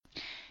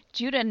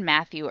Judah and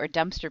Matthew are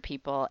dumpster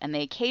people, and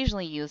they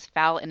occasionally use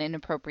foul and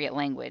inappropriate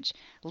language.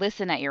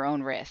 Listen at your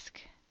own risk.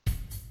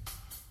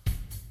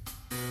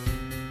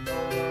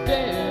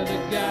 They're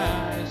the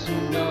guys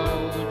who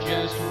know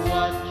just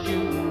what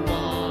you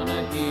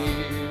wanna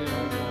hear.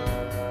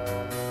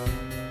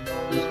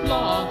 These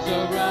blogs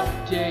are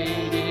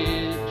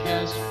updated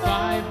just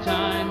 5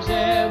 times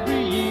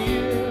every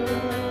year.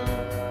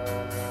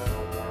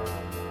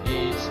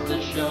 It's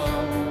the show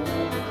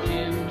of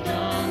Kim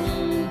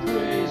Jong-un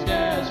praised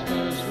as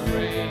first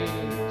rate.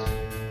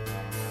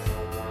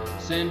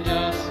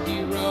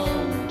 Sandusky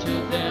wrote to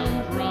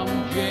them from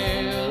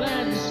jail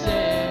and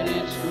said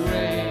it's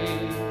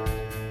great.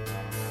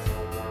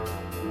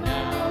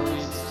 Now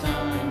it's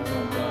time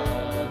for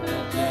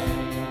Brother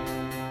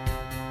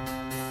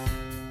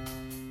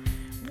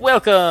Date.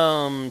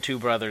 Welcome to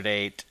Brother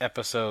Date,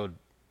 episode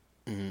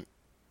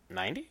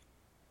 90?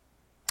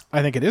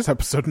 I think it is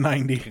episode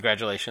 90.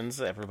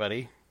 Congratulations,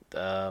 everybody,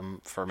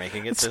 for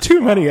making it It's this too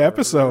far. many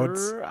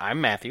episodes. I'm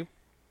Matthew.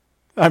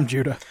 I'm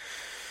Judah.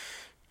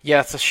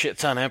 Yeah, it's a shit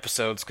ton of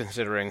episodes,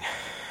 considering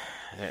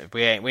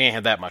we ain't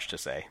had that much to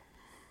say.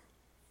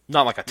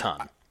 Not like a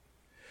ton.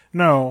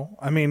 No,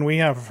 I mean we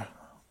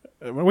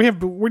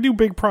do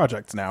big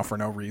projects now for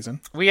no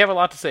reason. We have a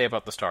lot to say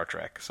about the Star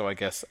Trek, so I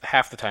guess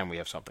half the time we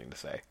have something to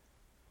say.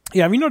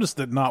 Yeah, have you noticed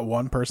that not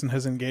one person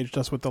has engaged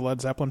us with the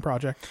Led Zeppelin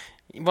project?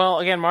 Well,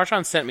 again,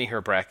 Marjan sent me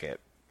her bracket.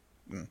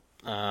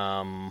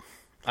 I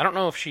don't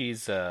know if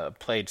she's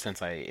played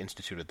since I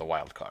instituted the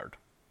wild card.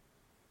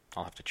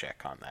 I'll have to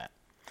check on that.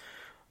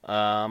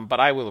 But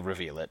I will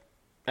reveal it.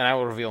 And I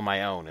will reveal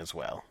my own as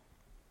well.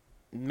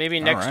 Maybe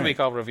next right. week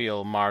I'll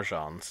reveal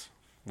Marjan's.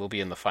 We'll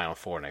be in the Final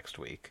Four next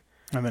week.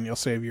 And then you'll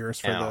save yours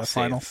for And the I'll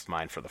final. save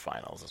mine for the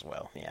finals as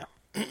well, yeah.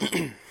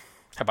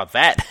 How about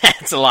that?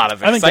 That's a lot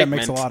of I excitement. think that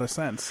makes a lot of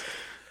sense.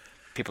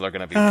 People are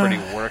going to be pretty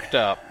worked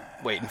up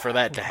waiting for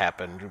that to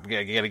happen.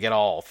 You got to get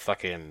all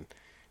fucking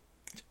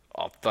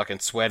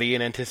sweaty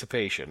in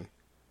anticipation.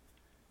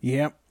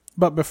 Yep.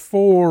 But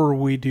before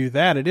we do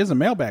that, it is a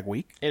mailbag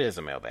week. It is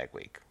a mailbag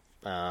week.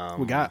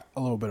 We got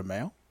a little bit of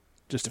mail.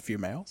 Just a few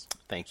mails.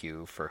 Thank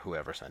you for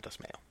whoever sent us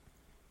mail.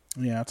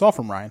 Yeah, it's all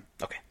from Ryan.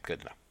 Okay, good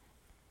to know.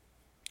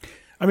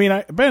 I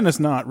mean, Ben is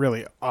not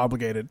really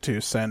obligated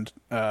to send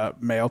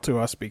mail to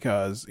us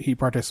because he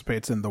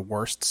participates in the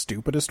worst,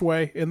 stupidest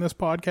way in this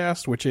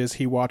podcast, which is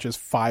he watches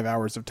 5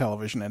 hours of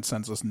television and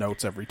sends us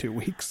notes every 2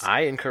 weeks.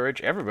 I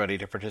encourage everybody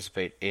to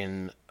participate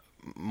in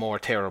more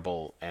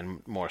terrible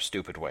and more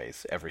stupid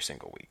ways every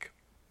single week.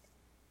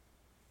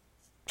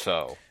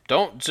 So,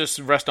 don't just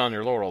rest on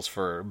your laurels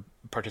for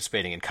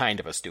participating in kind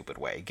of a stupid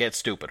way. Get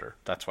stupider.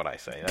 That's what I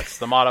say. That's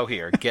the motto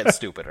here. Get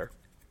stupider.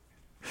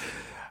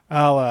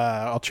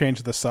 I'll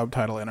change the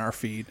subtitle in our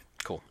feed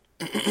Cool.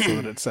 so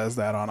that it says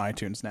that on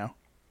iTunes now.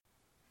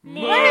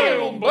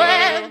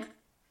 Mailbag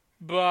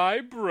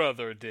by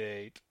Brother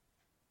Date.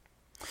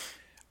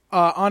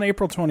 On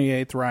April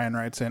 28th, Ryan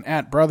writes in,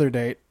 at Brother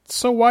Date,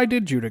 so why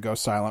did Judah go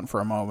silent for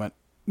a moment?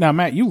 Now,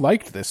 Matt, you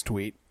liked this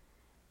tweet.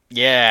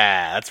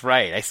 Yeah, that's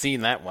right. I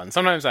seen that one.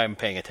 Sometimes I'm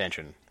paying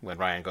attention when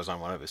Ryan goes on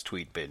one of his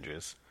tweet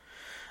binges.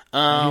 He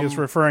is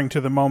referring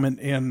to the moment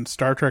in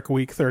Star Trek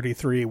Week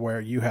 33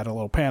 where you had a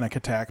little panic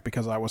attack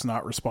because I was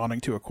not responding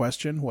to a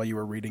question while you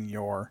were reading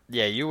your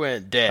Yeah, you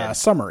went dead.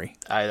 summary.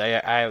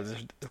 I was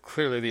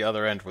clearly the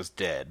other end was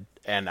dead,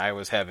 and I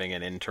was having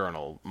an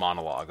internal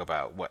monologue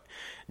about what.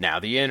 Now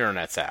the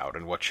internet's out,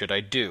 and what should I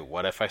do?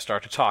 What if I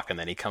start to talk, and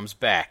then he comes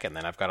back, and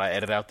then I've got to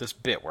edit out this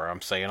bit where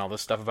I'm saying all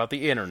this stuff about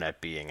the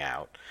internet being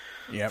out.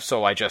 Yep.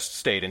 So I just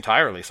stayed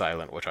entirely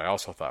silent, which I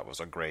also thought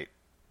was a great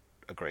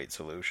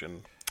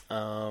solution.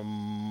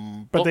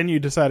 But then you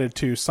decided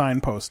to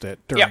signpost it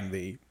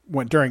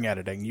during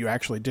editing. You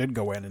actually did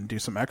go in and do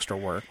some extra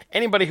work.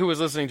 Anybody who was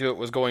listening to it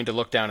was going to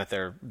look down at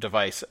their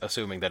device,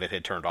 assuming that it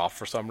had turned off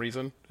for some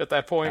reason at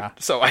that point.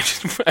 So I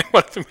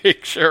wanted to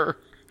make sure.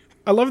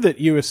 I love that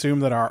you assume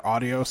that our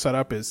audio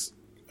setup is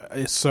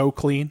so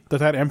clean,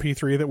 that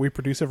MP3 that we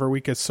produce every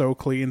week is so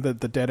clean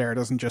that the dead air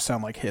doesn't just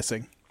sound like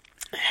hissing.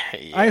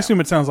 Yeah. I assume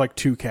it sounds like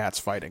two cats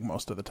fighting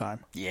most of the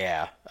time.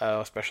 Yeah,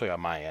 especially on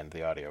my end,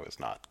 the audio is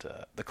not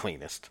the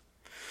cleanest.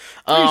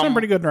 You sound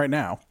pretty good right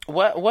now.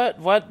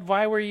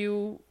 Why were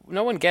you...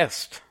 No one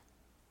guessed.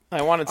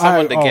 I wanted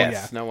someone to guess.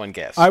 Yeah. No one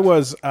guessed. I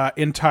was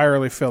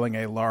entirely filling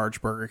a large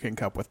Burger King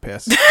cup with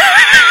piss.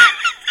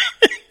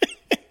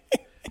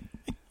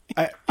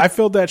 I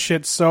filled that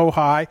shit so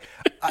high.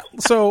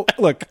 So,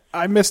 look,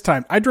 I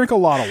mistimed. I drink a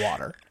lot of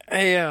water.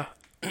 Yeah.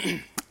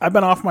 I've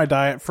been off my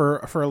diet for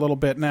a little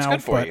bit now,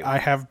 good for but you. I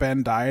have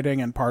been dieting,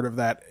 and part of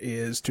that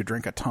is to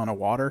drink a ton of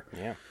water.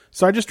 Yeah.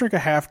 So I just drink a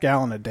half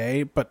gallon a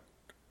day, but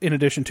in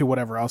addition to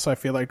whatever else I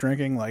feel like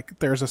drinking, like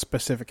there's a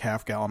specific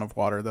half gallon of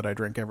water that I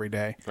drink every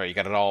day. Right, you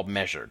got it all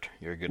measured.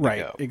 You're good Right,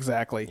 to go.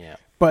 exactly. Yeah.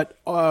 But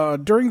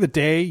during the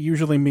day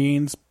usually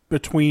means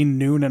between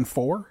noon and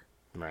 4,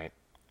 Right.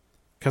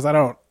 because I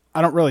don't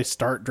really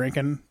start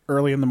drinking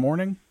early in the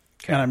morning,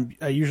 and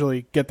I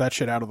usually get that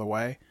shit out of the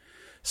way.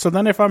 So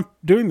then if I'm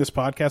doing this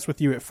podcast with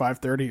you at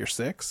 5:30 or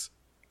 6,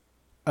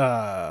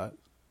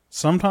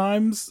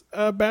 sometimes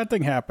a bad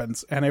thing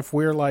happens. And if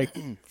we're like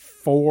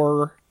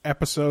 4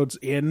 episodes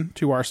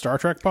into our Star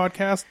Trek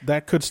podcast,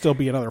 that could still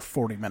be another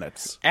 40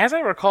 minutes. As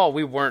I recall,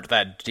 we weren't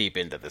that deep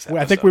into this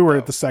episode. I think we were though.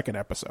 at the second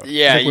episode.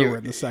 Yeah, I think we were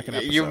in the second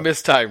episode. You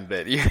mistimed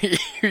it.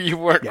 You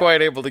weren't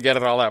quite able to get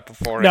it all out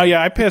before. No,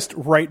 yeah, I pissed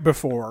right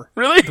before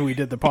Really? we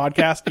did the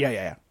podcast.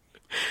 Yeah.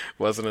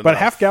 Wasn't enough. But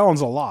half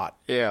gallon's a lot.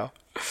 Yeah.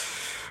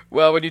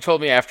 Well, when you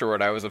told me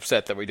afterward, I was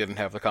upset that we didn't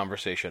have the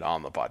conversation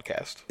on the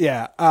podcast.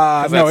 Yeah.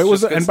 No, that's it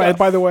was. just good And stuff.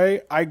 by the way,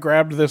 I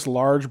grabbed this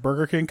large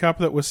Burger King cup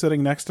that was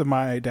sitting next to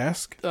my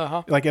desk,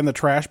 like in the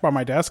trash by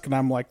my desk, and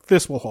I'm like,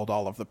 this will hold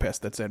all of the piss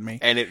that's in me.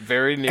 And it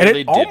very And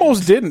nearly it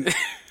almost didn't.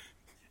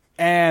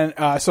 And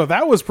so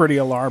that was pretty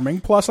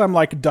alarming. Plus, I'm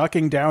like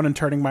ducking down and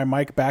turning my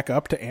mic back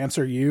up to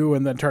answer you,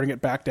 and then turning it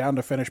back down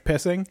to finish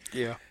pissing.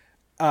 Yeah.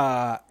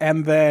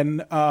 And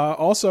then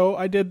also,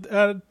 I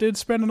did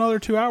spend another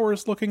 2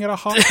 hours looking at a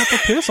hot cup of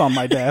piss on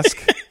my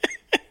desk.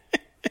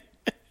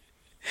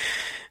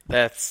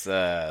 That's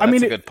a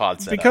good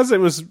pod setup.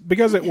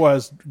 because it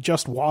was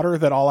just water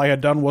that all I had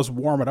done was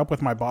warm it up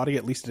with my body.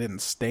 At least it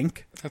didn't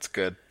stink. That's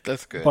good.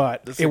 That's good.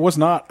 But it was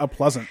not a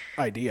pleasant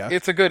idea.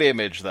 It's a good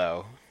image,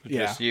 though.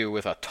 Just Yeah. you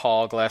with a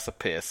tall glass of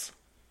piss,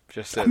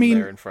 just sitting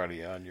there in front of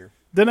you on your.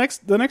 The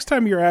next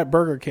time you're at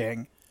Burger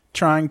King,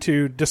 trying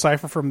to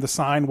decipher from the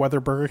sign whether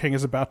Burger King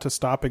is about to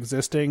stop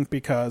existing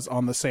because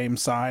on the same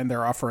sign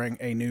they're offering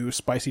a new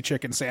spicy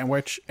chicken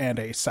sandwich and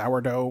a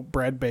sourdough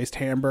bread-based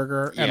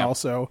hamburger and Yeah.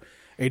 also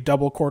a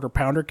double quarter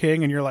pounder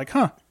king, and you're like,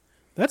 huh,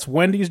 that's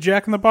Wendy's,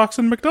 Jack in the Box,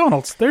 and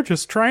McDonald's. They're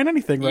just trying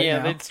anything right Yeah,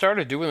 now. they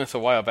started doing this a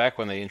while back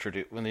when they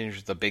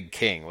introduced the Big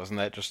King. Wasn't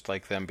that just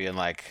like them being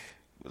like,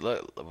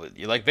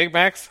 "You like Big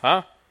Macs,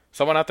 huh?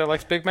 Someone out there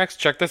likes Big Macs?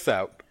 Check this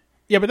out."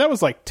 Yeah, but that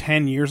was like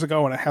 10 years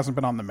ago, and it hasn't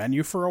been on the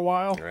menu for a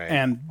while. Right.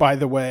 And by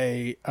the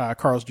way,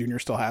 Carl's Jr.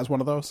 still has one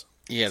of those.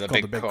 Yeah, It's the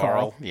called big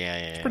Carl.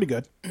 Yeah. Pretty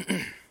good.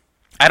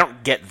 I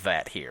don't get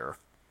that here.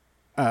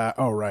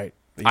 Oh, right.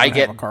 You I don't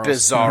get have a Carl's-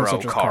 you don't have Bizarro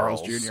such a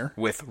Carl's Jr.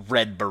 with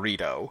red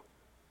burrito.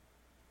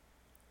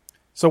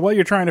 So while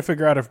you're trying to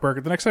figure out if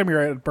the next time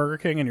you're at Burger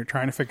King and you're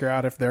trying to figure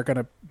out if they're going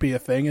to be a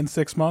thing in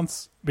 6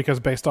 months, because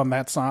based on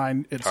that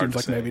sign, it Hard seems to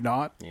like say. maybe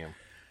not.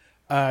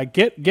 Yeah.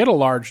 Get a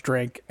large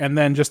drink, and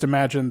then just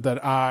imagine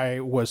that I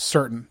was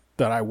certain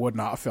that I would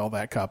not fill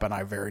that cup, and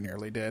I very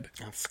nearly did.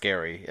 That's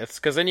scary. It's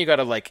because then you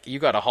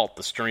gotta halt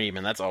the stream,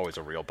 and that's always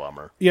a real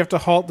bummer. You have to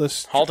halt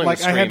this. Halting like,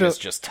 the stream I had to, is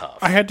just tough.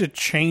 I had to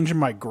change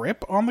my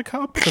grip on the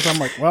cup because I'm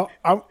like, well,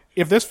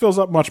 if this fills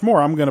up much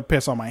more, I'm going to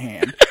piss on my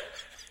hand.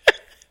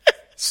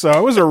 So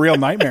it was a real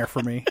nightmare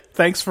for me.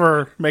 Thanks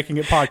for making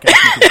it podcast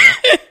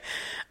material.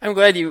 I'm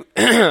glad you.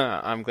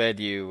 I'm glad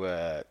you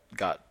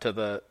got to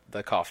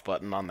the cough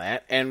button on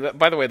that. And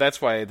by the way,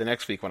 that's why the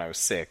next week when I was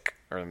sick,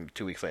 or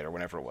 2 weeks later,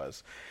 whenever it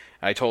was,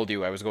 I told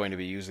you I was going to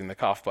be using the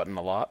cough button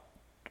a lot,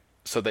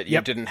 so that you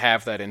Yep. didn't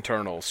have that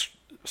internal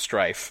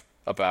strife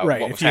about Right.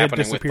 what If was you had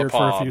happening with the disappeared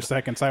for a pod. few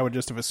seconds, I would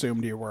just have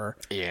assumed you were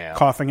Yeah.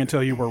 coughing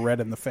until you were red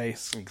in the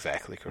face.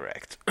 Exactly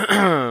correct.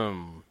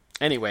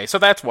 Anyway, so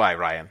that's why,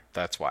 Ryan.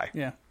 That's why.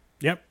 Yeah.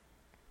 Yep.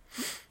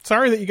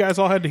 Sorry that you guys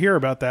all had to hear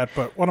about that,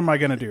 but what am I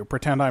going to do?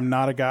 Pretend I'm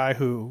not a guy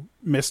who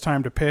missed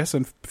time to piss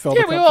and filled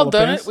Yeah, a cup we full all of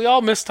done piss? it. We all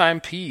miss time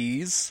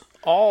peas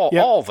all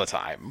Yep. the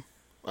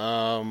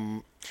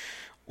time.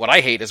 What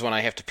I hate is when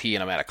I have to pee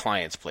and I'm at a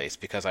client's place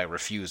because I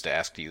refuse to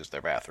ask to use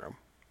their bathroom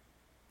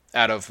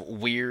out of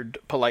weird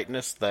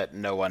politeness that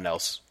no one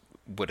else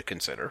would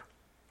consider.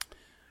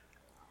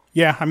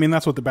 Yeah, I mean,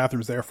 that's what the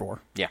bathroom's there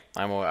for. Yeah,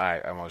 I'm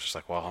always just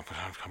like, well,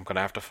 I'm going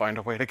to have to find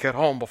a way to get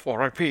home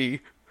before I pee.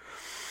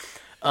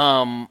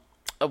 While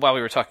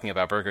we were talking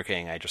about Burger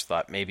King, I just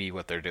thought maybe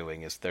what they're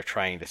doing is they're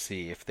trying to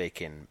see if they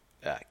can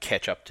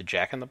catch up to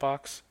Jack in the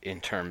Box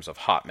in terms of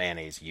hot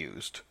mayonnaise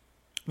used.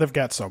 They've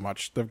got so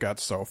much. They've got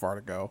so far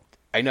to go.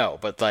 I know,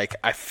 but like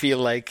I feel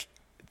like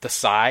the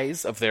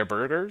size of their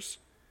burgers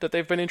that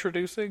they've been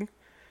introducing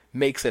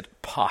makes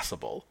it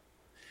possible,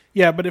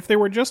 Yeah, but if they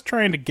were just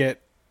trying to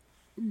get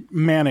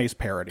mayonnaise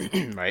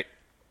parity, right?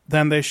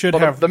 then they should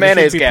Well, have the they should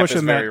mayonnaise be gap pushing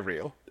is very that,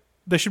 real.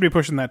 They should be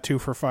pushing that 2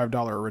 for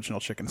 $5 original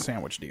chicken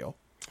sandwich deal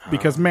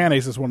because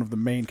mayonnaise is one of the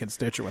main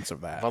constituents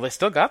of that. Well, they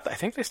still got. I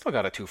think they still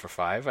got a 2 for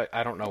 $5.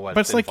 I don't know what.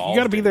 But it's like you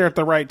got to be there at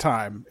the right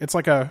time. It's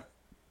like a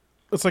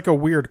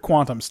weird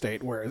quantum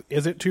state where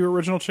is it 2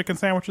 original chicken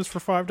sandwiches for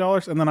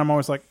 $5, and then I'm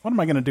always like, what am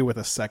I going to do with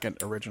a second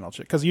original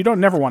chicken? Because you don't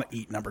never want to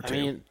eat number 2. I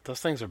mean, those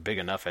things are big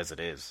enough as it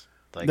is.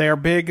 Like They are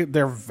big.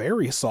 They're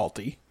very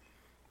salty.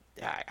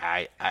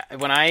 I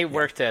when I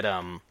worked at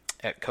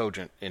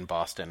Cogent in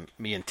Boston,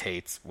 me and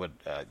Tate's would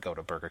go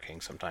to Burger King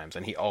sometimes,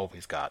 and he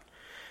always got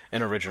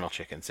an original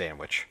chicken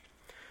sandwich.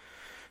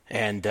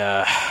 And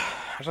I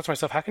thought to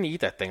myself, how can you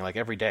eat that thing like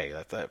every day?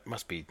 That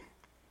must be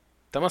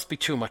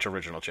too much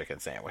original chicken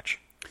sandwich.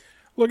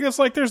 Look, it's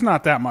like there's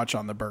not that much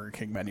on the Burger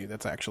King menu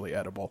that's actually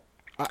edible.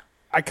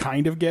 I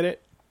kind of get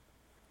it,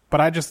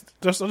 but I'll just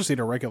eat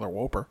a regular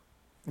Whopper.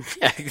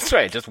 Yeah, that's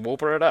right. Just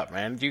Whopper it up,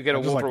 man. Do you get a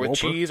I just Whopper like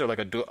with Whopper. cheese or like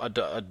a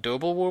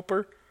double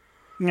Whopper?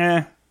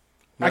 Nah,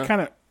 I No?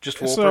 kind of Just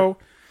Whopper? So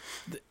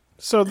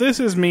So this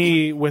is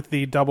me with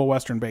the double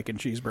Western bacon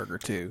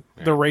cheeseburger too.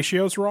 The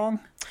ratio's wrong,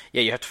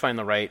 Yeah, you have to find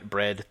the right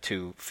bread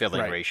to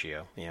filling Right.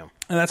 ratio. Yeah.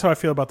 and that's how I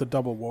feel about the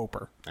double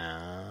Whopper.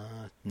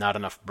 Not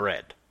enough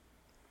bread.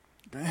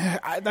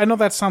 I know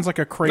that sounds like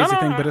a crazy No,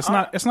 thing, but it's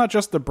not. It's not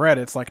just the bread.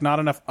 It's like not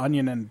enough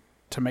onion and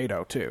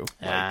tomato too.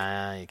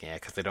 Yeah,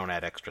 because they don't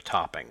add extra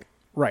topping.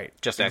 Right.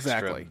 Just extra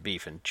exactly.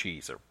 beef and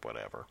cheese or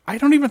whatever. I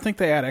don't even think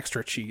they add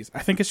extra cheese. I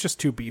think it's just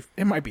too beef.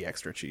 It might be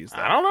extra cheese.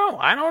 Though.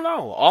 I don't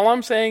know. All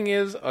I'm saying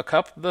is a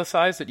cup the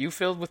size that you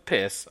filled with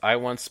piss, I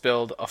once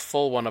spilled a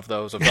full one of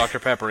those of Dr.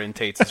 Pepper in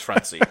Tate's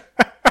front seat.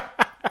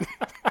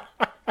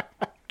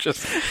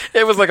 Just,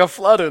 it was like a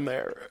flood in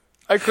there.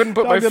 I couldn't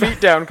put my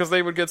feet down because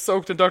they would get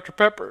soaked in Dr.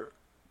 Pepper.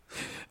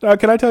 Now,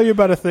 can I tell you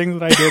about a thing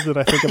that I did that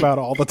I think about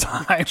all the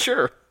time?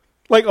 Sure.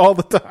 Like all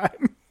the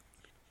time.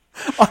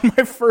 On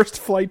my first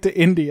flight to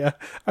India,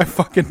 I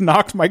fucking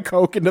knocked my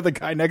Coke into the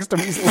guy next to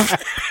me's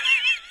lap.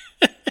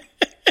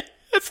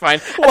 It's fine.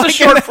 It's like a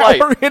short an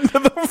flight. hour into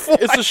the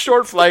flight. It's a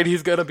short flight.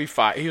 He's going to be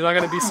fine. He's not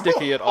going to be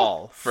sticky at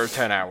all for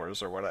 10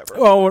 hours or whatever.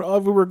 Oh,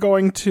 we were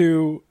going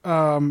to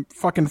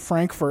fucking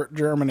Frankfurt,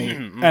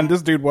 Germany, and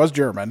this dude was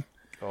German,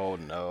 Oh,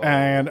 no.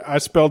 and I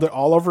spilled it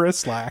all over his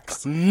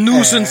slacks.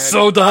 Nuisance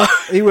soda.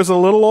 He was a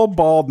little old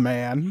bald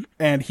man,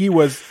 and he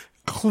was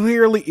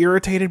clearly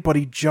irritated, but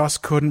he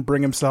just couldn't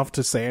bring himself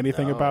to say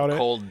anything about it.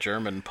 Cold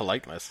German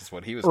politeness is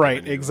what he was Right,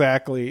 giving you.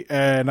 exactly.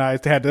 And I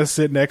had to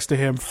sit next to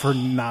him for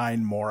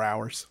 9 more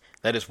hours.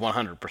 That is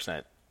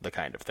 100% the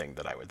kind of thing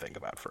that I would think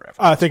about forever.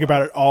 I think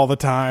about it all the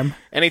time.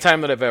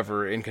 Anytime that I've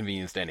ever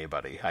inconvenienced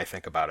anybody, I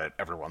think about it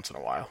every once in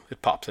a while.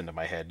 It pops into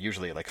my head,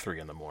 usually at like 3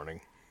 in the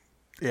morning,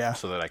 Yeah.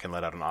 so that I can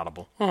let out an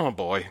audible, oh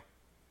boy.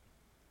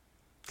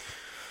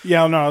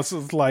 Yeah, no,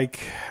 it's like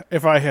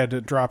if I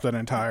had dropped an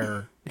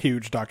entire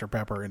huge Dr.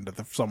 Pepper into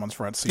someone's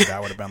front seat, I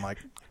would have been like,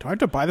 do I have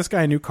to buy this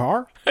guy a new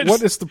car?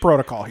 What is the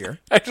protocol here?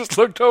 I just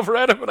looked over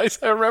at him and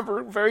I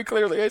remember very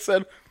clearly, I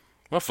said,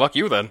 well, fuck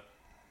you then.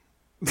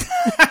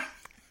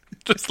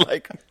 Just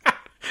like,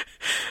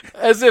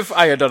 as if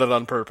I had done it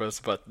on purpose,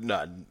 but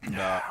no.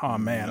 Oh,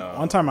 man. No.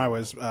 One time I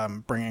was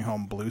bringing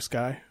home Blue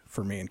Sky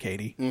for me and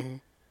Katie,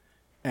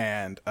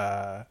 and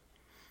I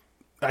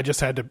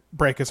just had to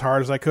brake as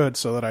hard as I could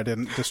so that I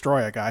didn't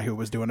destroy a guy who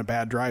was doing a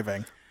bad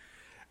driving.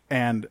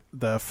 And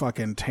the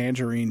fucking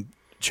tangerine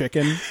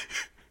chicken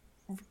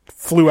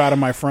flew out of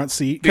my front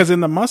seat. Because in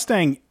the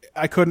Mustang,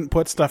 I couldn't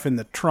put stuff in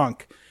the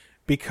trunk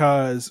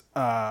because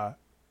the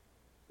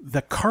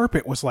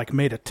carpet was like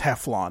made of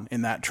Teflon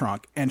in that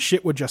trunk. And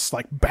shit would just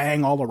like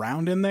bang all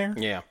around in there.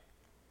 Yeah.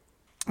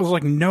 It was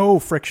like no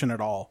friction at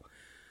all.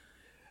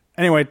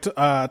 Anyway,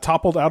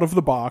 toppled out of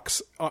the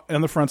box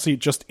in the front seat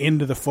just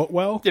into the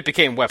footwell. It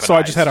became weaponized. So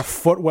I just had a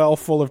footwell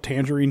full of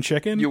tangerine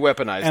chicken. You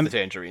weaponized and the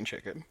tangerine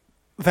chicken.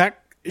 that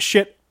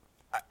shit,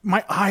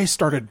 my eyes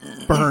started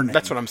burning.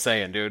 That's what I'm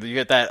saying, dude. You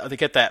get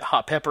that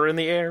hot pepper in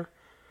the air?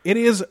 It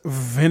is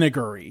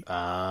vinegary.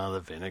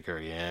 The vinegar,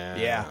 yeah.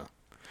 Yeah.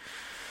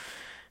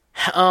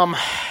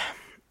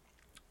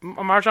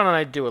 Marjan and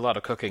I do a lot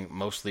of cooking,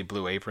 mostly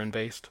Blue Apron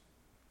based.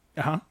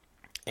 Uh-huh.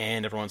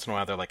 And every once in a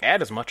while, they're like,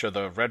 add as much of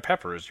the red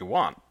pepper as you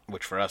want,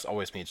 which for us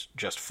always means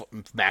just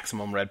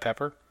maximum red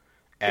pepper.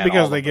 Add all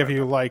Because of they the give red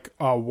you pepper. like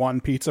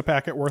one pizza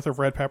packet worth of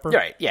red pepper.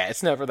 Right, yeah,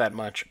 it's never that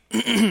much.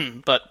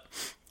 But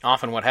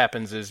often what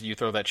happens is you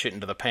throw that shit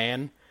into the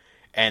pan,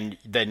 and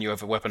then you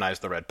have weaponized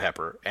the red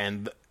pepper.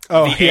 And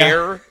the yeah.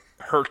 air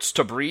hurts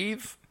to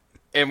breathe,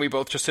 and we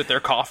both just sit there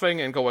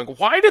coughing and going,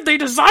 why did they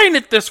design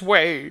it this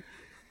way?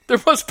 There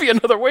must be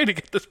another way to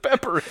get this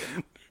pepper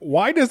in.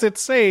 Why does it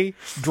say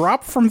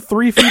drop from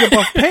 3 feet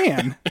above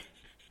pan?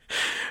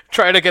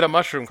 Try to get a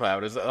mushroom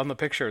cloud. On the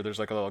picture, there's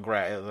like a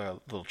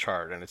little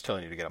chart, and it's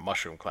telling you to get a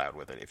mushroom cloud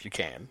with it if you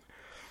can.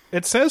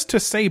 It says to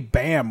say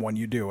bam when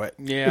you do it.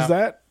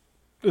 Yeah.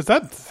 Is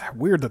that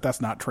weird that that's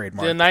not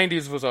trademarked? The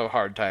 90s was a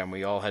hard time.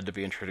 We all had to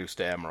be introduced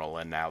to Emerald,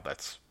 and now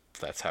that's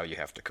how you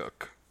have to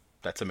cook.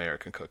 That's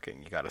American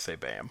cooking. You got to say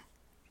bam.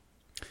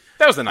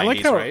 That was the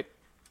 90s, right?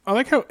 I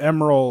like how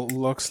Emerald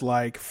looks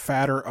like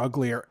fatter,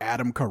 uglier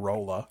Adam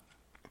Carolla.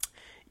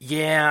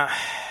 Yeah.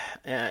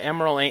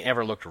 Emerald ain't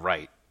ever looked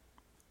right.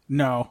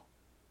 No.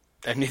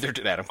 And neither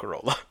did Adam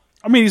Carolla.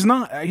 I mean, he's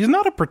not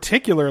a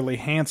particularly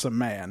handsome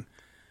man,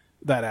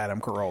 that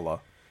Adam Carolla.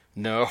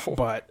 No.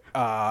 But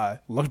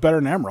looks better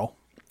than Emerald.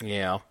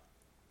 Yeah.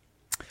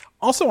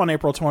 Also on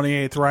April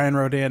 28th, Ryan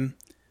wrote in,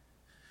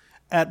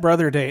 at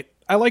Brother Date,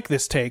 I like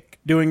this take,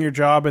 doing your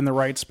job in the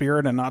right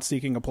spirit and not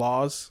seeking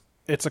applause.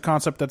 It's a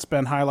concept that's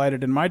been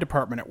highlighted in my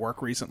department at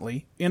work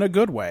recently, in a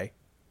good way.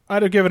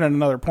 I'd have given it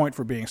another point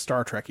for being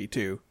Star Trek-y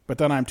too, but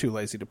then I'm too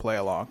lazy to play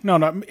along.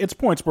 No, its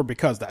points were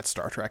because that's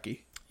Star Trek-y.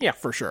 Yeah.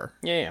 For sure.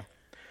 Yeah.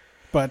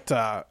 But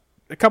a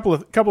couple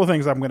of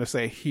things I'm going to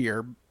say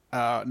here.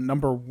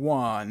 Number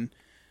one,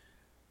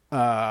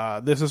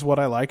 this is what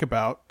I like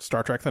about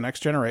Star Trek The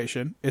Next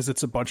Generation, is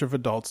it's a bunch of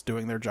adults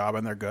doing their job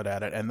and they're good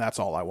at it, and that's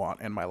all I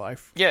want in my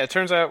life. Yeah, it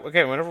turns out,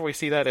 again, whenever we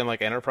see that in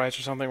like Enterprise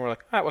or something, we're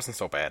like, that wasn't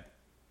so bad.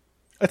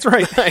 That's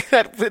right.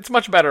 It's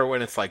much better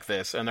when it's like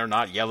this, and they're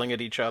not yelling at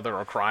each other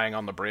or crying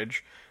on the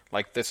bridge.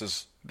 Like,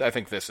 I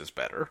think this is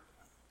better.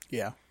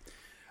 Yeah.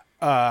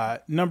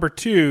 Number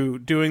 2,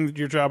 doing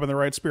your job in the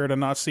right spirit and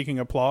not seeking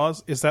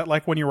applause. Is that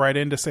like when you write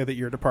in to say that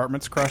your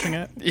department's crushing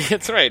it?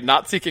 That's right.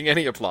 Not seeking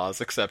any applause,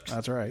 except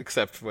That's right.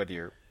 Except when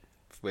you're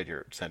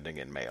sending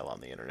in mail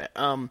on the internet.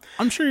 I'm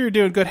sure you're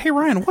doing good. Hey,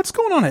 Ryan, what's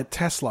going on at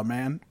Tesla,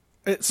 man?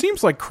 It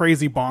seems like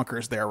crazy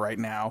bonkers there right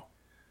now.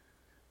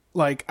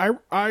 Like,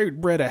 I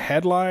read a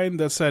headline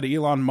that said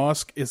Elon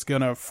Musk is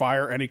going to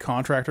fire any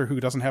contractor who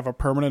doesn't have a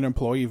permanent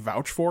employee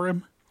vouch for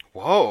him.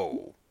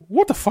 Whoa.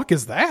 What the fuck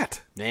is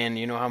that? Man,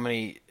 you know how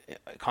many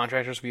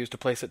contractors we used to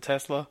place at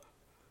Tesla?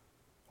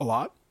 A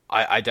lot?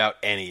 I doubt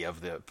any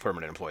of the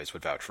permanent employees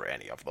would vouch for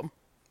any of them.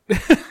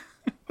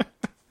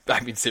 I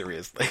mean,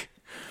 seriously.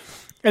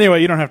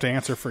 Anyway, you don't have to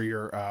answer for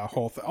your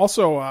whole thing.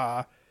 Also,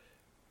 I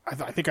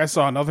think I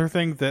saw another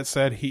thing that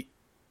said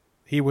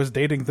he was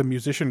dating the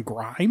musician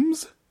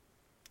Grimes.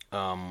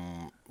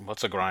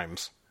 What's a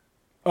Grimes?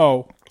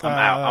 Oh,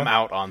 I'm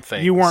out on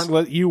things. You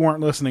weren't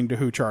listening to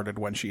Who Charted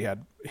when she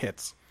had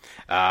hits.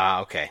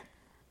 Okay.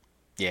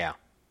 Yeah.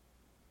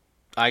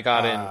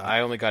 I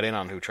only got in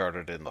on Who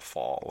Charted in the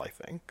fall, I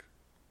think.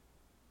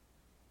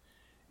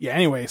 Yeah,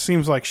 anyway, it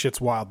seems like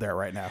shit's wild there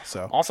right now.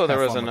 So also, there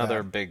have was fun with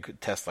another that. big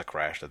Tesla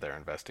crash that they're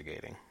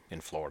investigating in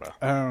Florida.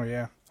 Oh,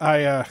 yeah.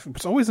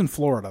 It's always in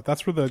Florida.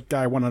 That's where the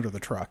guy went under the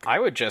truck. I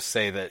would just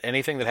say that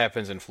anything that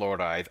happens in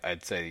Florida,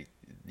 I'd say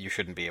you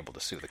shouldn't be able to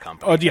sue the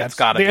company. Oh, yeah. It's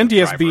got to The be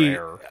driver NTSB,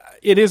 error.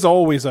 it is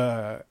always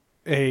a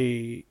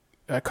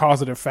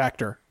causative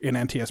factor in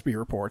NTSB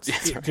reports.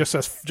 It just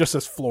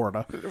says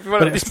Florida,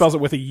 but it spells it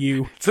with a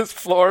U. It says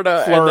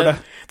Florida, Florida. and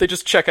then they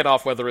just check it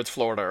off whether it's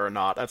Florida or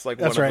not. That's like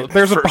That's one right. of the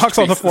There's a first box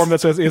on the pieces. form that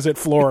says, "Is it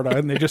Florida?"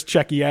 and they just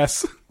check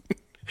yes.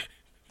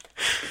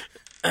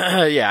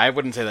 Yeah, I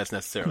wouldn't say that's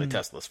necessarily Hmm.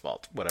 Tesla's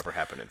fault. Whatever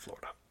happened in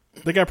Florida.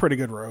 They got pretty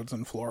good roads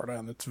in Florida,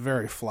 and it's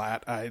very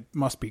flat. It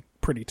must be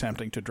pretty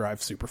tempting to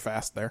drive super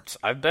fast there,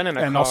 I've been in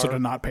a and car. also to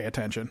not pay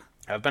attention.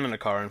 I've been in a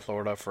car in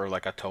Florida for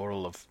like a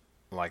total of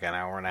like an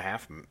hour and a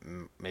half,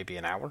 maybe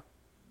an hour.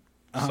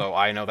 So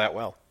I know that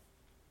well.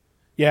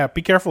 Yeah,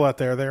 be careful out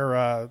there.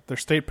 Their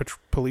state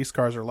police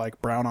cars are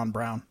like brown on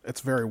brown.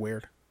 It's very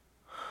weird.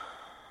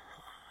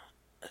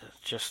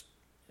 Just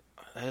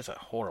that is a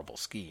horrible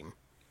scheme.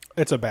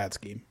 It's a bad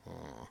scheme.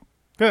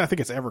 Yeah, I think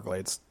it's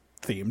Everglades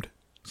themed,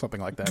 something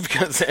like that.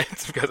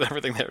 because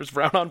everything there is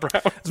brown on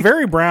brown. It's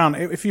very brown.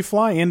 If you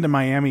fly into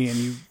Miami and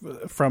you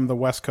from the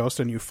West Coast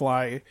and you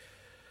fly,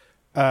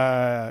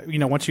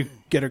 once you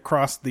get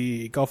across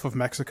the Gulf of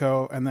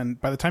Mexico, and then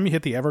by the time you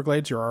hit the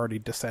Everglades, you're already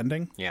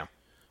descending. Yeah.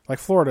 Like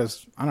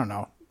Florida's, I don't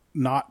know,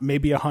 not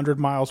maybe 100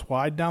 miles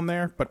wide down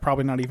there, but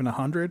probably not even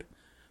 100.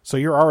 So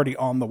you're already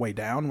on the way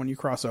down when you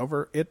cross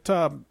over. It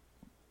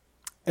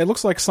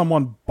looks like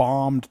someone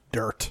bombed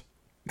dirt.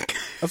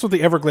 That's what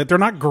the Everglades. They're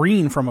not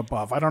green from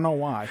above. I don't know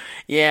why.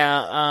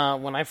 Yeah,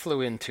 when I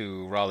flew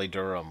into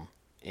Raleigh-Durham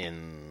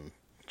in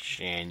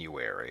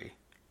January,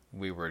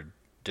 we were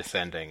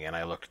descending, and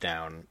I looked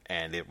down,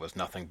 and it was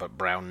nothing but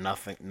brown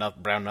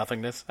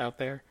nothingness out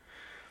there.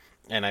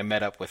 And I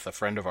met up with a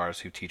friend of ours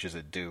who teaches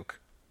at Duke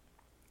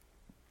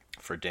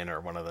for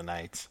dinner one of the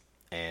nights,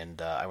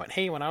 and I went,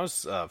 "Hey, when I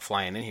was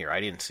flying in here,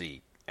 I didn't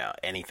see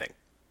anything.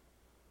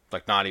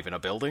 Like, not even a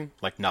building,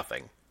 like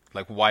nothing.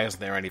 Like, why isn't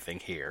there anything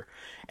here?"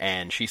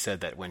 And she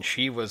said that when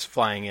she was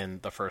flying in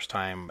the first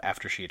time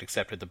after she had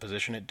accepted the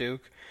position at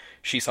Duke,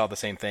 she saw the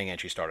same thing and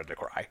she started to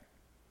cry.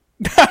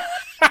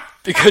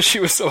 Because she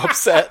was so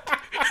upset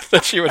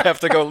that she would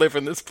have to go live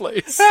in this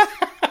place.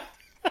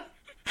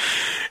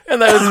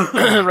 And that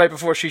was right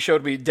before she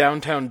showed me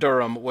downtown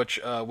Durham, which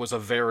was a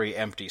very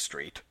empty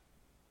street.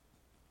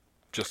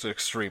 Just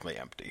extremely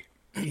empty.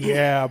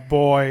 Yeah,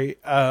 boy.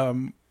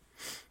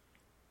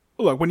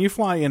 Look, when you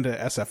fly into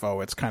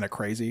SFO, it's kind of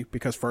crazy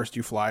because first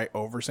you fly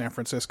over San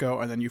Francisco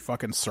and then you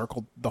fucking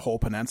circle the whole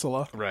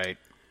peninsula. Right.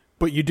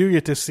 But you do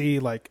get to see,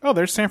 like, oh,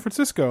 there's San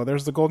Francisco,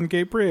 there's the Golden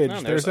Gate Bridge,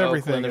 No, there's Oakland,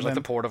 everything. there's and like the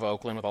then- port of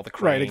Oakland with all the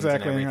cranes right,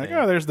 exactly. and And you're everything.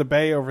 like, oh, there's the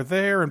bay over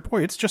there, and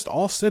boy, it's just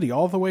all city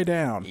all the way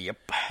down. Yep.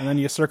 And then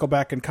you circle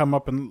back and come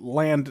up and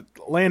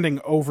landing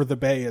over the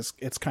bay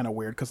it's kind of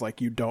weird because,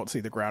 like, you don't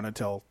see the ground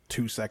until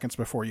 2 seconds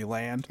before you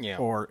land. Yeah.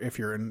 Or if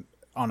you're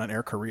on an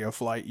Air Korea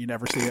flight, you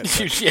never see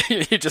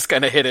it. You just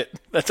kind of hit it.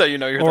 That's how you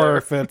know you're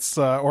or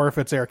there. if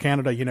it's Air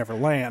Canada, you never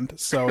land.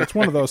 So it's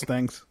one of those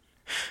things.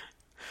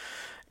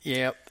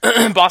 Yeah.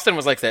 Boston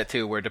was like that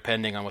too, where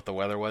depending on what the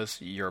weather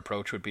was, your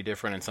approach would be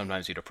different, and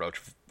sometimes you'd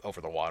approach over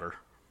the water,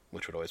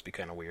 which would always be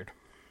kind of weird.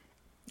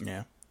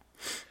 Yeah.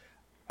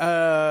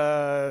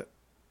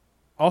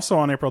 Also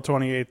on April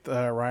 28th,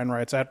 Ryan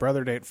writes, at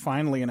Brother Date,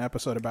 finally an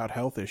episode about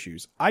health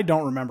issues. I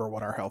don't remember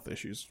what health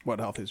issues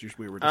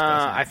we were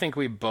discussing. I think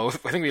we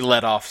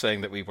let off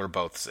saying that we were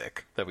both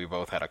sick, that we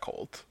both had a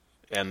cold.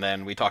 And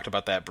then we talked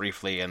about that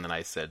briefly, and then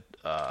I said,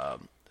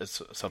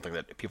 it's something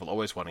that people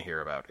always want to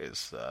hear about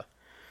is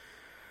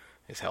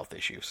health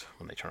issues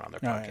when they turn on their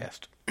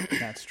podcast. Yeah.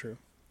 That's true.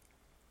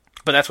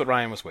 But that's what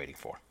Ryan was waiting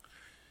for.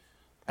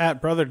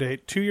 At Brother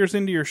Date, 2 years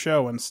into your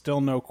show and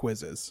still no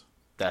quizzes.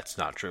 That's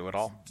not true at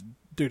all.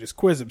 Dude is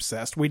quiz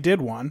obsessed. We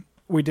did one.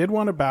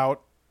 one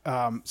about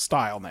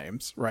style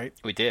names, right?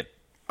 We did.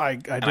 I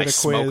did And I a quiz,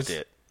 smoked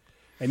it.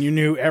 and you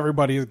knew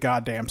everybody's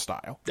goddamn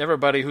style.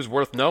 Everybody who's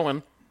worth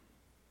knowing.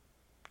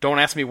 Don't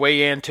ask me Wei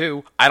Yan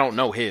too. I don't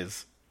know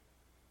his.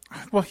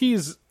 Well,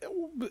 he's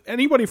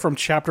anybody from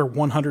chapter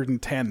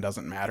 110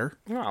 doesn't matter.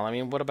 Well, I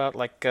mean, what about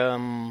like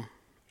Dung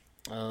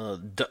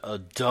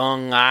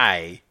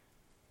Ai?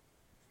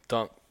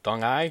 Dung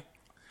Ai?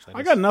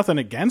 I got nothing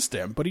against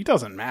him, but he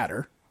doesn't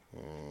matter.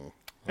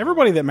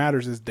 Everybody that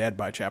matters is dead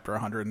by chapter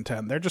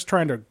 110. They're just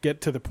trying to get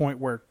to the point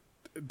where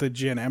the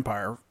Jin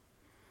Empire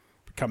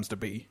comes to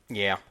be.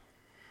 Yeah.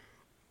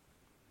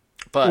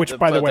 But, Which,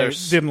 by the way,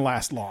 there's- didn't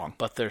last long.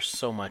 But there's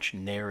so much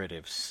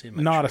narrative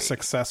symmetry. Not a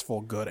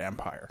successful, good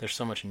empire. There's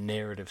so much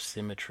narrative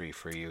symmetry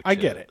for you I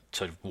get it.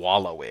 to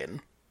wallow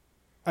in.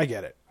 I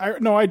get it.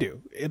 I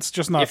do. It's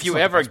just not. If you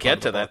the ever best part get of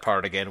to the that book.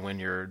 part again when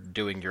you're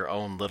doing your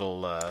own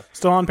little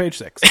Still on page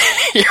 6.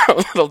 your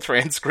own little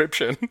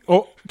transcription.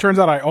 Oh, turns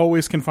out I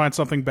always can find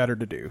something better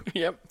to do.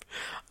 Yep.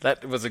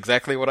 That was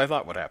exactly what I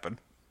thought would happen.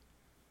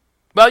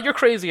 Well, you're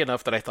crazy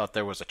enough that I thought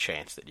there was a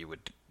chance that you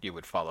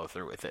would follow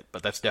through with it,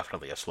 but that's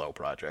definitely a slow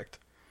project.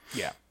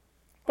 Yeah.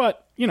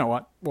 But, you know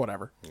what?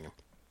 Whatever. Yeah.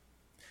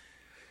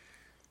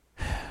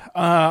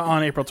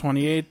 On April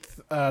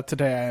 28th,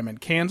 today I am in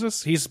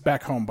Kansas. He's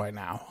back home by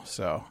now,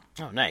 so...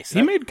 Oh, nice.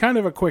 He made kind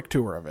of a quick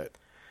tour of it.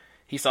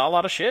 He saw a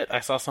lot of shit. I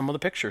saw some of the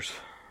pictures.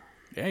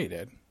 Yeah, he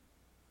did.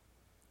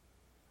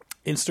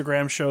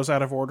 Instagram shows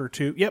out of order,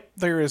 too. Yep,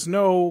 there is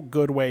no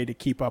good way to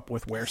keep up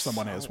with where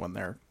someone is when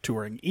they're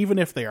touring, even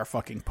if they are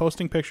fucking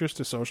posting pictures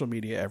to social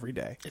media every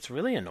day. It's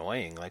really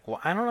annoying. Like, well,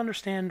 I don't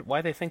understand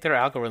why they think their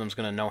algorithm's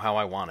going to know how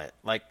I want it.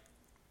 Like,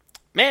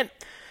 man,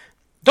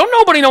 don't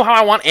nobody know how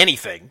I want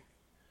anything.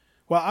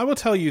 Well, I will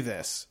tell you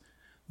this,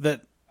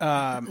 that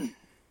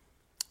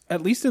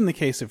at least in the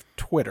case of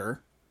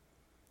Twitter,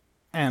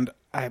 and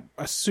I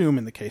assume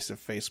in the case of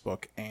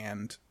Facebook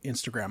and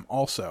Instagram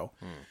also,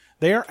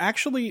 they are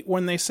actually,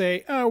 when they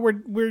say, oh,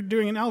 we're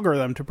doing an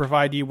algorithm to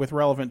provide you with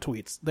relevant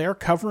tweets, they are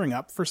covering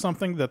up for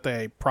something that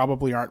they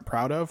probably aren't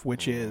proud of,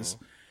 which is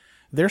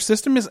their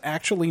system is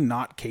actually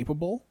not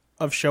capable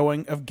of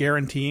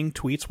guaranteeing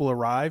tweets will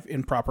arrive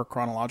in proper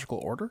chronological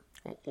order.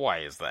 Why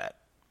is that?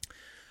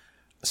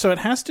 So it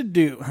has to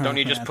do... Don't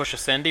you just push a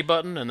sendy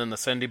button and then the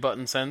sendy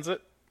button sends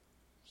it?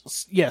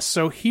 Yes,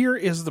 so here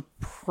is the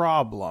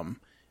problem.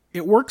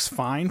 It works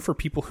fine for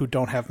people who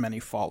don't have many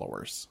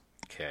followers.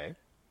 Okay.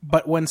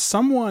 But when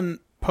someone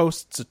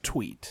posts a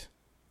tweet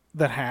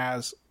that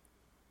has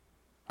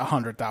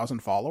 100,000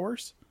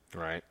 followers,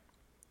 Right.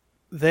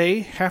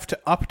 they have to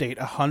update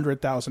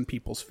 100,000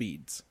 people's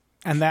feeds.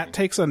 And that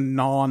takes a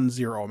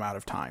non-zero amount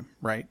of time,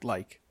 right?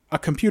 Like, a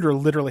computer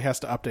literally has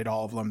to update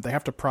all of them. They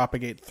have to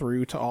propagate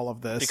through to all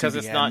of the Because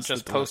it's not CDNs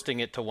just that posting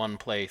it to one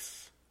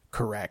place.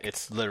 Correct.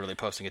 It's literally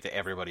posting it to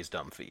everybody's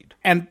dumb feed.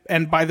 And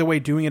by the way,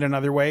 doing it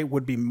another way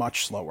would be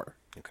much slower.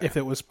 Okay. If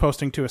it was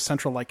posting to a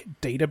central like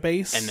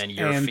database, And then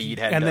your feed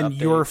had and to then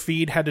update. your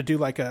feed had to do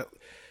like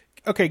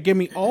okay, give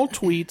me all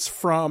tweets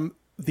from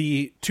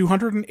the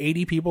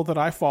 280 people that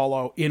I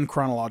follow in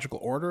chronological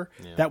order.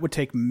 Yeah. That would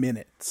take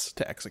minutes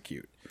to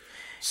execute.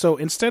 So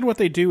instead, what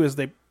they do is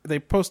they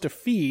post a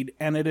feed,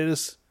 and it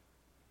is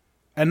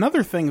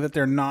another thing that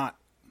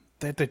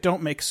they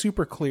don't make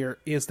super clear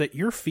is that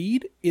your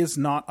feed is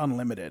not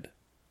unlimited.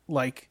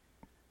 Like,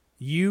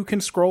 you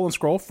can scroll and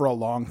scroll for a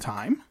long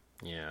time.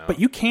 Yeah. But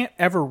you can't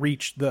ever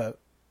reach the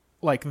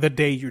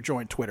day you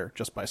joined Twitter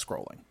just by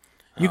scrolling.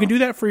 You can do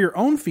that for your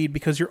own feed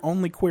because you're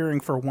only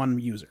querying for one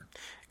user.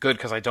 Good,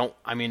 because I don't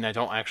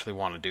actually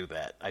want to do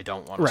that. I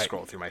don't want to Right.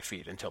 scroll through my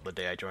feed until the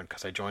day I joined,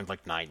 because I joined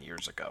like 9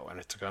 years ago, and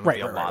it's going to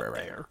be a lot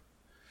there.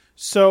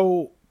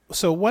 So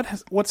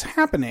what's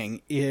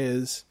happening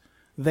is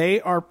they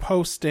are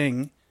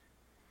posting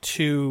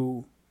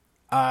to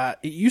it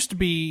used to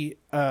be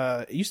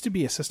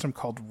a system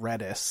called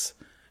Redis,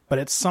 but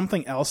it's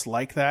something else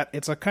like that.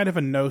 It's a kind of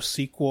a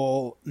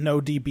NoSQL,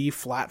 NoDB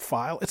flat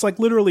file. It's like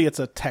literally it's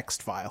a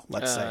text file,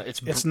 let's say.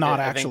 It's not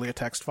actually a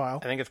text file.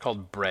 I think it's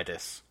called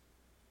Bredis.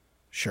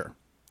 Sure.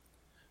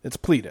 It's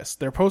Pledis.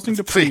 They're posting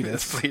to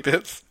Pledis.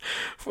 Pledis.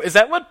 Is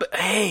that what...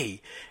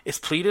 Hey, is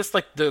Pledis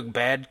like the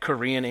bad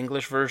Korean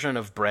English version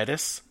of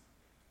Bredis?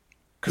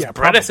 Because Yeah, Bredis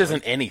probably.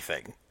 isn't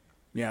anything.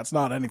 Yeah, it's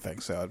not anything,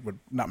 so it would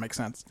not make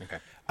sense. Okay.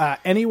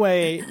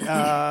 Anyway,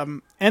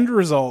 end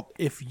result,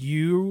 if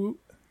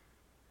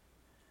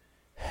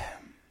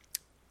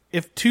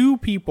two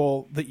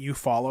people that you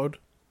followed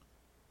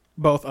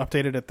both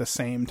updated at the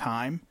same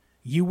time,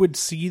 you would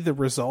see the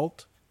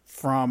result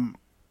from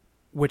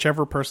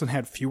whichever person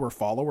had fewer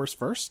followers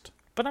first.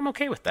 But I'm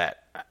okay with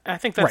that. I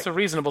think that's Right. a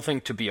reasonable thing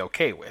to be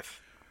okay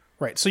with.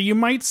 Right. So you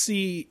might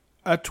see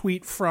a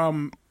tweet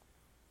from,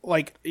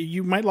 like,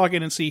 you might log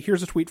in and see,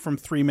 here's a tweet from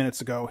 3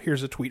 minutes ago,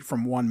 here's a tweet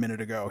from 1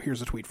 minute ago,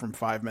 here's a tweet from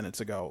 5 minutes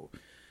ago.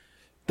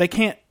 They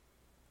can't,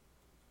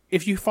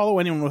 if you follow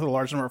anyone with a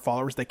large number of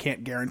followers, they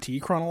can't guarantee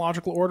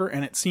chronological order,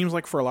 and it seems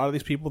like for a lot of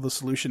these people, the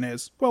solution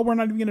is, well, we're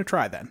not even going to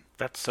try then.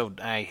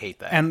 I hate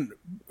that. And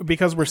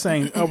because we're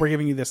saying, oh, we're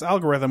giving you this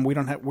algorithm, we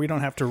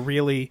don't have to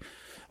really,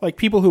 like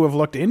people who have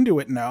looked into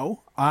it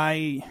know.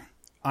 I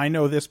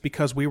know this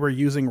because we were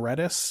using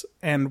Redis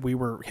and we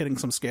were hitting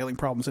some scaling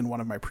problems in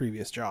one of my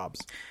previous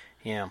jobs.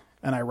 Yeah.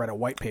 And I read a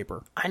white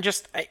paper.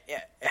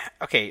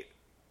 Okay.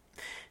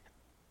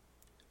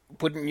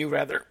 Wouldn't you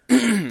rather,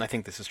 I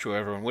think this is true of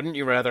everyone, wouldn't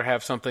you rather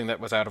have something that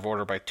was out of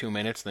order by 2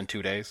 minutes than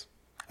 2 days?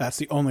 That's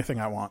the only thing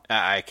I want.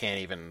 I can't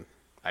even,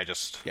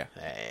 Yeah.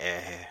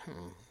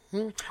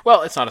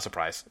 Well, it's not a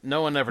surprise.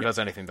 No one ever does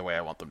anything the way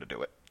I want them to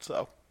do it,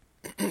 so.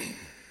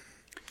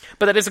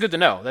 But that is good to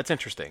know. That's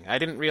interesting. I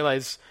didn't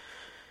realize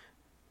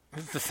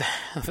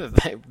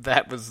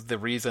that was the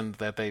reason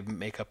that they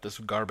make up this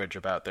garbage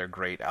about their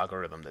great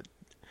algorithm that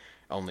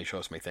only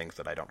shows me things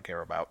that I don't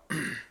care about.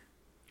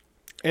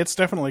 It's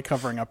definitely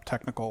covering up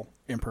technical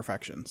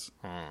imperfections.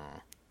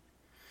 All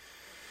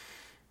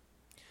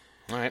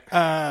right.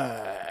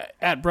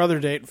 At Brother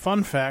Date,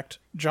 fun fact,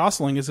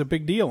 jostling is a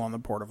big deal on the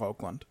Port of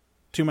Oakland.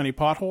 Too many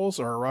potholes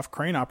or a rough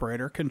crane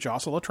operator can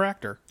jostle a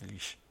tractor.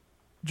 Yeesh.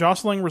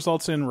 Jostling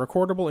results in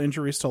recordable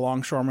injuries to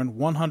longshoremen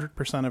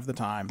 100% of the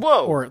time.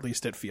 Whoa! Or at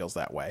least it feels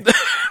that way.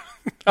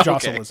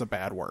 Jostle is a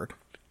bad word.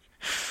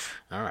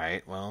 All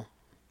right, well,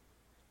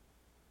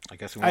 I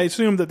guess I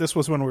assume that this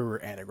was when we were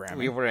anagramming.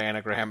 we were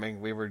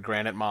anagramming, we were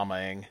granite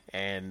mamaing,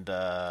 and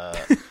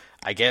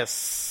I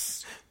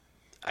guess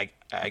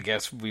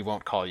we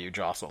won't call you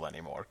Jostle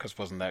anymore, because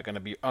wasn't that going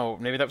to be... Oh,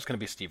 maybe that was going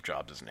to be Steve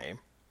Jobs' name.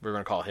 We were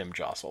going to call him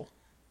Jostle.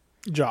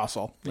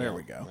 Jostle. There Yeah,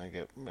 we go.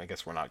 I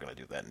guess we're not going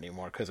to do that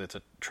anymore, because it's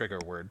a trigger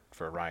word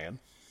for Ryan.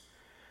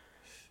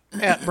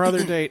 At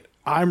Brother Date,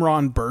 I'm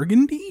Ron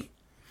Burgundy?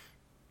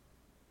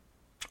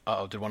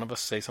 Uh-oh, did one of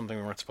us say something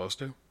we weren't supposed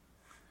to?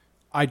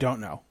 I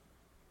don't know.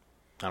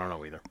 I don't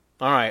know either.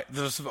 All right.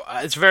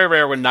 It's very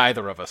rare when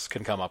neither of us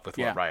can come up with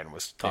Yeah. what Ryan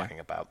was talking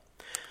about.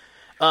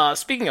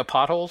 Speaking of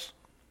potholes,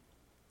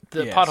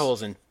 the Yes.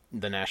 potholes in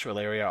the Nashville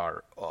area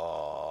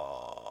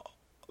are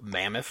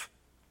mammoth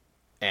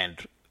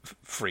and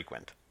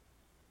frequent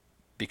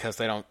because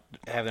they don't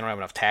have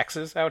enough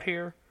taxes out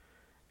here,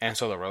 and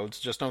so the roads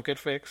just don't get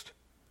fixed.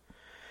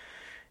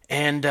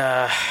 And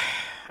I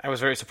was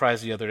very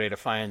surprised the other day to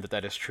find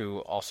that is true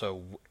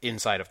also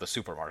inside of the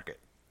supermarket.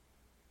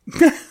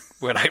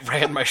 When I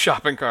ran my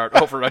shopping cart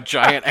over a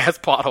giant ass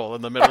pothole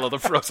in the middle of the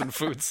frozen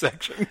food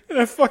section.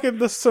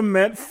 The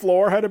cement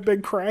floor had a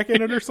big crack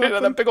in it or And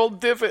something? a big old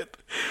divot.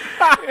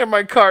 And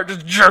my cart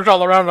just jerked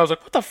all around, and I was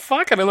like, what the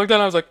fuck? And I looked down,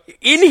 and I was like,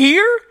 in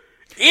here?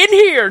 In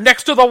here,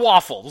 next to the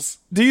waffles.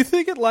 Do you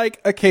think it,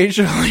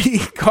 occasionally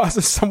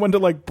causes someone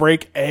to,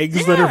 break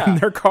eggs that are in Yeah.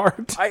 their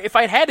cart? If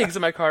I'd had eggs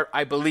in my cart,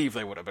 I believe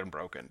they would have been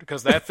broken.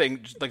 Because that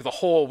thing, the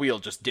whole wheel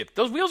just dipped.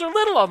 Those wheels are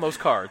little on those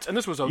carts. And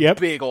this was a Yep.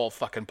 big old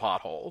fucking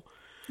pothole.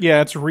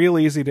 Yeah, it's real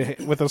easy to hit.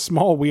 With a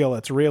small wheel,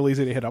 it's real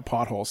easy to hit a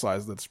pothole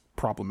size that's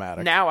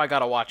problematic. Now I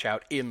gotta watch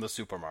out in the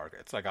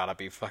supermarkets. I gotta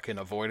be fucking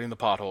avoiding the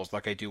potholes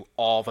like I do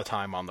all the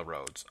time on the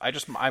roads.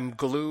 I'm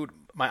glued,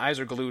 my eyes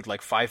are glued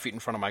 5 feet in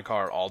front of my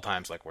car all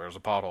times, where's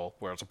a pothole?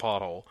 Where's a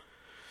pothole?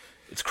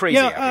 It's crazy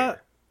out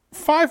here.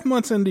 5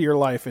 months into your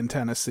life in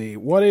Tennessee,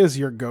 what is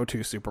your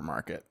go-to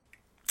supermarket?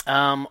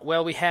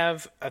 Well, we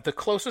have, the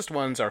closest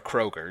ones are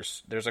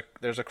Kroger's. There's a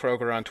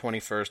Kroger on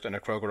 21st and a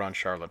Kroger on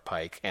Charlotte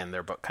Pike, and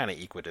they're kind of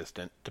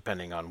equidistant,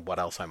 depending on what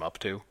else I'm up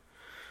to.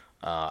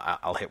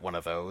 I'll hit one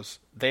of those.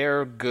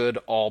 They're good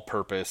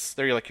all-purpose.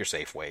 They're like your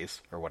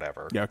Safeways or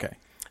whatever. Yeah, okay.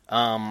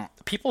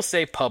 People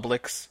say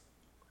Publix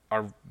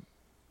are...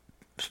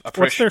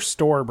 What's their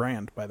store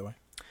brand, by the way?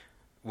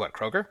 What,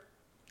 Kroger?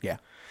 Yeah.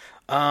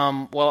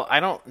 Well, I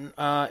don't...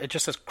 it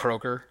just says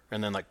Kroger,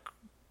 and then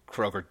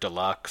Kroger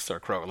Deluxe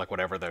or Kroger,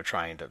 whatever they're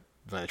trying to...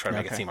 They try to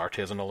make it Okay. seem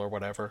artisanal or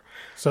whatever.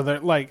 So they're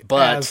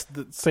But- as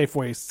the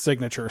Safeway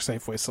Signature,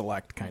 Safeway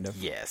Select, kind of.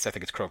 Yes, I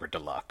think it's Kroger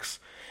Deluxe.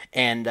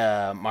 And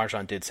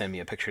Marjan did send me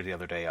a picture the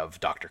other day of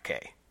Dr.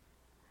 K.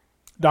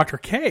 Dr.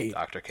 K.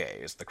 Dr. K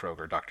is the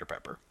Kroger Dr.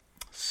 Pepper.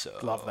 So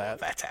Love that.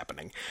 That's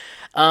happening.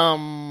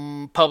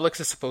 Publix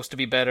is supposed to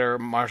be better.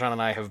 Marjan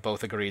and I have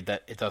both agreed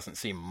that it doesn't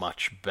seem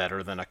much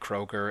better than a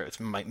Kroger. It's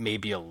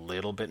maybe a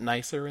little bit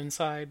nicer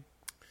inside,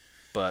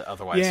 but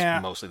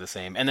otherwise mostly the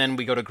same. And then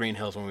we go to Green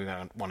Hills when we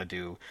want to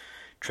do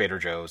Trader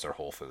Joe's or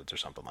Whole Foods or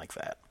something like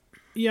that.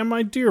 Yeah,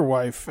 my dear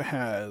wife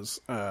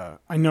has,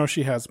 I know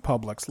she has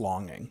Publix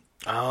longing.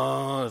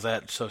 Oh, is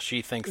that so?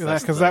 She thinks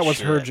that's Because the that was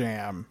her shit.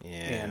 jam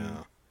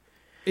Yeah.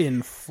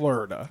 in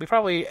Florida. We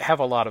probably have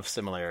a lot of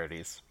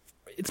similarities.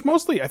 It's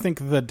mostly, I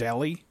think, the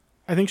deli.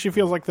 I think she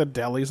feels like the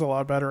deli's a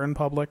lot better in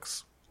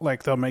Publix.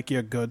 They'll make you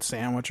a good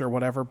sandwich or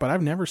whatever, but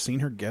I've never seen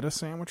her get a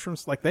sandwich from...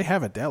 they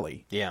have a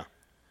deli. Yeah.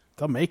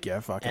 They'll make you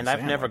a fucking And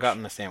sandwich. I've never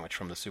gotten a sandwich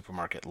from the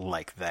supermarket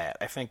like that.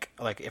 I think,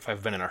 if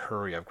I've been in a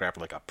hurry, I've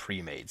grabbed, a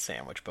pre-made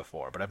sandwich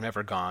before, but I've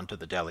never gone to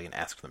the deli and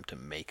asked them to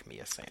make me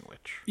a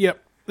sandwich.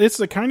 Yep. It's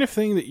the kind of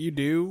thing that you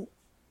do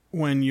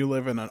when you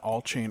live in an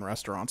all-chain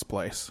restaurants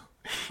place,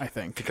 I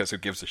think. Because who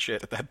gives a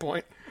shit at that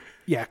point?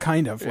 Yeah,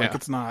 kind of. Yeah.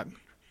 It's not...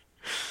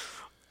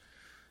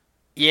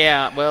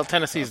 Yeah, well,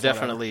 Tennessee's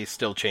definitely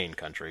still chain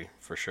country,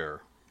 for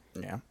sure.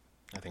 Yeah.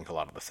 I think a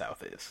lot of the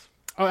South is.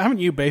 Oh, haven't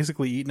you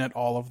basically eaten at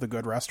all of the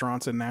good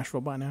restaurants in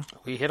Nashville by now?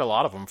 We hit a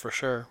lot of them for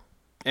sure.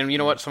 And you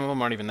know what? Some of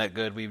them aren't even that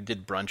good. We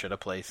did brunch at a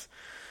place,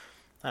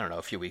 I don't know,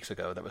 a few weeks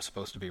ago that was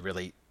supposed to be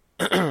really,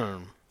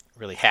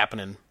 really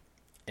happening.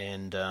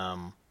 And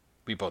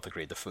we both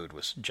agreed the food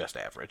was just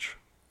average.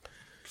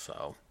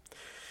 So,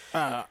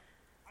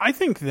 I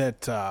think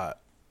that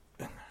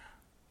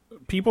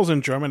people's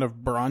enjoyment of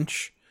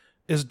brunch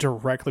is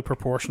directly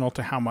proportional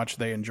to how much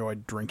they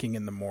enjoyed drinking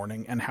in the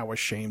morning and how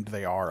ashamed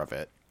they are of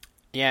it.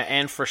 yeah,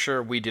 and for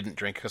sure we didn't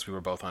drink because we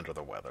were both under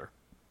the weather.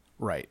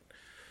 Right.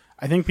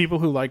 I think people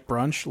who like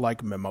brunch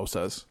like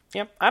mimosas.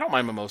 Yep, I don't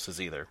mind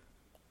mimosas either.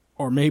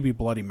 Or maybe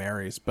Bloody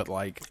Marys, but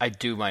like... I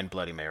do mind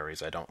Bloody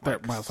Marys. I don't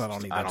like... Well, I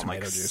don't need that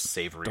tomato juice.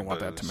 Savory Don't want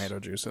booze. that tomato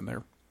juice in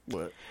there.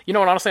 You know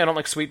what? Honestly, I don't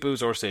like sweet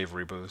booze or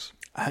savory booze.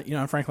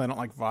 And frankly, I don't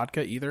like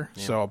vodka either,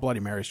 so a Bloody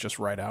Mary's just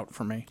right out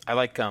for me. I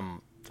like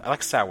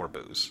sour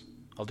booze.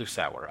 I'll do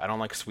sour. I don't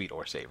like sweet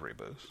or savory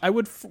booze.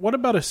 What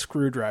about a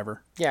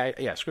screwdriver?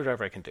 Yeah,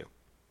 screwdriver I can do.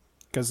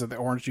 Because the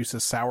orange juice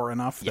is sour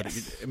enough.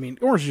 Yes.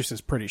 Orange juice is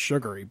pretty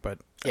sugary, but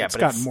it's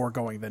got more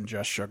going than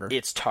just sugar.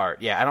 It's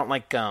tart. Yeah, I don't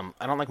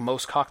like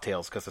most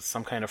cocktails because it's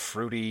some kind of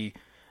fruity,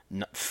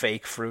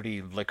 fake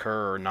fruity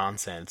liquor or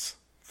nonsense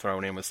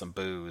thrown in with some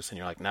booze, and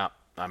you're like, no,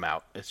 I'm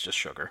out. It's just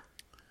sugar.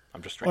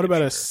 I'm just drinking. What about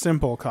sugar. a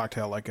simple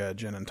cocktail like a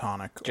gin and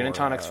tonic? Gin and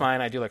tonic's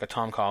fine. I do like a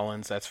Tom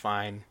Collins. That's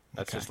fine.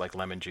 That's just like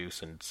lemon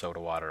juice and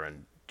soda water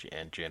and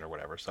gin or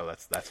whatever. So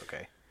that's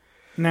okay.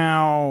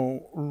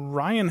 Now,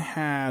 Ryan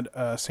had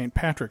a St.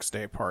 Patrick's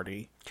Day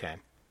party. Okay.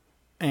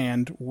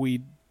 And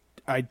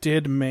I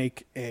did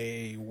make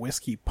a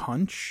whiskey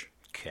punch.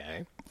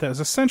 Okay. That was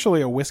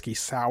essentially a whiskey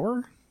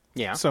sour.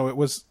 Yeah. So it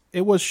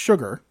was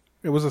sugar.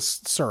 It was a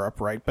syrup,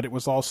 right? But it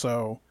was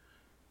also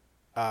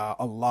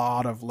a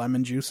lot of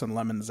lemon juice and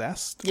lemon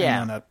zest.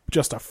 Yeah. And then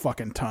just a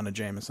fucking ton of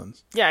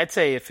Jamesons. Yeah, I'd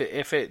say if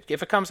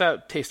it comes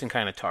out tasting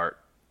kind of tart,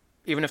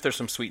 even if there's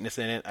some sweetness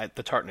in it,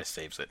 the tartness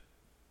saves it.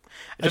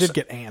 I did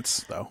get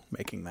ants, though,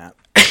 making that.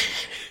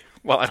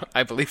 Well,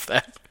 I believe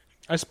that.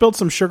 I spilled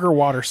some sugar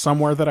water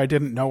somewhere that I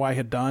didn't know I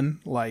had done,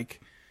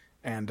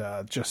 and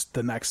just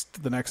the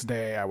next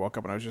day I woke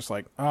up and I was just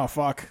like, oh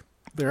fuck,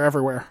 they're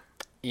everywhere.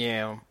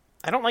 Yeah,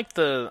 I don't like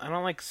them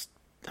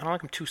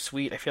too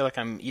sweet. I feel like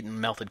I'm eating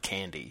melted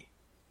candy.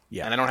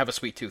 Yeah, and I don't have a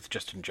sweet tooth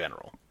just in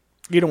general.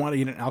 You don't want to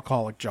eat an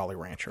alcoholic Jolly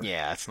Rancher.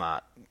 Yeah, it's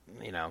not,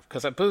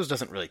 because that booze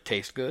doesn't really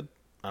taste good.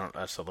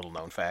 That's a little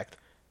known fact.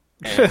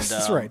 And,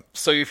 That's right.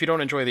 So if you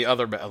don't enjoy the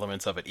other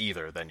elements of it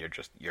either, then you're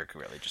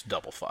really just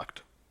double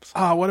fucked.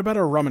 What about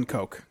a rum and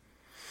coke?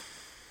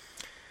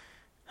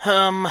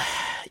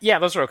 Yeah,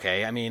 those are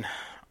okay. I mean,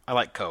 I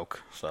like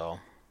Coke, so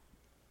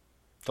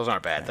those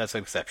aren't bad. That's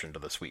an exception to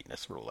the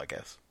sweetness rule, I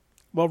guess.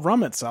 Well,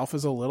 rum itself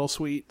is a little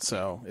sweet,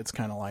 so it's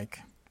kind of like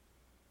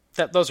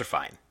those are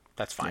fine.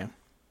 That's fine.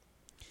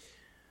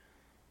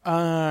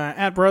 Yeah.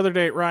 At Brother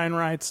Date, Ryan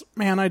writes,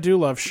 "Man, I do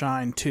love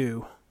Shine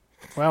too."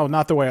 Well,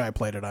 not the way I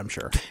played it, I'm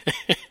sure.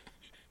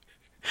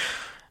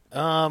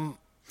 By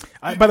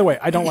the way,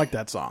 I don't like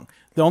that song.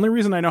 The only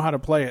reason I know how to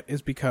play it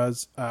is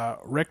because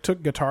Rick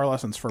took guitar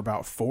lessons for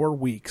about 4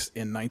 weeks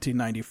in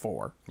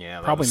 1994.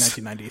 Yeah, probably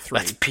 1993.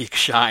 That's peak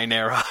Shine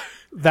era.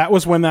 That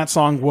was when that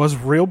song was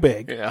real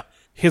big. Yeah.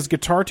 His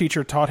guitar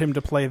teacher taught him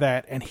to play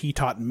that, and he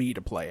taught me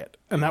to play it.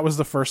 And that was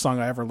the first song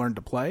I ever learned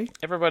to play.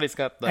 Everybody's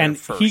got that and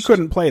first. He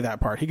couldn't play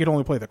that part. He could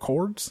only play the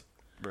chords.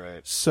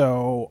 Right.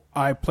 So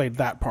I played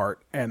that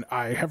part, and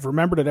I have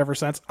remembered it ever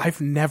since.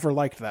 I've never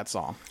liked that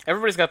song.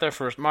 Everybody's got their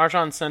first.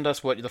 Marjan, send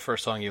us what the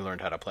first song you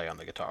learned how to play on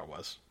the guitar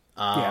was.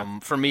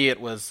 For me,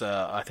 it was,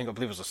 I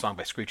believe it was a song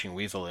by Screeching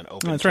Weasel in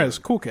Open That's Tune. right, it's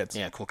Cool Kids.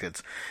 Yeah, Cool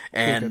Kids.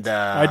 And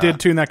I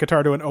did tune that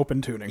guitar to an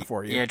open tuning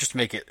for you. Yeah, just to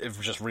make it was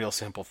just real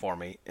simple for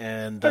me.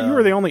 And you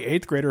were the only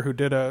 8th grader who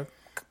did a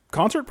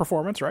concert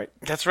performance, right?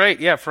 That's right,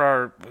 yeah, it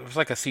was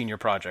like a senior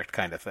project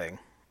kind of thing.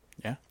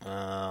 Yeah.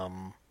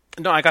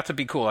 No, I got to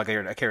be cool. I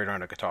carried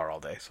around a guitar all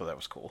day, so that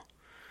was cool.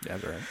 Yeah,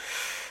 that's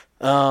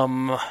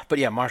right. But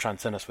yeah, Marjan,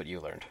 send us what you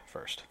learned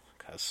first,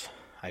 because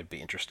I'd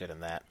be interested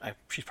in that.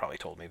 She's probably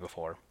told me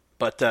before.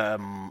 But,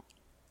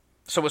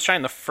 so was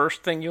Shine the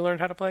first thing you learned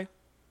how to play?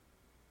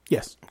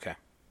 Yes. Okay.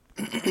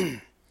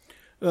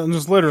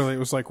 Just literally, it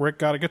was like Rick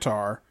got a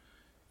guitar,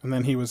 and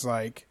then he was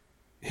like,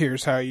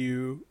 here's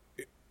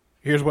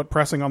what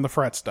pressing on the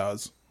frets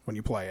does when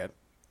you play it.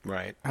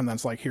 Right. And then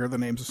it's like, here are the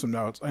names of some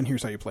notes, and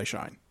here's how you play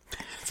Shine.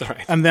 That's all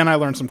right. And then I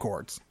learned some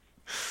chords.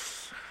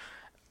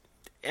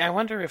 I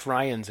wonder if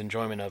Ryan's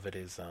enjoyment of it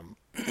is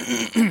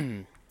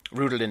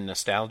rooted in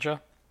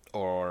nostalgia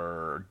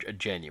or a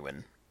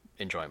genuine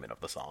enjoyment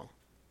of the song.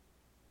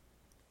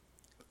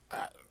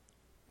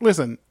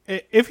 Listen,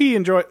 if he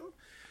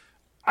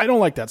I don't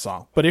like that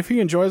song, but if he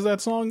enjoys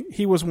that song,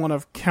 he was one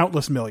of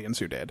countless millions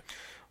who did.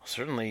 Well,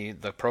 certainly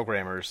the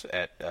programmers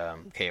at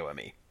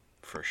KOME,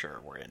 for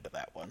sure, were into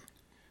that one.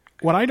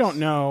 What I don't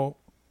know,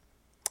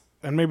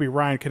 and maybe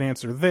Ryan can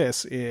answer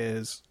this,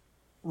 is,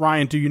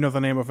 Ryan, do you know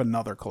the name of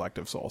another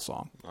Collective Soul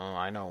song? Oh,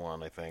 I know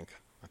one, I think.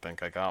 I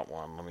think I got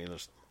one. Let me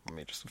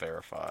just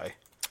verify.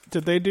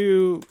 Did they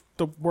do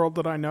The World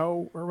That I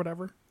Know or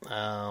whatever?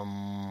 Well,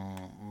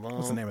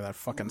 What's the name of that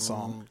fucking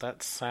song?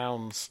 that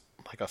sounds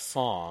like a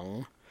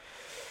song.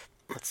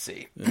 Let's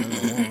see.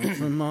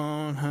 From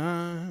on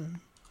high.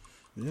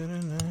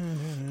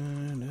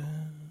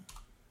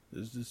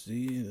 Just to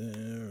see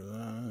their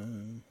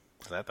life.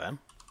 Is that them?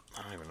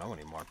 I don't even know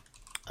anymore.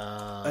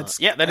 That's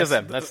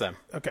them. That's them.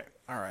 Okay,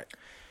 all right.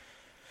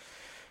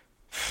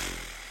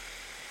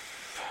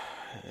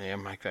 Yeah,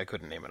 I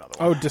couldn't name another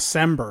Oh, one.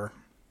 December.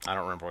 I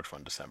don't remember which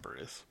one December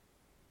is.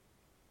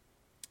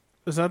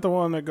 Is that the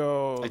one that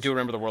goes? I do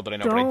remember The World That I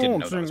Know, but I didn't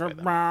know that was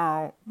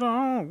by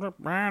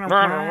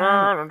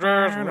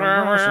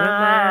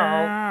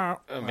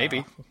them.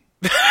 Maybe.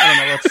 I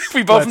don't know,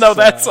 We both know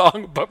that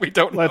song, but we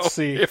don't know Let's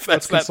see. if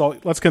that's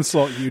Let's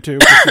consult YouTube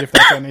to see if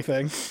that's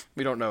anything.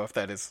 We don't know if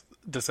that is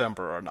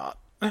December or not.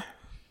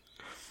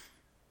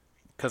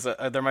 Because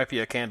there might be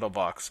a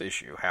Candlebox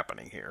issue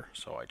happening here,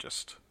 so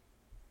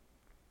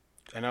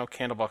I know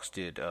Candlebox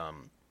did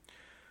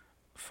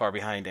Far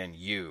Behind and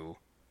You.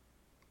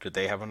 Did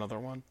they have another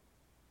one?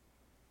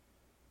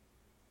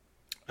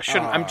 I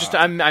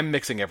shouldn't. I'm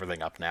mixing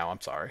everything up now. I'm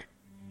sorry.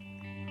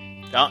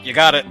 Oh, you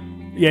got it.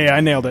 Yeah,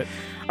 I nailed it.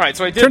 All right,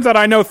 so I did. Turns out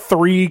I know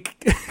 3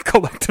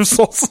 Collective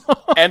Soul songs.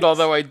 And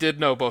although I did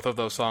know both of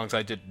those songs,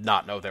 I did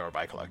not know they were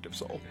by Collective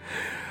Soul.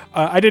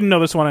 I didn't know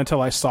this one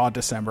until I saw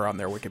December on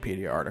their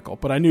Wikipedia article,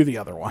 but I knew the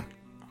other one.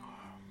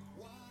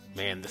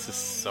 Man, this is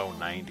so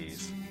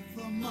 90s.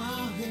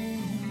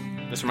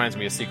 This reminds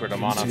me of Secret of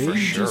Mana for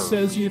sure. Just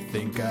as you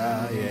think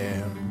I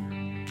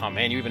am. Oh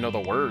man, you even know the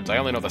words. I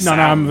only know the No, sounds.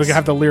 I'm gonna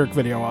have the lyric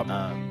video up.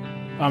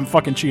 I'm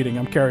fucking cheating.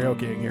 I'm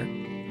karaokeing here.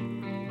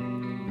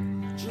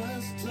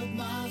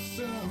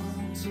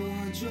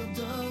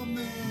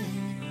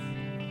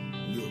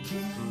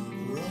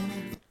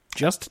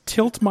 Just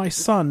tilt my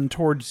son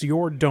towards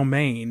your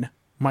domain.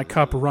 My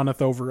cup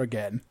runneth over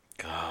again.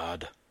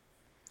 God.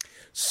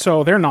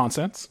 So they're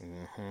nonsense.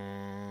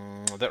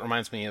 That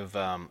reminds me of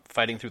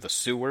fighting through the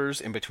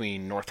sewers in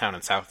between Northtown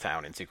and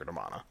Southtown in Secret of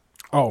Mana.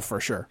 Oh, for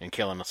sure. And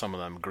killing some of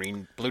them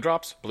blue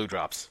drops.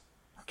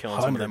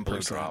 Killing some of them blue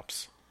 100%.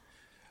 drops.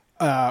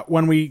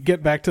 When we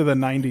get back to the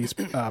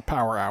 90s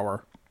Power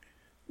Hour,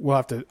 we'll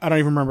have to... I don't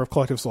even remember if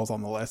Collective Soul's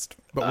on the list,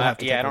 but we'll have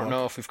to Yeah, I take a don't look.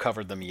 know if we've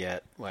covered them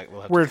yet. Like,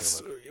 we'll have Where to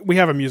take a look. we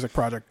have a music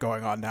project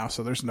going on now,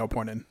 so there's no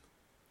point in...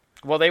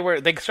 Well,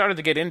 they started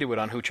to get into it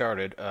on Who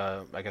Charted.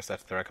 I guess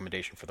that's the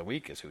recommendation for the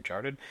week is Who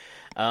Charted.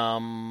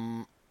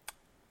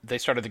 They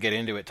started to get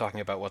into it, talking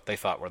about what they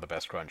thought were the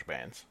best grunge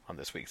bands on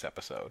this week's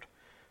episode.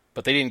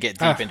 But they didn't get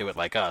deep into it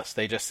like us.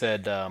 They just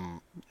said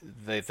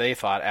they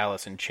thought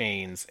Alice in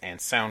Chains and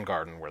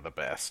Soundgarden were the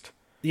best.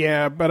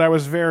 Yeah, but I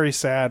was very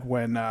sad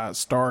when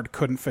Starred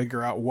couldn't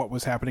figure out what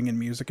was happening in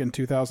music in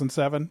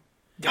 2007.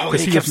 Oh,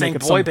 Because he kept was saying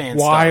making boy some band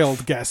wild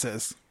stuff.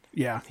 guesses.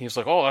 Yeah. He was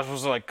like, "Oh, that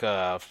was like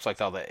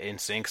all the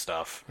NSYNC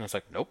stuff," and it's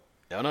like, "Nope,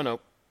 no,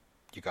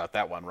 you got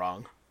that one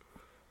wrong."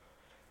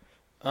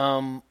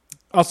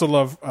 Also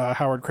love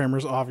Howard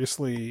Kramer's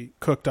obviously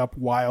cooked up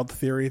wild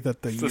theory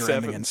that the year seven.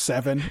 ending in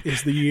 7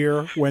 is the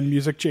year when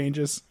music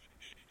changes.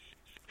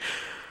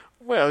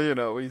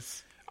 Well,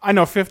 he's I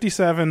know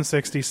 57,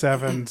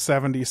 67,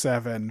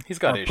 77 He's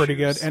got are pretty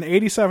good. issues. And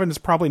 87 is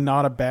probably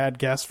not a bad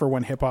guess for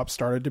when hip-hop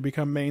started to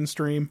become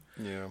mainstream.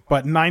 yeah.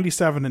 But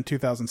 97 and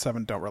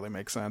 2007 don't really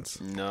make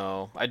sense.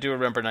 No, I do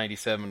remember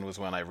 '97 was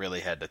when I really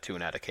had to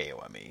tune out of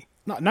KOME.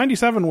 No,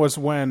 97 was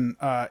when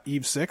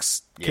Eve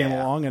 6 came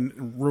Yeah. along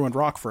and ruined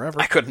rock forever.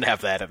 I couldn't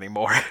have that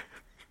anymore.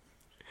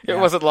 It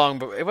wasn't long,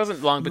 but it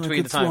wasn't long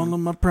between the time.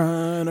 my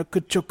pride, I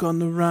could choke on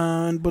the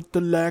rind, but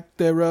the lack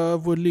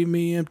thereof would leave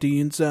me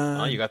empty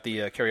inside. Oh, you got the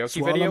karaoke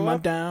Swallow video my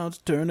up? doubts,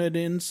 turn it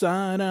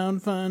inside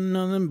out, find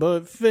nothing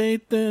but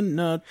faith in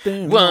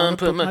nothing. One, Wanna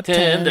put my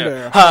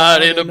tender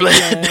heart in a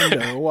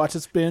blender. Watch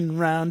it spin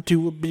round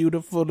to a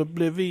beautiful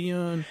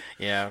oblivion.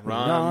 Yeah,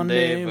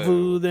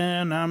 Rendezvous,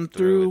 then I'm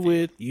through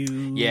with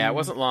you. Yeah, it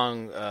wasn't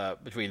long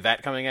between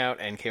that coming out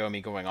and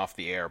KOME going off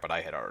the air, but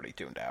I had already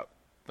tuned out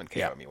when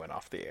KOME went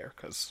off the air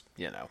because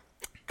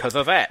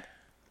of that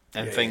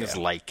and things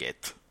like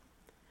it.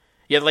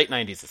 Yeah, the late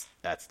 '90s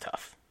that's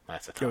tough.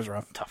 That's a tough, It was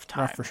rough. tough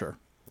time. Rough for sure.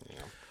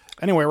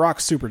 Anyway,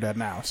 rock's super dead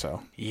now,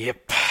 so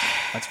Yep,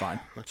 that's fine.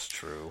 that's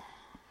true.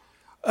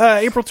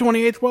 April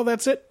 28th, well,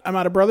 that's it. I'm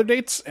out of brother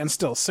dates and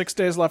still 6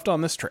 days left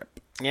on this trip.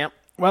 Yep,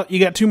 Well, you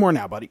got 2 more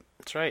now, buddy.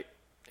 that's right.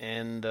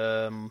 And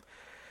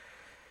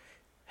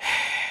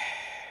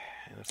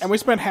And we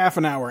spent half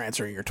an hour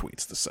answering your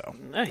tweets, so.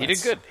 no, he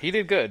did good. He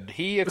did good.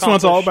 This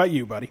one's all about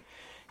you, buddy.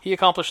 He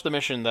accomplished the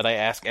mission that I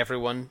ask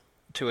everyone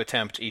to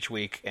attempt each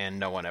week, and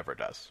no one ever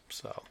does.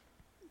 So,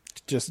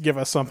 Just give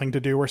us something to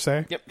do or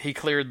say. yep, he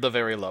cleared the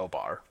very low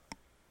bar.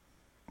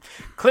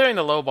 Clearing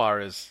the low bar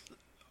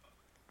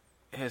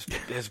has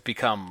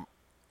become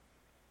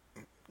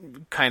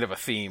kind of a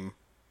theme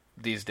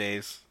these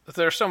days.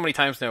 There are so many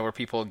times now where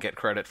people get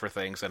credit for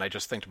things, and I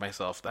just think to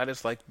myself, that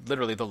is like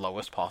literally the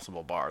lowest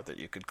possible bar that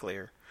you could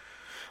clear.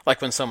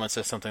 Like when someone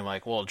says something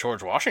like, well,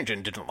 George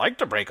Washington didn't like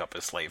to break up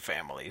his slave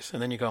families.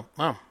 And then you go,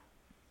 oh,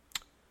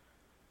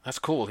 that's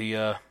cool. He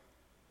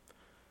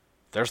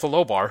there's the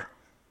low bar.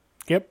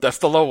 Yep. That's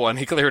the low one.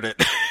 He cleared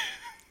it.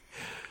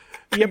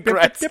 Yep.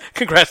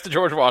 Congrats to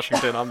George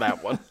Washington on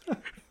that one.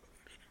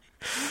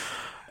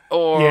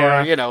 Or,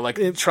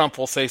 Yeah. Trump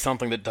will say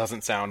something that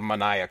doesn't sound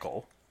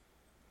maniacal.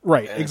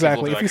 Right, And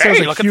exactly. people If will he be says like,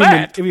 a "Hey, look at human,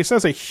 that." if he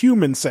says a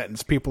human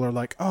sentence, people are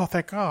like, "Oh,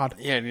 thank God."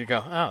 Yeah, and you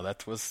go, oh,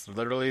 that was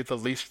literally the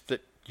least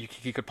that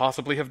he could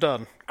possibly have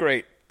done.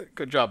 Great.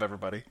 Good job,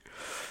 everybody.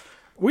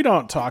 We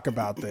don't talk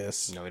about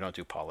this, No, we don't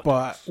do politics.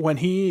 but when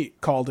he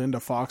called into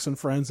Fox and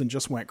Friends and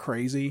just went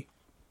crazy,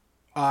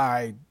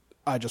 I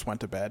just went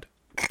to bed.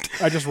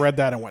 I just read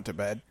that and went to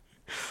bed.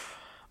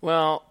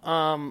 Well,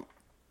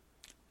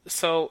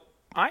 so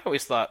I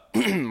always thought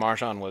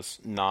Marjan was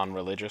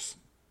non-religious.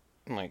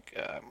 Like,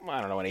 I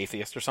don't know, an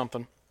atheist or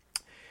something.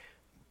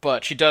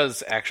 But she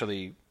does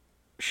actually,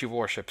 she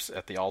worships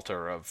at the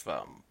altar of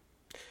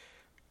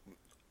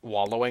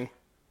wallowing.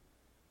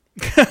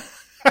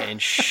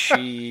 And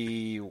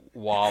she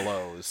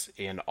wallows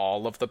in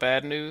all of the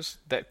bad news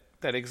that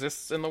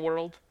exists in the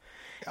world.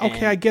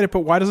 Okay, I get it, but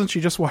why doesn't she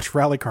just watch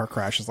rally car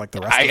crashes like the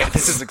rest of us?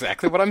 This is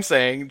exactly what I'm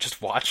saying.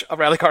 Just watch a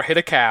rally car hit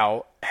a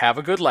cow, have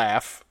a good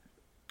laugh.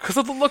 Because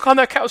of the look on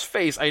that cow's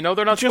face. I know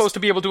they're not supposed to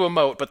be able to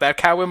emote, but that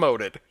cow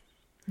emoted.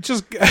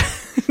 Just,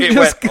 It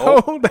just went,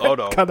 go. oh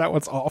no. God, that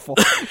one's awful.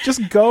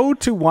 Just go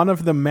to one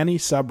of the many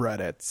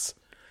subreddits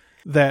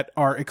that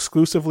are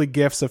exclusively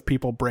gifs of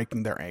people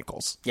breaking their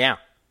ankles. Yeah.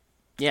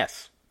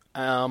 Yes.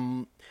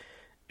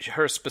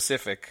 Her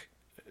specific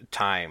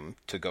time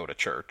to go to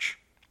church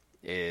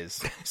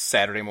is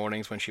Saturday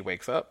mornings when she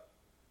wakes up.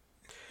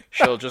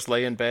 She'll just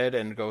lay in bed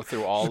and go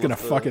through all She's gonna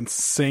of the fucking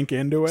sink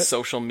into it.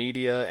 social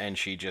media, and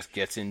she just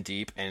gets in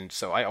deep. And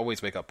so I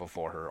always wake up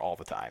before her all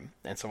the time.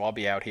 And so I'll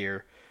be out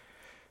here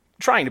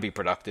trying to be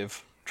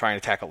productive, trying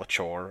to tackle a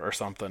chore or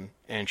something,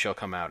 and she'll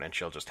come out and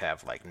she'll just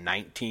have like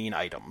 19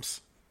 items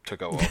to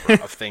go over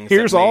of things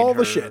Here's that made all the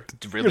her shit.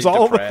 really Here's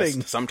all the depressed.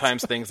 things.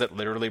 Sometimes things that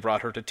literally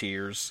brought her to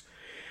tears.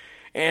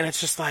 And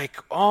it's just like,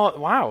 oh,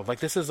 wow, like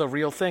this is a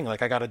real thing.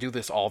 Like I got to do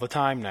this all the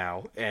time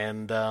now.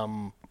 And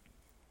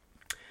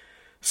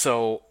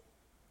so,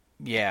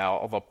 yeah,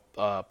 all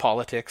the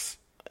politics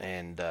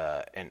and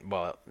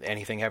well,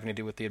 anything having to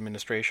do with the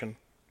administration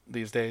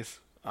these days,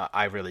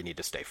 I really need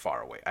to stay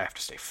far away. I have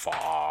to stay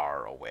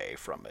far away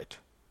from it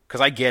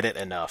because I get it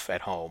enough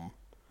at home.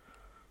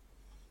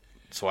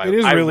 So I It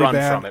is really run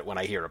bad. from it when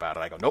I hear about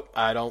it. I go, nope,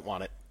 I don't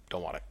want it.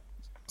 Don't want it.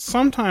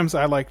 Sometimes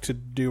I like to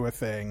do a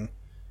thing.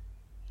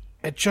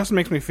 It just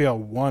makes me feel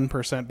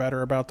 1%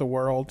 better about the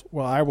world.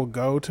 Well, I will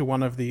go to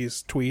one of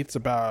these tweets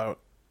about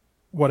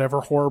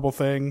whatever horrible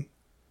thing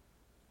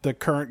the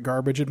current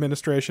garbage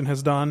administration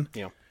has done,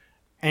 You know,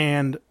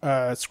 and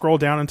scroll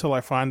down until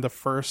I find the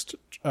first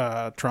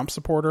Trump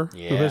supporter who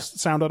Yeah. has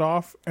sounded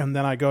off, and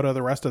then I go to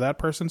the rest of that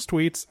person's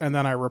tweets, and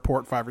then I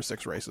report 5 or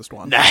 6 racist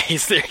ones.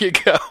 nice. There you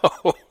go.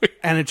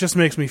 And it just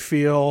makes me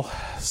feel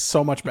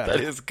so much better.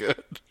 That is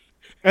good.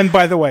 And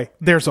by the way,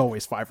 there's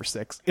always 5 or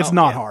 6. It's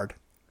not yeah. hard.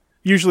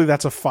 Usually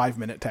that's a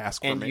 5-minute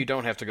task for And me. you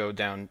don't have to go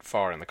down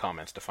far in the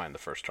comments to find the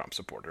first Trump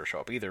supporter to show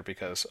up either,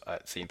 because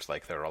it seems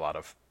like there are a lot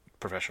of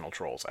professional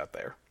trolls out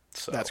there.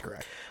 So That's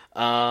correct.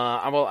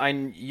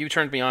 You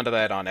turned me on to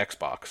that on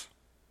Xbox.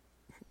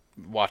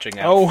 Watching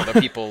out Oh. for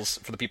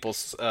the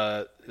people's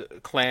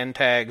clan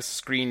tags,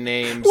 screen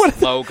names, What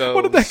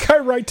logos. did that guy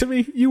write to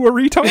me? You a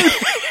retard?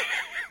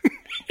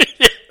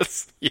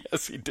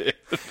 Yes, he did.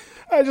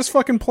 I just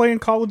fucking playing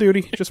Call of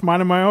Duty, just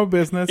minding my own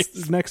business.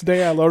 The next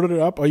day I loaded it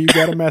up. Oh, you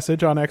got a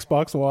message on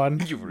Xbox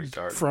One You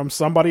retard. from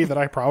somebody that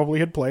I probably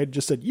had played.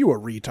 Just said, you a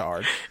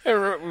retard. I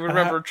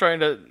remember trying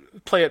to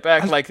play it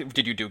back. Like,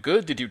 did you do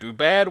good? Did you do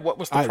bad? What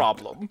was the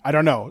problem? I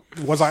don't know.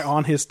 Was I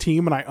on his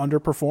team and I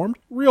underperformed?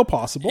 Real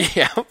possible.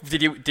 Yeah.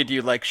 Did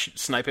you like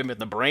snipe him in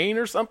the brain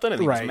or something? And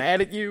he was Right.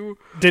 mad at you.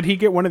 Did he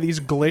get one of these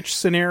glitch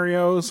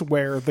scenarios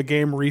where the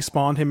game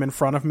respawned him in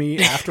front of me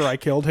after I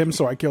killed him,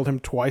 so I killed him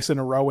twice in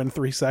a row in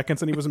 3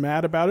 seconds and he was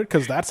mad about it?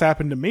 Because that's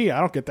happened to me. I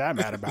don't get that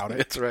mad about it.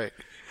 That's right.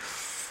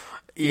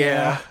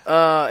 Yeah.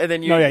 And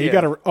then you. No, yeah, you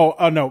gotta...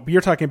 Oh, no,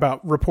 you're talking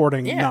about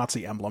reporting Yeah.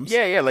 Nazi emblems.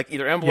 Yeah, like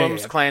either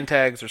emblems, Yeah. clan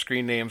tags, or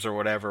screen names, or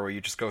whatever, where you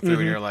just go through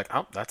and you're like,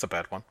 oh, that's a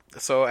bad one.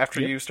 So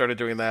after you started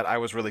doing that, I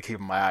was really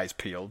keeping my eyes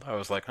peeled. I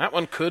was like, that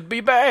one could be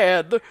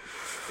bad.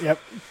 Yep.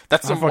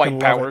 That's I some fucking white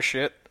love power it.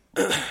 shit.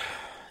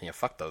 Yeah,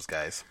 fuck those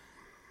guys.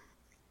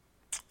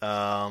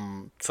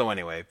 So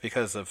anyway,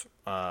 because of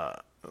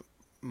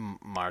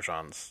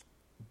Marjan's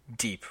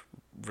deep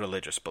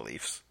religious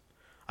beliefs,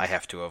 I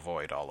have to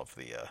avoid all of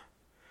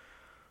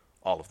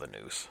the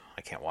news.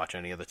 I can't watch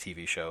any of the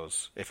TV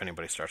shows. If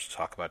anybody starts to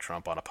talk about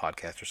Trump on a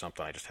podcast or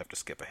something, I just have to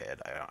skip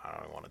ahead. I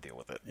don't want to deal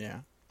with it. Yeah.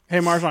 Hey,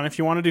 Marjan, if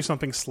you want to do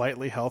something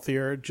slightly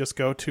healthier, just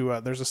go to...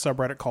 there's a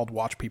subreddit called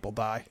Watch People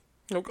Die.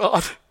 Oh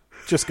God,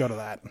 Just go to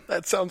that.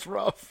 that sounds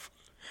rough.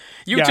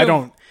 YouTube,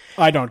 Yeah,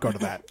 I don't go to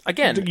that.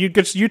 Again. You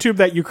just YouTube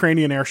that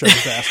Ukrainian airshow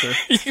disaster.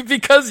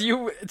 because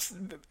you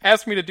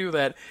asked me to do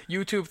that,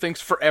 YouTube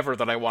thinks forever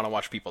that I want to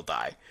watch people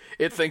die.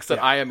 It thinks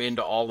that I am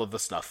into all of the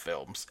snuff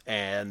films,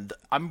 and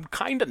I'm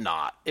kind of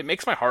not. It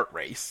makes my heart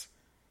race.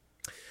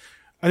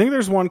 I think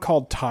there's one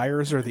called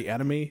Tires Are the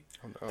Enemy.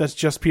 That's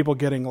just people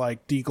getting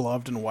like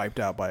degloved and wiped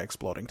out by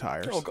exploding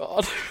tires. Oh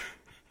God.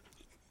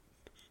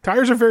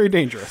 Tires are very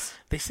dangerous.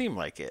 They seem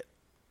like it.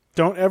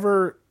 Don't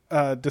ever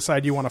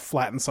decide you want to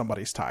flatten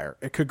somebody's tire.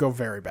 It could go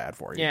very bad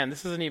for you. Yeah, and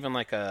this isn't even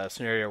like a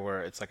scenario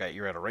where it's like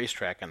you're at a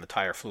racetrack and the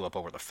tire flew up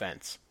over the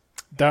fence.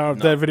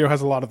 That video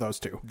has a lot of those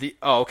too.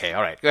 Okay,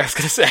 all right. I was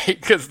going to say,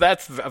 because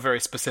that's a very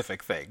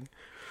specific thing.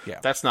 Yeah.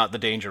 That's not the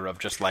danger of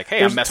just like,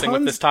 hey, I'm messing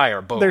with this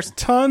tire. Boom. There's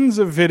tons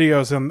of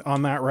videos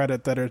on that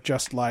Reddit that are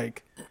just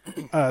like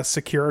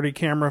security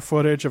camera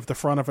footage of the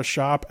front of a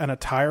shop, and a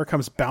tire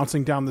comes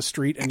bouncing down the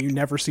street, and you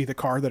never see the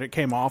car that it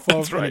came off of,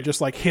 That's right. and it just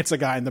like hits a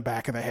guy in the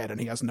back of the head, and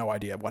he has no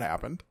idea what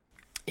happened.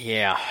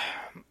 Yeah,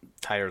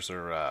 tires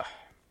are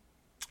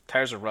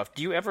rough.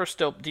 Do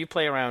you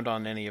play around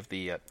on any of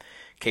the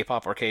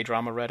K-pop or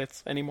K-drama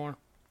Reddits anymore?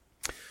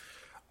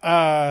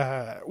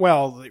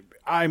 Well,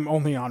 I'm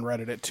only on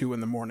Reddit at 2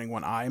 a.m.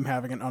 when I'm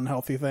having an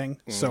unhealthy thing,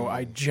 so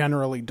I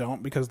generally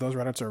don't, because those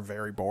Reddits are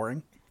very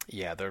boring.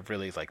 Yeah, they're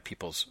really like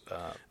people's...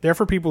 They're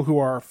for people who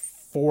are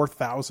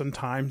 4,000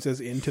 times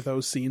as into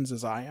those scenes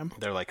as I am.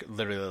 They're like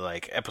literally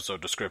like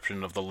episode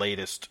description of the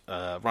latest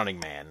Running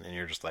Man, and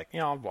you're just like,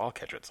 I'll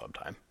catch it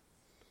sometime.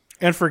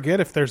 And forget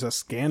if there's a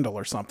scandal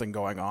or something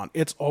going on.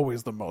 It's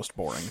always the most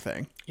boring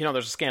thing.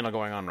 There's a scandal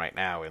going on right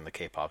now in the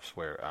K-pops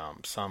where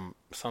some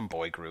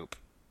boy group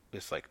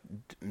is like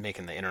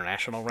making the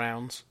international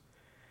rounds.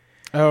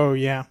 Oh,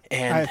 yeah.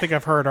 And I think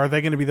I've heard. Are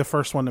they going to be the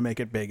first one to make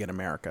it big in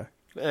America?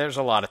 There's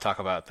a lot of talk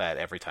about that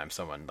every time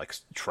someone like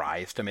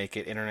tries to make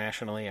it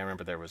internationally. I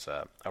remember there was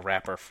a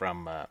rapper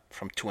from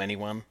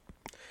 2NE1,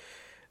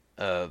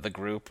 the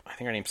group. I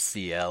think her name's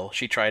CL.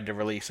 She tried to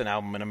release an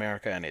album in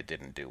America and it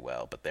didn't do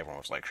well, but everyone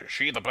was like, "Is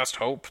she the best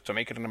hope to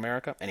make it in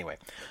America?" Anyway,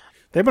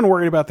 they've been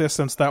worried about this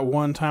since that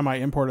one time I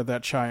imported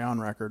that Chayanne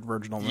record,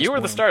 Virginal Miss you were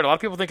the Bloom. start. A lot of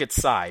people think it's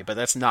Psy, but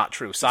that's not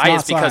true. Psy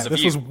is because of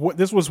you.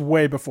 This was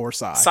way before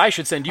Psy. Psy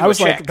should send you I a was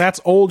check. like,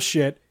 that's old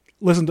shit.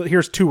 Listen,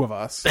 here's 2 of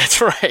us. That's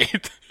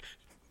right.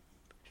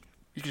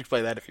 You can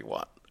play that if you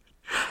want.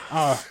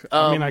 I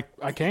mean,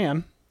 I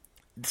can.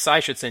 Psy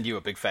should send you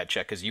a big fat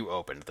check because you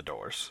opened the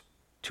doors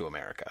to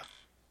America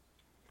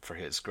for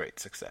his great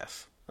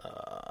success,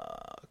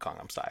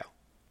 Gangnam Style.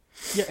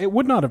 Yeah, it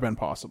would not have been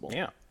possible.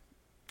 Yeah.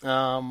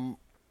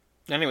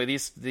 Anyway,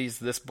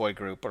 this boy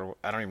group, or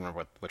I don't even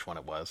remember which one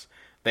it was.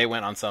 They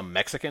went on some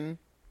Mexican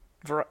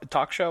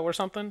talk show or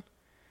something.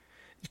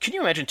 Can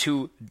you imagine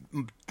 2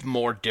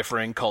 more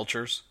differing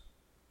cultures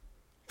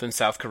than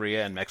South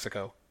Korea and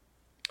Mexico?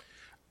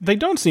 They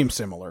don't seem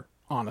similar,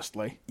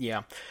 honestly.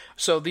 Yeah.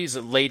 So these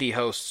lady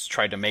hosts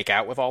tried to make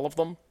out with all of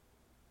them.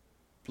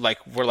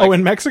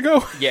 In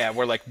Mexico? Yeah,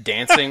 we're like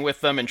dancing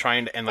with them and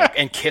trying to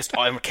and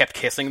kept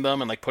kissing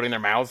them and like putting their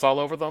mouths all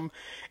over them.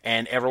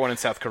 And everyone in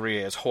South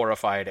Korea is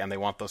horrified and they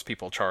want those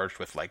people charged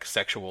with like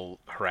sexual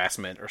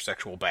harassment or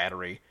sexual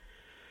battery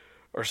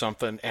or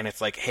something. And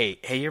it's like, hey,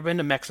 you ever been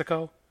to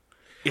Mexico?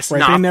 It's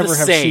not the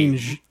same.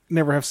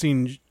 Never have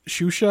seen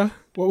Shusha.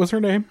 What was her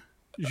name?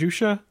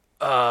 Shusha?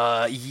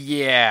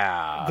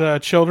 Yeah. The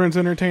children's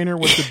entertainer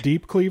with the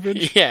deep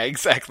cleavage? Yeah,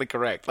 exactly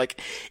correct.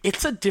 Like,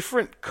 it's a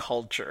different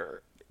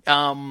culture.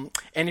 And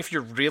if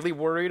you're really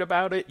worried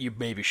about it, you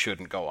maybe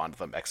shouldn't go on to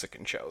the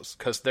Mexican shows,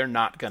 because they're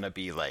not going to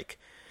be, like,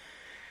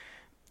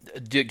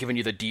 giving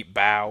you the deep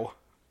bow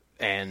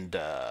and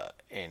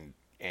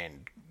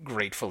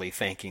gratefully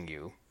thanking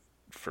you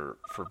for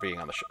being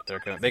on the show. They're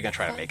gonna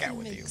try to make out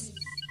with you.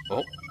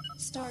 Oh.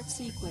 Start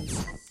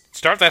sequence.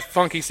 Start that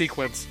funky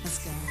sequence.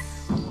 Let's go.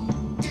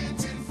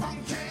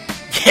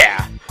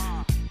 Yeah.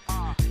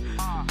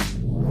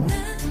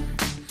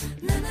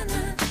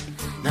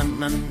 Na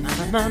na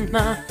na na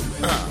na.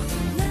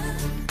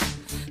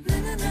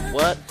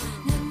 What?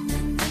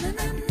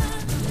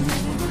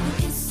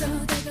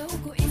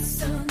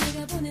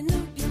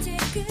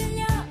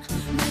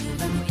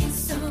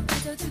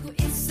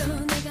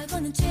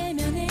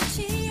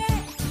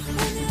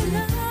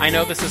 I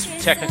know this is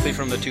technically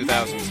from the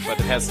 2000s, but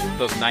it has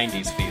those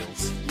 90s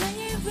feels.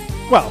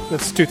 Well,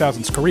 it's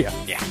 2000s Korea.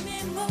 Yeah.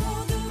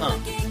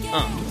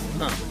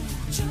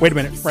 Wait a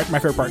minute. Right, my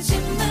favorite part.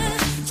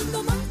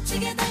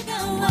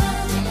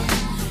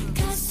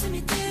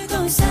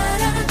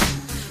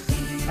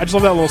 I just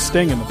love that little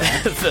sting in the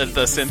back.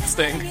 the synth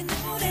sting.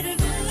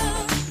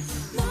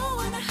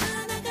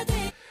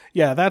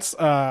 Yeah,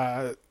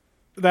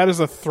 that is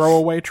a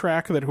throwaway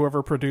track that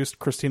whoever produced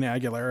Christina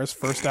Aguilera's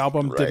first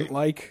album didn't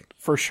like,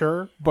 for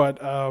sure.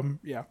 But,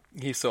 yeah.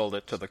 He sold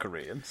it to the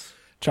Koreans.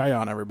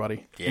 Chayanne,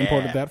 everybody. Yeah.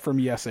 Imported that from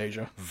Yes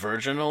Asia.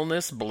 Virginal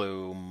Miss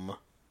Bloom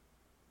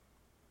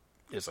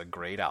is a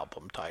great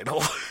album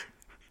title.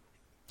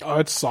 Oh,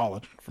 it's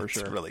solid, for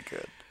sure. It's really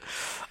good.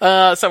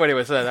 So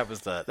anyways,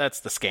 that's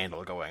the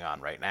scandal going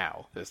on right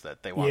now, is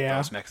that they want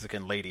those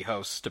Mexican lady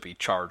hosts to be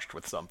charged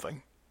with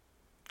something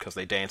because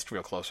they danced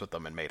real close with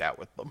them and made out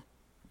with them.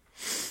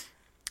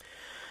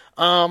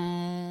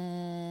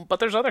 But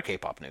there's other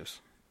K-pop news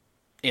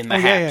in the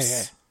haps.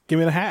 Yeah. Give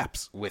me the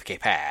haps. With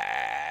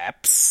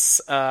K-Paps.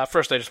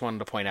 First, I just wanted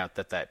to point out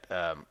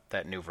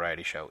that new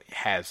variety show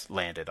has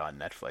landed on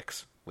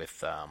Netflix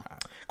with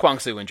Kwang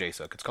Soo and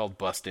Jae-suk. It's called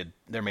Busted.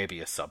 There may be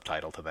a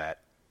subtitle to that.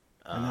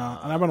 And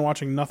I've been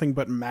watching nothing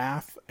but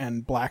math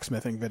and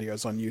blacksmithing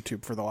videos on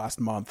YouTube for the last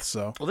month.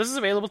 So, Well, this is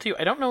available to you.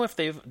 I don't know if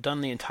they've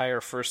done the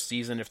entire first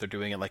season, if they're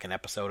doing it like an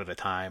episode at a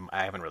time.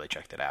 I haven't really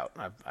checked it out.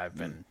 I've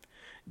been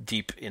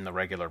deep in the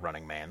regular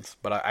Running Mans,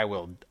 but I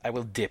will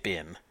dip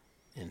in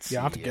and see. yeah,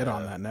 I have to get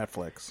on that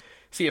Netflix.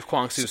 See if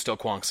Kwang Soo's still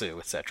Kwang Soo,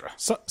 etc.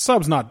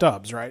 Subs, not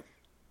dubs, right?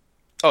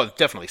 Oh,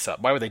 definitely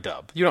sub. Why would they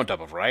dub? You don't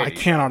dub a variety. I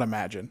cannot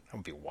imagine. That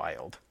would be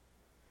wild.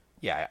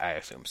 Yeah, I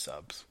assume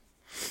subs.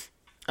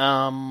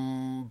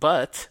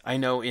 But I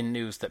know in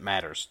news that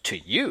matters to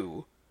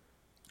you,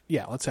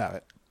 Yeah, let's have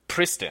it.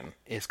 Priston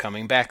is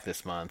coming back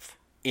this month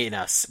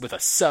with a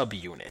sub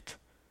unit.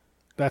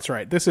 That's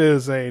right. This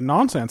is a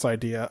nonsense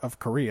idea of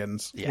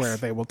Koreans Yes. where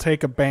they will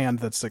take a band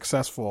that's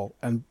successful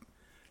and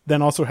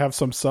then also have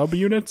some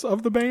subunits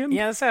of the band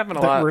Yeah, this happened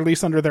a that lot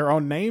release under their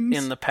own names.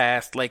 in the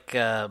past. Like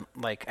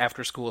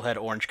After School had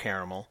Orange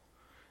Caramel,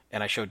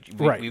 and I showed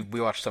Right. we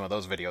watched some of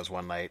those videos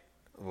one night,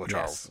 which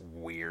Yes. are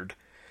weird.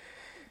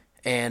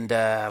 And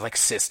like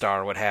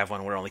Sistar would have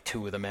one where only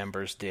 2 of the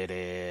members did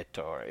it,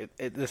 or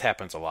this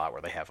happens a lot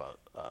where they have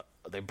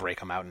they break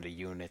them out into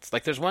units.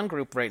 Like there's one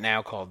group right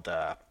now called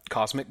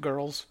Cosmic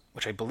Girls,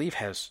 which I believe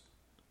has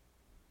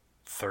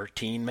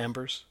 13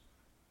 members,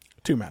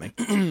 Too many.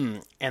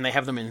 and they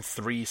have them in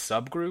 3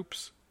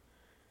 subgroups.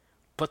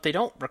 But they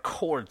don't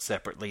record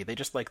separately. They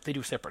just they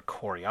do separate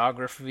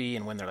choreography,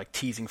 and when they're like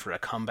teasing for a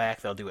comeback,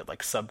 they'll do it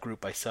like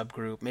subgroup by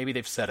subgroup. Maybe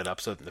they've set it up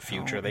so that in the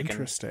future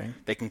interesting.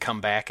 they can come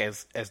back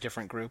as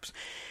different groups.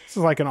 This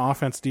is like an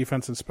offense,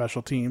 defense, and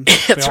special teams.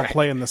 That's they all right.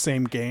 play in the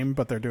same game,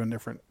 but they're doing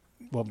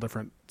little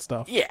different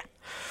stuff. Yeah.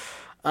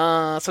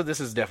 So this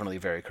is definitely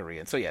very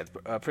Korean. So yeah,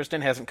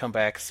 Priston hasn't come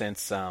back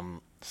since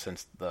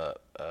the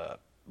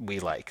We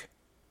Like.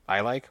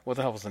 I Like? What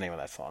the hell was the name of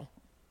that song?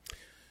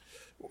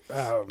 We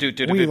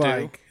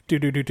like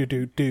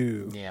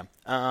do. Yeah.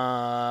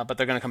 But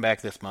they're going to come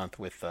back this month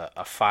with a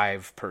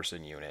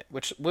 5-person unit,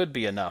 which would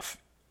be enough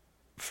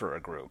for a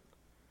group.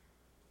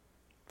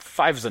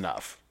 5's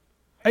enough,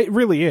 It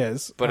really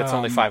is. but it's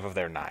only 5 of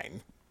their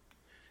 9.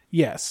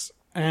 Yes,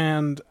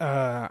 and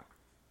the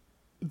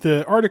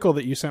article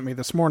that you sent me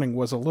this morning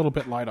was a little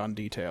bit light on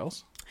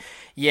details,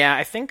 Yeah,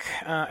 I think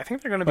they're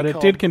going to be but it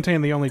called did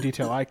contain the only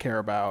detail I care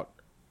about,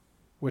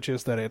 which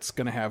is that it's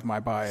going to have my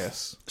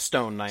bias,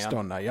 Stone Nayeon.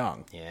 Stone Na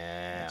Young.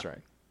 Yeah. That's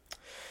right.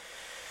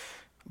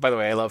 By the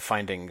way, I love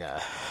finding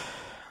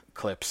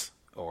clips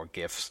or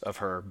GIFs of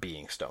her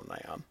being Stone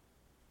Nayeon.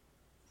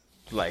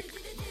 Like,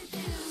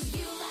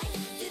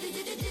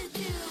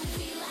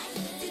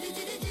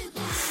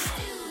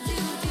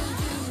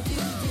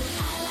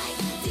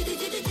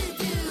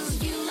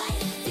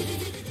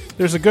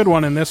 There's a good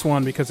one in this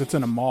one because it's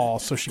in a mall,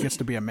 so she gets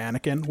to be a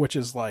mannequin, which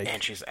is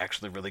and she's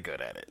actually really good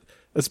at it.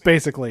 it's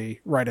basically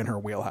right in her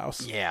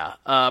wheelhouse. Yeah,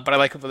 but I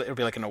like it'll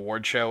be like an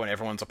award show and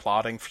everyone's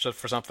applauding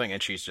for something,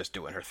 and she's just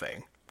doing her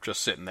thing,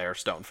 just sitting there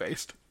stone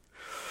faced.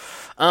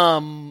 By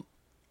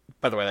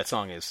the way, that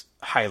song is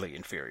highly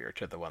inferior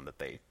to the one that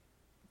they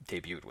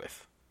debuted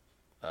with.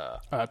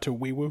 To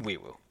Wee Woo. Wee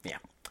Woo, yeah.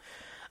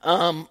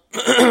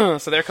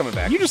 So they're coming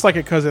back. You just like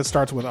it because it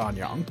starts with On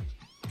Young.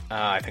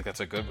 I think that's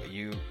a good one.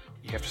 You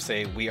have to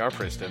say "We Are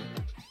Priston."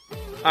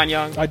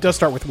 Anyang. It does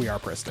start with We Are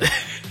Priston.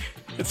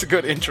 It's a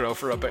good intro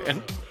for a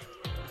band.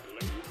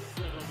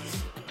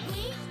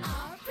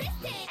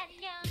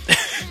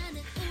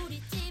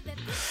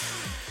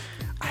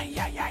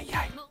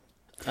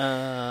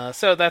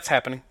 So that's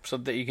happening. So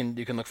that you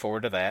can look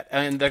forward to that,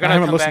 and they're I gonna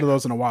haven't come listened back. to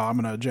those in a while. I'm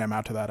going to jam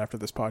out to that after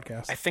this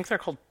podcast. I think they're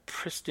called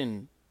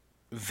Priston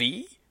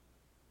V.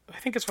 I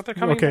think it's what they're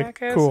coming Okay,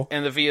 back as. cool.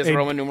 And the V is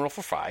Roman numeral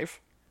for 5.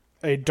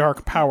 A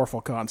dark, powerful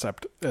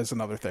concept is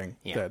another thing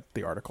Yeah. that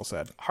the article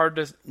said. Hard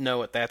to know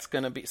what that's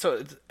going to be. So,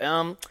 it's,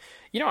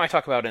 I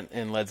talk about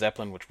in Led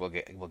Zeppelin, which we'll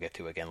get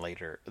to again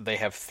later. They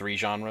have 3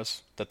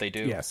 genres that they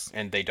do, Yes.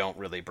 and they don't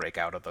really break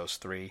out of those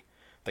 3.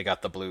 They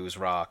got the blues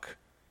rock,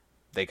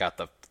 they got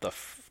the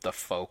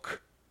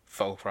folk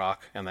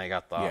rock, and they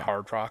got the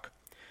hard rock.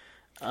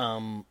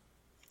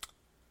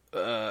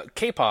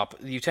 K-pop,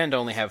 you tend to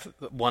only have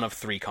one of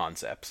 3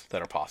 concepts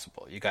that are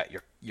possible. You got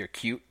your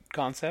cute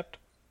concept.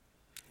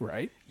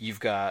 Right?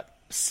 You've got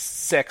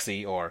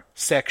sexy or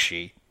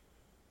sexy.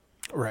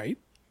 Right.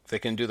 They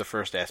can do the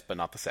first S, but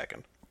not the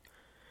second.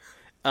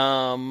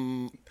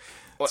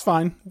 It's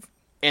fine.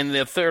 And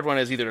the third one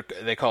is either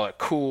they call it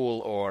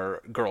cool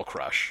or girl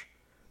crush,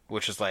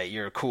 which is like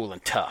you're cool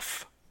and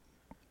tough.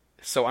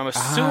 So I'm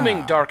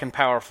assuming Dark and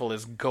Powerful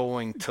is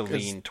going to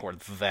lean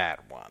towards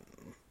that one.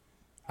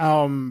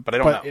 But I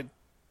don't know.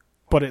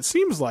 But it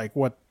seems like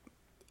what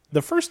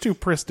the first 2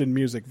 Priston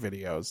music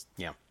videos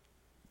Yeah.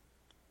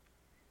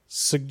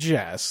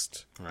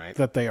 suggest Right.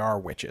 that they are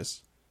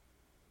witches.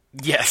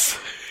 Yes.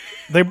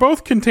 They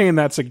both contain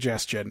that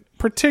suggestion,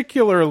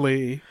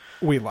 particularly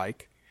We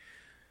Like.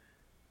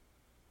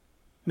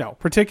 No,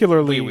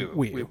 particularly Wee woo.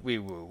 Wee Woo. Wee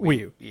woo.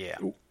 Wee Woo. Yeah.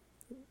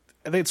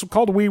 It's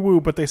called wee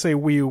woo, but they say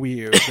wee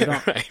wee. They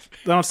don't. Right.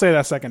 They don't say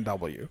that second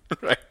W.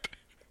 Right.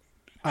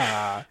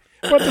 But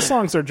the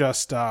songs are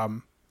just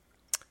all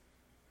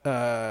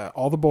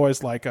the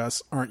boys like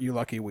us. Aren't you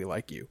lucky? We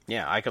like you.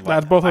 Yeah, I could.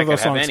 That both I of could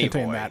those have songs any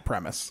contain boy, that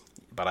premise.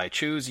 but I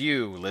choose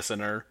you,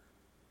 listener,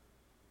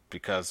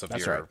 because of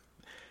That's your right.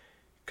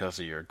 because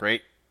of your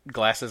great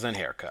glasses and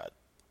haircut.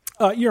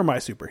 You're my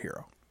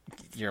superhero.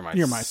 You're my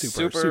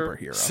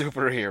superhero.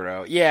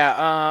 Superhero.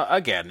 Yeah.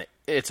 Again,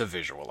 it's a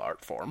visual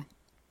art form.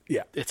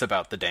 Yeah. It's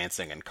about the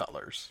dancing and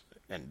colors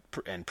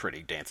and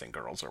pretty dancing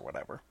girls or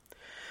whatever.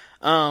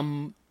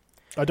 One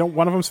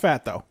of them's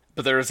fat though.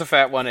 But there is a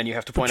fat one, and you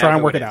have to point Try out and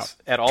who work it it is. out.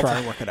 At all Try times,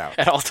 and work it out.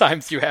 At all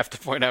times, you have to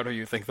point out who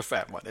you think the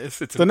fat one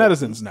is. It's The important.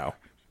 netizens know.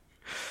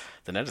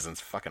 The netizens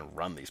fucking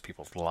run these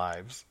people's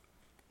lives.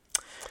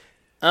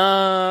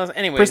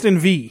 Anyway. Kristen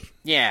V.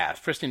 Yeah,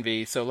 Kristen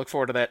V. So look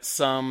forward to that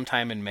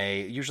sometime in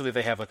May. Usually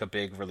they have like a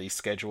big release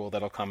schedule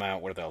that'll come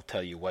out where they'll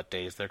tell you what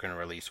days they're going to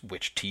release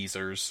which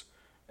teasers,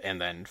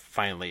 and then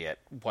finally at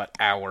what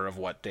hour of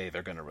what day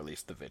they're going to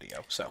release the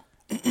video. So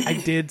I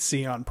did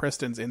see on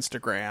Preston's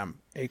Instagram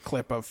a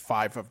clip of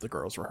 5 of the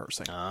girls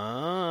rehearsing.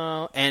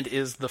 Oh, and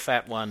is the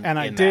fat one And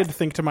I in did that?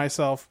 think to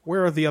myself,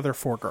 where are the other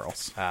 4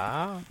 girls?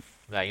 Ah,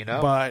 now you know.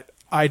 But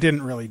I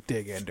didn't really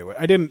dig into it.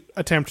 I didn't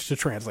attempt to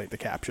translate the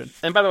caption.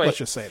 And by the way, let's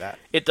just say that.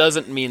 It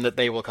doesn't mean that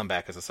they will come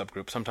back as a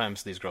subgroup.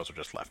 Sometimes these girls are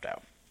just left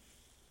out.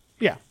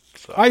 Yeah.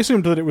 So. I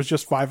assumed that it was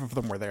just 5 of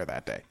them were there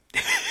that day.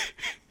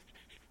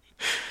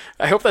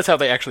 I hope that's how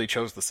they actually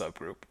chose the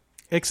subgroup.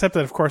 Except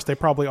that, of course, they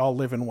probably all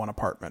live in one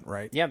apartment,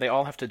 right? Yeah, they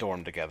all have to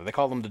dorm together. They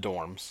call them the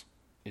dorms.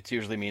 It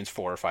usually means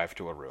 4 or 5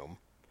 to a room.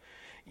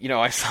 You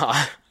know, I saw...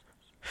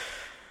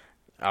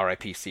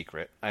 R.I.P.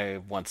 Secret. I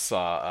once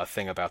saw a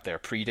thing about their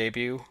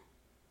pre-debut.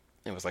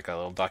 It was like a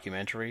little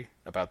documentary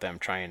about them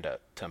trying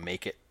to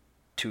make it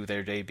to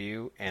their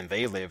debut, and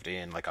they lived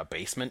in like a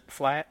basement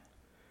flat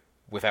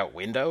without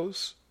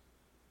windows.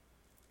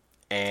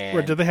 And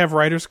Wait, did they have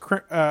writer's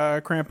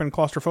cramp and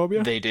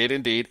claustrophobia? they did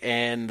indeed,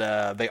 and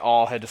they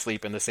all had to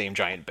sleep in the same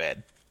giant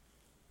bed.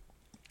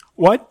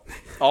 What?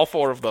 All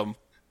 4 of them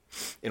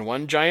in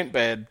one giant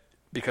bed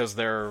because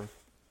their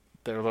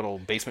little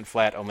basement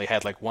flat only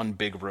had like one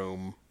big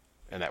room,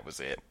 and that was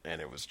it. And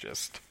it was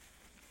just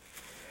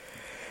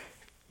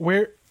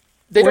Where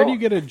They do don't- you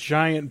get a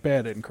giant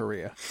bed in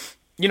Korea?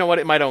 you know what?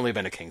 It might only have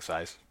been a king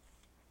size,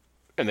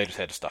 and they just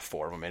had to stuff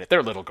 4 of them in it.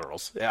 They're little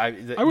girls.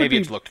 Maybe be-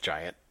 it looked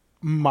giant.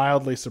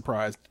 Mildly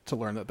surprised to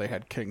learn that they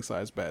had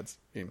king-size beds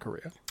in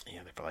Korea. Yeah,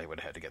 they probably would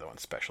have had to get one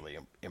specially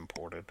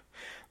imported.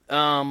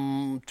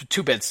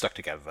 2 beds stuck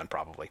together then,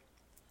 probably.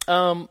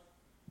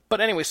 But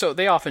anyway, so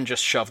they often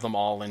just shove them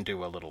all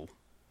into a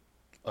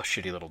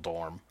shitty little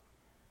dorm,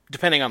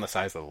 depending on the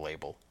size of the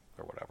label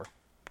or whatever.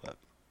 But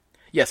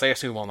yes, I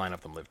assume all 9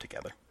 of them live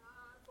together.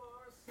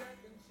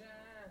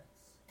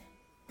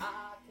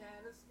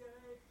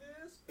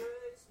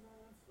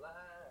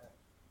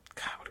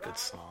 God, what a good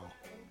song.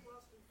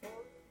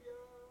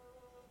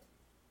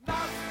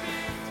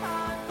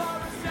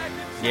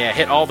 Yeah,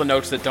 hit all the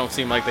notes that don't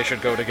seem like they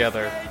should go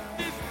together.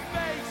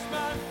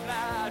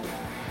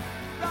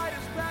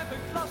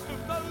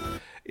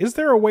 Is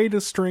there a way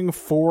to string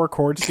 4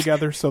 chords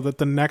together so that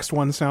the next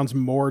one sounds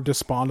more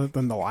despondent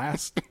than the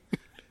last?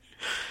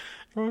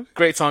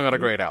 Great song on a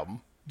great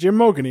album. Jim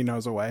Mogany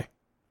knows a way.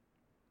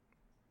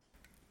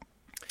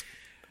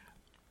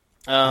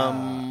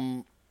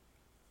 So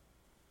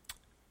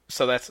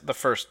that's the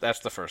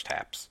first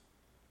haps.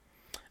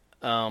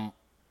 I'm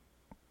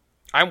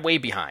way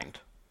behind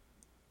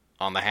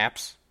on the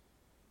haps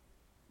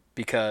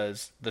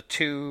because the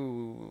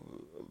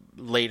 2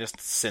 latest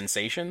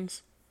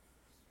sensations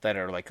that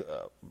are like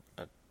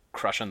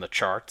crushing the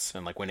charts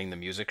and like winning the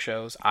music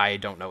shows, I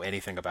don't know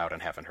anything about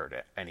and haven't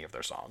heard any of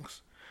their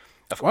songs.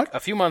 What? A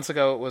few months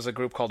ago, it was a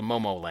group called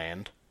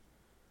Momoland.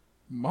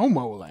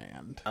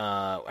 Momoland.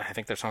 I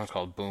think their song's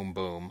called Boom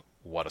Boom.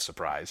 What a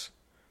surprise.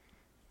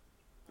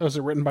 Was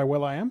it written by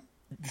Will.i.am?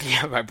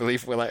 Yeah, I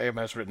believe Will.i.am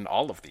has written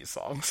all of these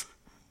songs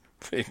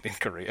in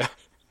Korea.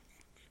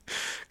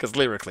 Because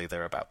lyrically,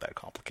 they're about that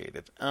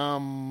complicated.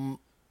 Oh,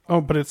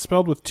 but it's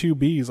spelled with 2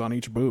 B's on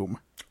each boom.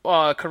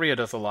 Korea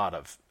does a lot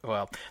of...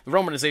 Well, the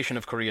romanization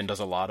of Korean does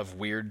a lot of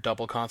weird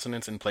double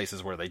consonants in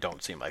places where they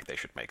don't seem like they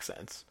should make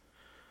sense.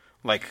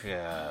 Like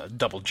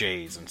double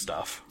J's and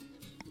stuff.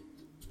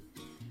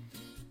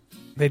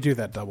 They do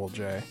that double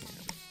J.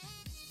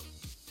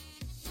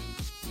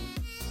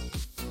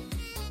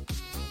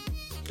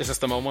 Is this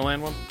the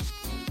Momoland one?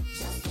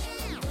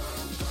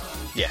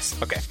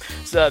 Yes, okay.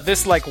 So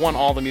this won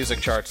all the music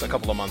charts a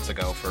couple of months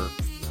ago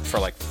for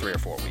like 3 or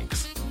 4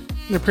 weeks.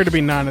 There appear to be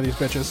 9 of these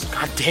bitches.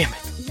 God damn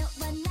it.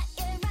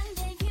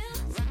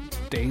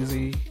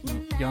 Daisy,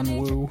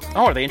 Yeonwoo.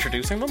 Oh, are they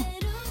introducing them?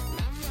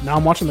 Now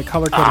I'm watching the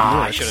color-coded I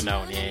lyrics. should have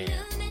known. Yeah.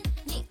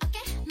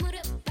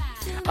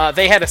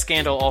 They had a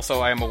scandal also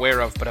I am aware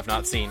of but have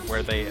not seen where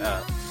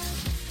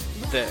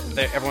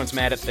everyone's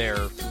mad at their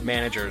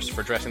managers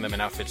for dressing them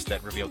in outfits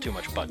that reveal too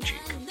much butt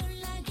cheek.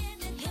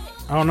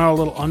 Oh no, a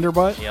little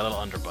underbutt? Yeah, a little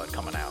underbutt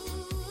coming out.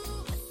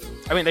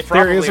 I mean, they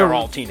probably is are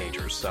all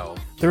teenagers, so...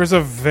 There is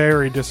a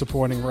very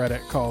disappointing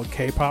Reddit called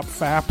K-pop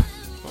Fap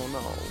Oh,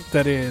 no.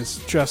 that is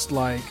just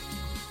like...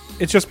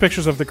 It's just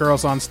pictures of the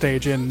girls on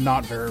stage in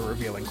not very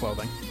revealing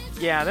clothing.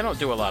 Yeah, they don't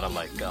do a lot of,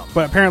 like...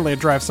 But apparently it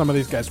drives some of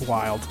these guys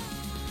wild.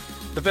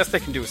 The best they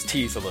can do is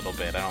tease a little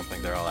bit. I don't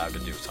think they're allowed to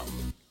do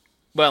something.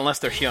 Well, unless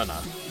they're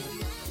Hyuna.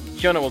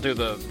 Hyuna will do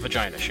the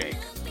vagina shake.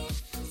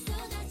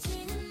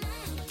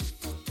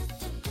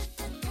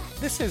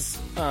 This is,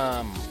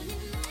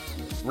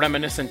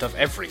 reminiscent of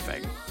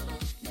everything.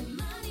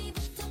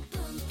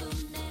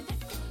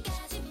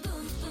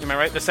 Am I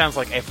right? This sounds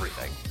like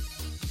everything.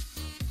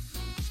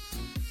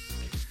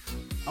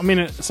 I mean,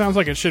 it sounds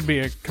like it should be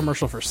a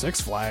commercial for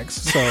Six Flags,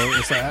 so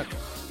is that...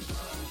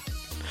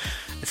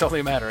 It's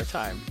only a matter of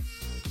time.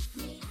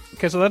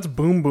 Okay, so that's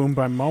Boom Boom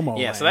by Momo.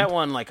 Yeah, so that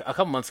one, like, a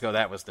couple months ago,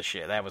 that was the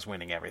shit. That was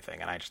winning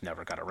everything, and I just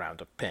never got around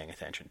to paying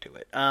attention to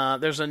it.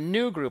 There's a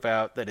new group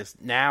out that is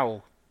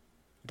now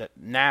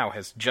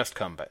has just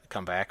come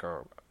back,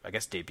 or I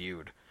guess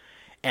debuted,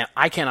 and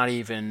I cannot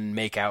even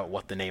make out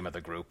what the name of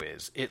the group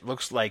is. It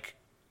looks like,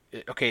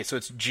 okay, so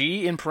it's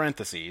G in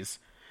parentheses,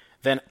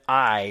 then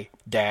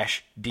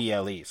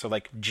I-DLE, so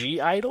like G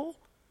Idol,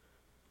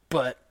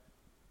 but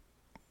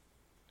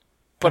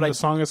the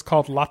song is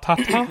called La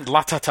Tata.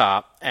 La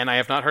Tata, and I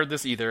have not heard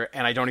this either,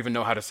 and I don't even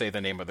know how to say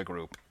the name of the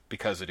group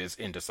because it is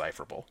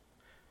indecipherable.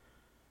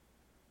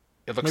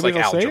 It looks Maybe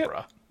like they'll say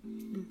algebra.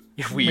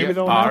 We Maybe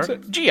they'll are announce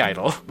it. G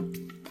Idol.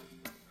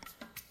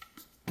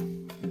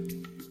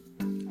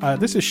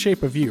 This is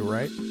Shape of You,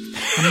 right?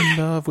 I'm in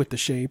love with the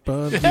shape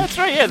of you. That's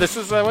right. Yeah, this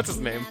is what's his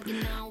name?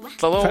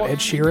 The little Ed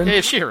Sheeran?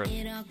 Ed Sheeran.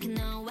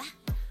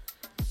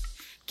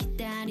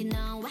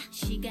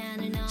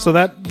 So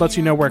that lets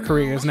you know where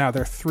Korea is now.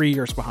 They're 3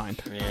 years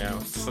behind. Yeah.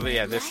 So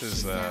yeah, this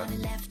is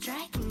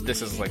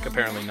like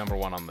apparently number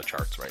 1 on the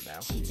charts right now.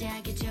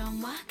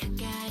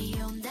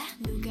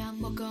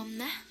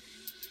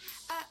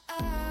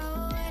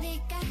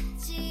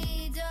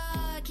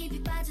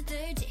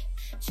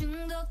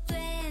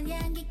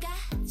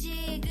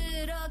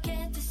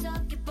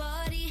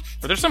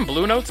 Were there some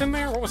blue notes in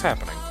there? What was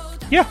happening?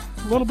 Yeah,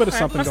 a little bit of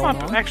something That's going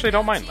not, on. actually,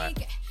 don't mind that.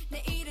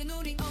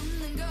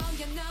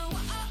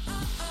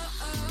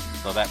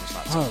 So that was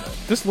not so Oh, good.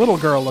 this little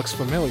girl looks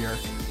familiar.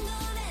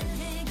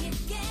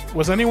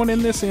 Was anyone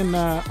in this in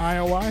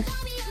IOI?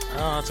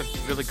 Oh, that's a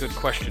really good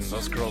question.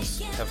 Those girls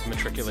have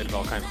matriculated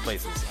all kinds of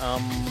places. I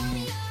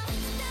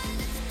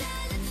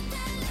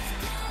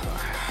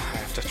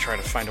have to try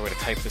to find a way to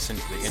type this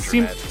into the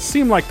internet.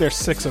 Seem like there's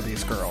 6 of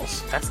these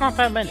girls. That's not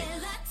that many.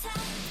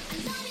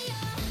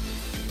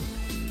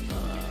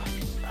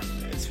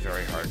 It's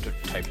very hard to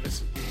type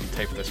this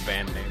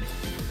band name.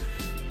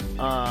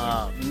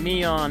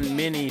 Mion,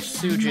 Mini,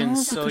 Sujin,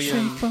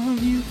 Soyeon,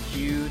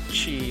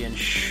 Yuchi, and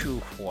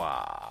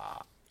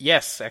Shuhua.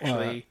 Yes,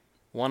 actually,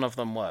 one of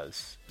them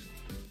was.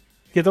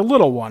 Yeah, the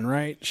little one,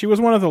 right? She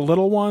was one of the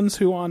little ones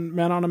who on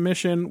Men on a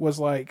Mission was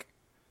like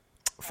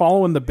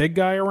following the big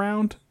guy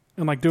around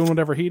and like doing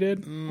whatever he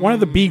did. One of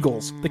the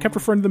Beagles. They kept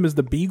referring to them as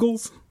the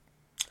Beagles.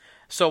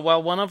 So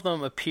while one of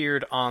them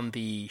appeared on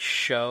the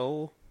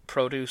show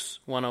Produce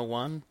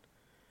 101,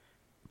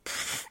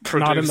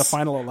 Not in the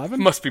final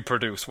 11? Must be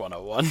Produce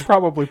 101.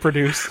 Probably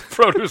produced.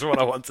 Produce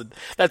 101.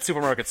 That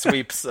Supermarket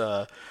Sweeps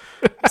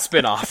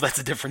spin-off. That's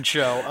a different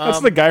show.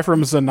 That's the guy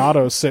from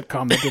Zanato's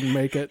sitcom that didn't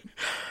make it.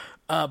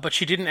 But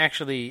she didn't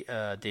actually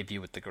debut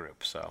with the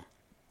group, so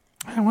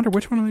I wonder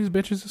which one of these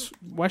bitches is...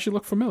 Why she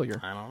look familiar?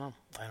 I don't know.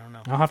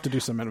 I'll have to do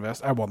some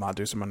I will not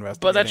do some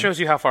investigating. But that shows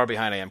you how far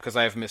behind I am, because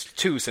I have missed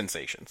two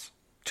sensations.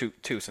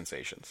 Two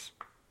sensations.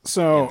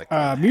 So,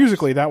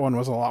 musically, that one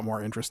was a lot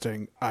more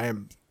interesting.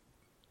 I'm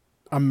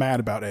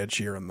mad about Ed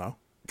Sheeran, though.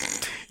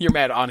 You're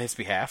mad on his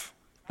behalf?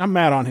 I'm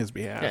mad on his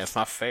behalf. Yeah, it's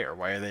not fair.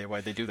 Why'd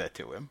they do that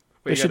to him?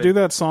 They should do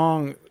that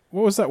song.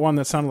 What was that one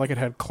that sounded like it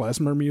had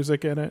klezmer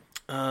music in it?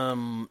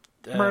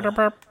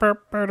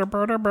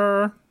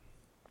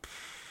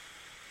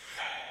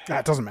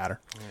 It doesn't matter.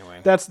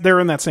 Anyway. They're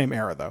in that same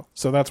era though,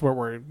 so that's what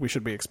we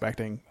should be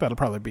expecting. That'll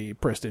probably be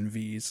Preston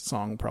V's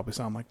song. Will probably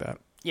sound like that.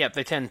 Yeah,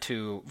 they tend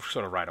to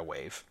sort of ride a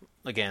wave.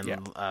 Again, Yeah.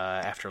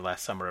 After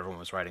last summer, everyone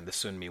was riding the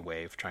Sunmi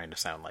wave, trying to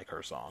sound like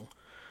her song.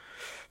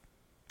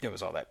 It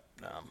was all that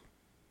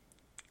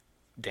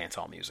dance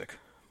hall music.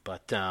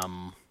 But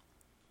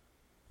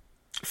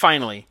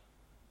finally,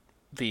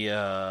 the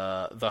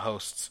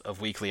hosts of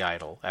Weekly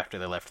Idol, after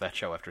they left that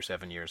show after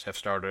 7 years, have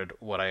started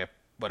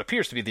what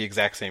appears to be the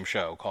exact same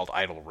show called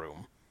Idol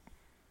Room,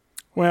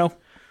 Well,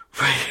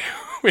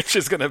 which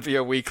is going to be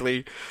a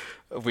weekly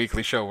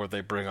show where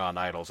they bring on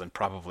idols and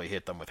probably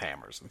hit them with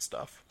hammers and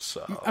stuff.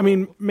 So I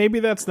mean, maybe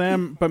that's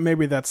them, but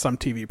maybe that's some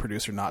TV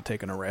producer not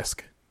taking a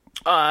risk.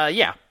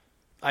 yeah.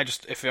 I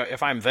just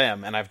if I'm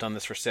them and I've done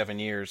this for 7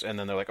 years and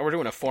then they're like, oh, we're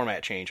doing a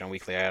format change on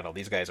Weekly Idol.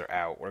 These guys are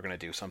out. We're going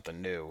to do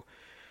something new.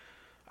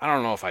 I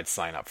don't know if I'd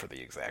sign up for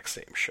the exact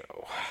same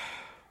show.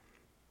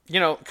 You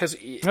know, because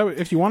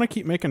If you want to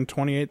keep making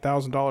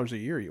 $28,000 a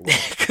year, you will.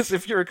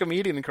 if you're a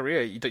comedian in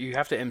Korea, you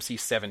have to MC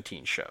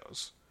 17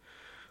 shows.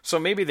 So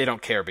maybe they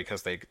don't care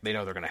because they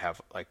know they're going to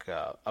have like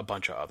a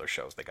bunch of other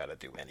shows they got to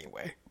do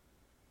anyway.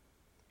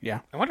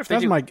 Yeah. I wonder if they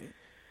That's do.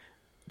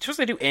 Suppose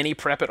they do any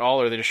prep at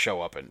all, or they just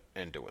show up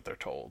and do what they're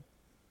told.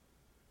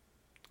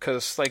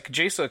 Because like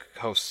Jason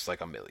hosts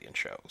like a million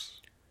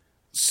shows.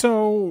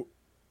 So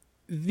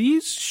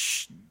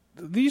these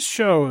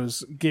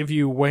shows give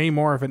you way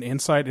more of an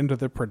insight into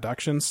the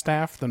production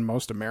staff than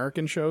most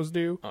American shows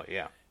do. Oh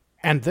yeah.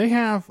 And they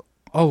have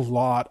a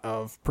lot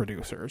of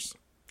producers.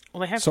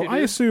 Well, they have So to. I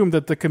assume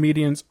that the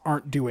comedians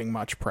aren't doing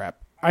much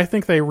prep. I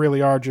think they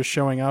really are just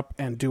showing up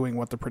and doing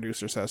what the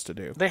producer says to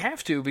do. They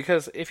have to,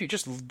 because if you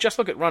just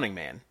look at Running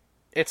Man,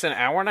 it's an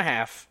hour and a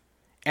half,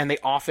 and they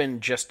often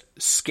just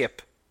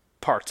skip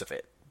parts of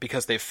it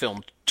because they've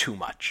filmed too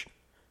much.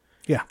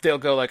 Yeah. They'll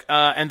go like,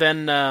 and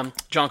then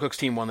John Cook's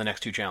team won the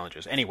next 2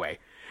 challenges anyway,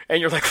 and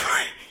you're like,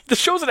 the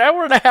show's an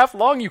hour and a half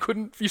long.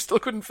 You still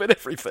couldn't fit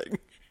everything,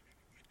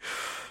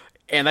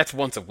 and that's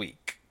once a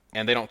week,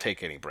 and they don't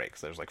take any breaks.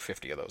 There's like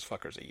 50 of those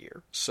fuckers a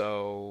year,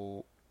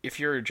 so. If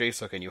you're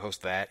JSOOK and you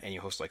host that and you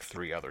host like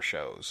 3 other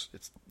shows,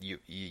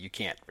 you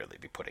can't really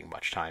be putting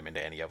much time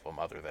into any of them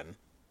other than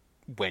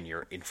when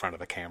you're in front of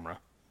the camera.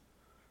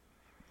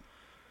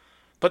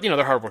 But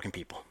they're hardworking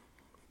people.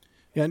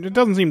 Yeah, and it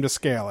doesn't seem to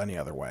scale any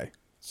other way.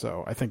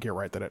 So I think you're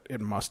right that it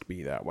must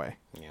be that way.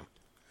 Yeah.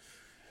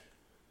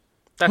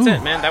 That's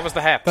it, man. That was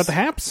the Haps. That the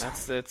Haps?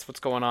 That's what's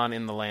going on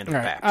in the land of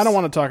All right. Haps. I don't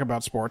want to talk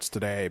about sports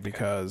today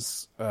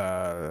because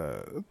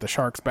the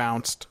Sharks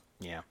bounced,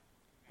 Yeah.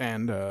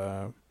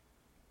 and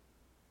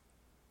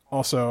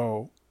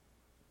also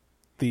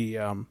the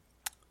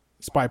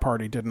Spy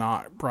Party did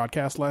not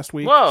broadcast last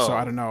week. Whoa. So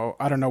I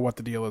don't know what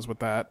the deal is with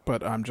that,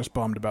 but I'm just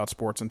bummed about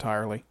sports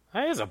entirely.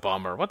 That is a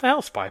bummer. What the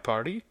hell, Spy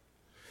Party?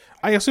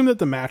 I assume that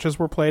the matches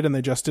were played and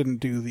they just didn't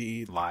do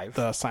the Live?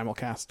 the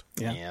simulcast.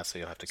 Yeah. Yeah, so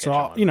you'll have to catch So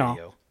them on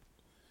video.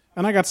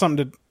 And I got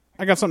something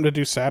to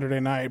do Saturday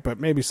night, but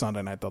maybe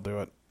Sunday night they'll do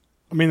it.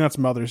 I mean, that's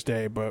Mother's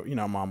Day, but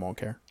Mom won't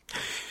care.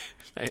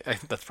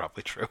 That's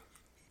probably true.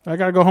 I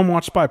gotta go home and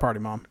watch Spy Party,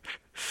 Mom.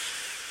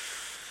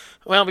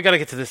 Well, we got to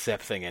get to this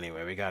Zepp thing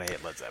anyway. We got to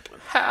hit Led Zeppelin.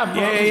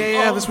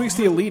 Yeah. This week's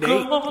the Elite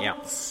Eight. Yeah.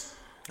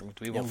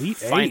 We will Elite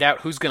find Eight.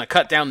 out who's going to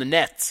cut down the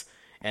nets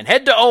and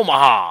head to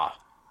Omaha.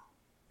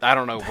 I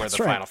don't know where That's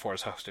the right. Final Four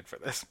is hosted for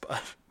this, but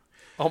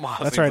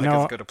Omaha That's seems right. like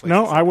No, as good a place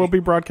no, as I will any. be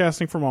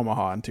broadcasting from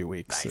Omaha in 2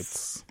 weeks. Nice.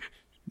 It's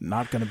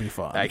not going to be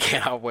fun. I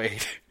cannot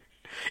wait.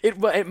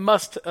 It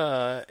must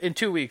in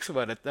 2 weeks,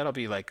 but that'll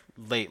be like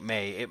late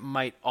May. It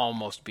might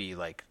almost be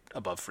like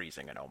above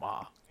freezing in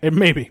Omaha. It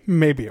maybe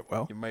it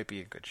will. You might be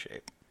in good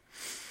shape.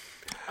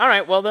 All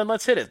right, well then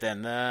let's hit it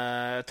then.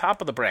 Top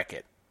of the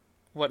bracket.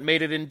 What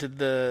made it into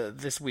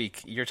this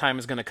week? Your Time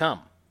Is Gonna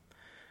Come.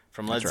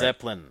 From Led That's right.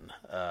 Zeppelin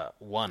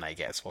 1, I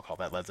guess. We'll call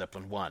that Led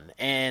Zeppelin 1.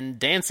 And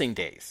Dancing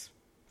Days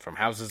from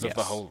Houses of the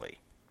Yes. Holy.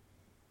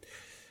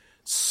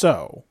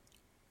 So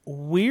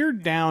we're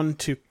down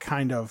to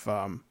kind of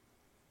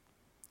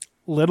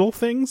little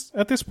things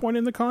at this point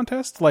in the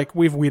contest. Like,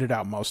 we've weeded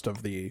out most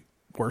of the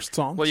worst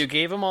songs. Well, you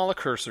gave them all a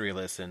cursory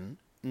listen,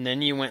 and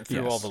then you went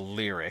through Yes. all the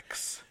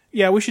lyrics.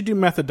 Yeah, we should do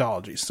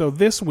methodology. So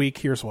this week,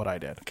 here's what I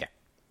did. Okay.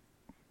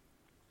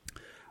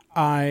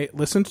 I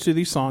listened to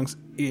these songs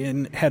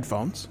in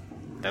headphones,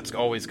 That's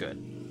always good.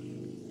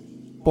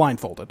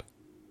 blindfolded.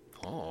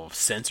 Oh,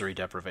 sensory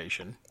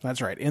deprivation.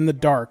 That's right, in the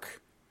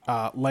dark,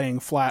 laying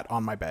flat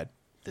on my bed.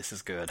 This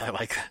is good. I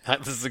like that.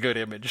 This is a good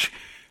image.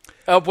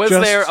 Was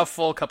Just- there a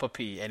full cup of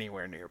pee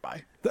anywhere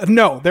nearby?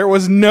 No, there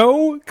was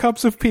no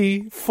cups of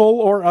pee, full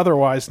or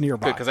otherwise,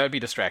 nearby. Good, because that would be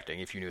distracting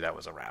if you knew that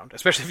was around,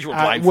 especially if you were It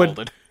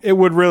blindfolded. it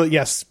would really,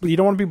 yes. You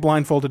don't want to be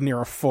blindfolded near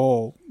a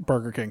full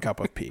Burger King cup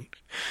of pee.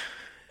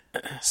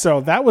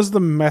 So that was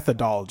the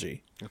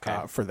methodology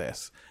Okay. for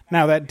this.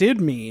 Now, that did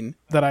mean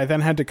that I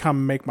then had to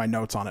come make my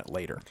notes on it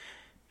later.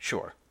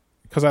 Sure.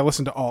 Because I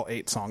listened to all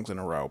 8 songs in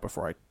a row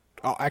before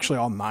actually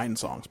all 9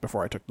 songs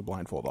before I took the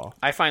blindfold off.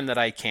 I find that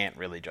I can't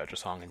really judge a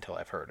song until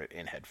I've heard it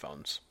in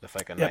headphones with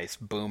like a Yep. nice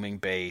booming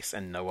bass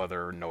and no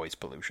other noise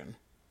pollution.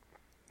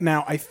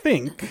 Now, I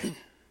think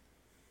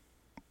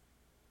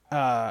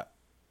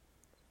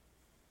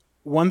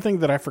one thing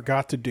that I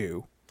forgot to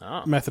do,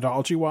 Oh.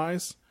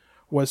 methodology-wise,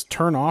 was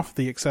turn off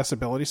the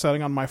accessibility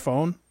setting on my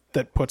phone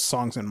that puts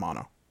songs in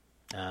mono.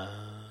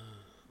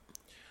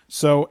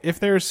 So if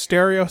there's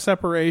stereo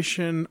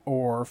separation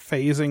or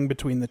phasing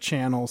between the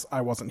channels,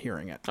 I wasn't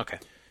hearing it. Okay.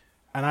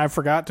 And I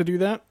forgot to do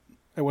that.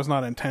 It was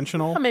not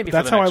intentional. Maybe for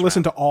That's the how I next listen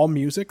round. to all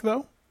music,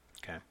 though.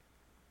 Okay.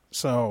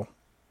 So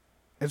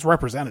it's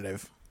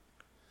representative.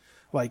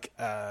 Like,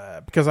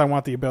 because I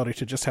want the ability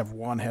to just have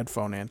one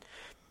headphone in.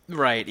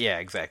 Right, yeah,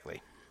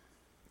 exactly.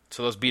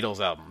 So those Beatles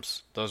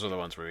albums, those are the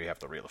ones where you have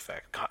the real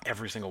effect. God,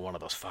 every single one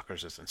of those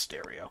fuckers is in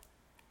stereo.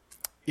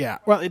 Yeah,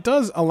 well, it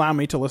does allow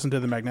me to listen to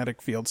the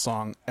Magnetic Field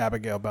song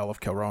Abigail Bell of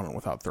Kilronan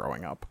without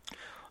throwing up.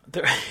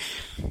 There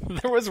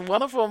was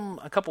one of them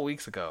a couple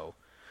weeks ago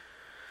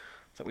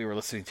that we were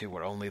listening to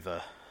where only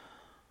one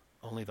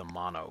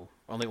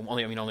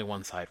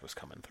side was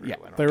coming through. Yeah,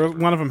 I don't there was,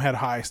 remember. one of them had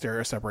high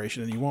stereo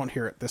separation, and you won't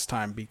hear it this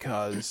time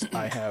because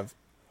I have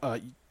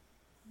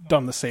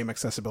done the same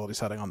accessibility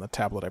setting on the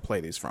tablet I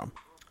play these from.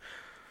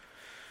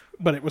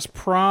 But it was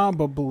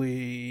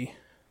probably...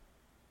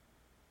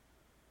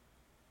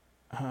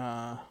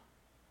 Well,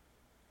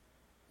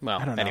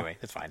 I don't know. anyway,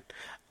 it's fine.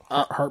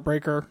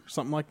 Heartbreaker,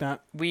 something like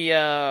that. We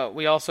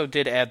also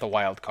did add the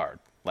wild card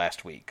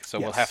last week, so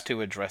we'll Yes. have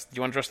to address... Do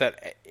you want to address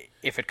that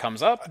if it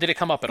comes up? Did it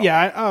come up at all?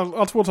 Yeah,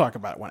 we'll talk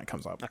about it when it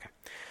comes up. Okay.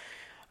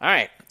 All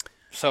right.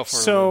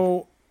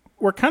 So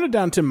we're kind of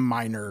down to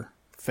minor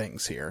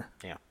things here.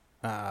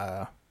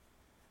 Yeah.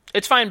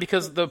 It's fine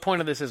because the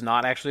point of this is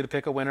not actually to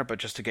pick a winner, but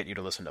just to get you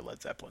to listen to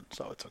Led Zeppelin,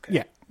 so it's okay.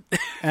 Yeah.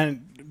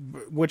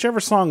 And whichever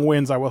song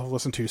wins, I will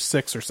listen to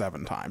 6 or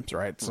 7 times,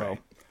 right? So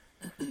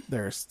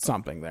there's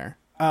something there.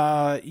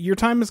 Your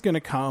Time Is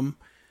Gonna Come.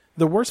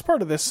 The worst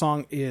part of this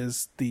song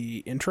is the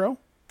intro.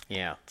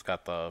 Yeah, it's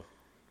got the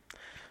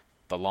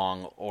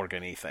long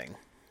organ-y thing.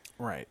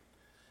 Right.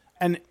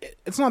 And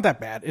it's not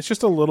that bad. It's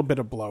just a little bit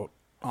of bloat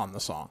on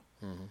the song.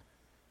 Mm-hmm.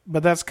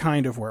 But that's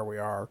kind of where we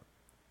are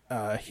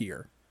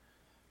here.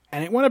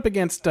 And it went up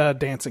against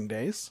Dancing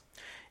Days.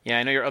 Yeah,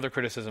 I know your other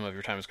criticism of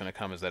Your Time Is Gonna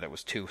Come is that it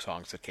was 2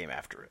 songs that came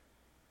after it.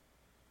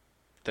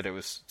 That it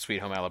was Sweet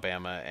Home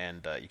Alabama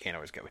and You Can't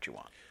Always Get What You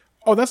Want.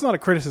 Oh, that's not a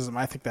criticism.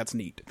 I think that's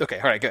neat. Okay,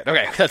 all right, good.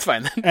 Okay, that's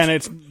fine then.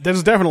 And this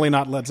is definitely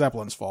not Led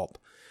Zeppelin's fault.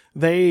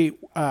 They,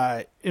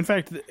 in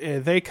fact,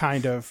 they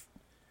kind of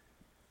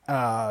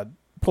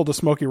pulled a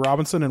Smokey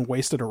Robinson and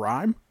wasted a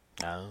rhyme.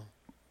 Oh.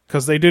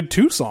 Because they did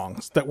 2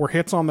 songs that were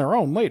hits on their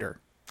own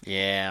later.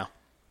 Yeah.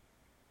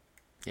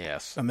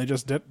 Yes. And they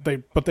just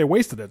but they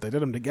wasted it. They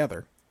did them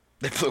together.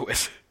 They blew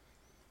it.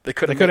 They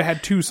could have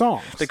had 2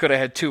 songs. They could have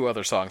had 2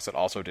 other songs that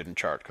also didn't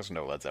chart because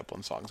no Led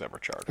Zeppelin songs ever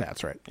chart.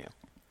 That's right. Yeah.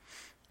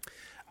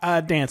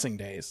 Dancing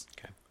Days.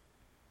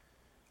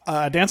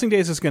 Okay. Dancing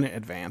Days is going to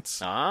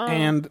advance. Ah.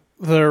 And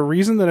the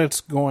reason that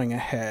it's going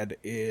ahead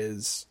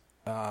is...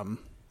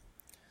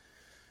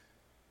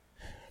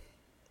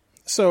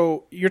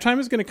 so, Your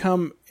Time Is Gonna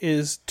Come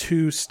is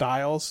 2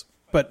 styles,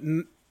 but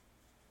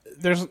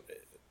there's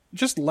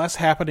just less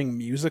happening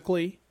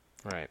musically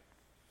Right.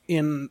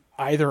 in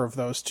either of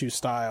those 2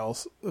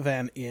 styles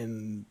than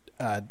in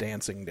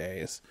Dancing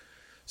Days.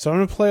 So I'm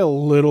going to play a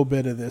little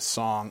bit of this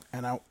song,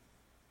 and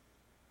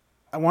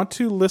I want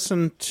to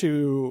listen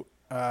to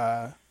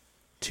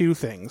 2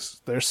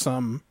 things. There's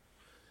some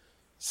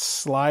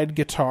slide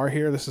guitar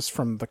here. This is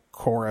from the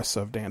chorus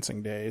of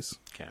Dancing Days.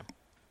 Okay.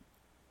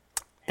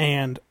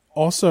 And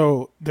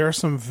also, there are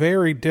some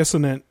very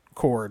dissonant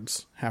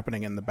chords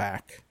happening in the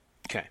back.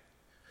 Okay.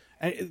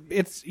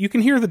 And you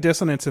can hear the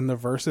dissonance in the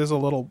verses a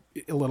little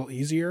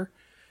easier,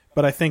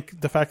 but I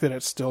think the fact that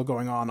it's still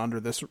going on under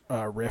this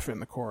riff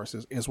in the chorus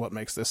is what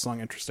makes this song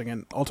interesting,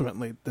 and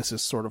ultimately this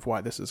is sort of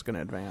why this is going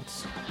to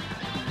advance.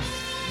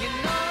 You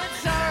know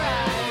it's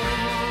alright.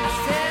 I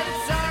said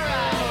it's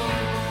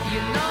alright.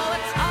 You know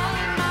it's all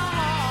in my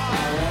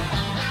heart.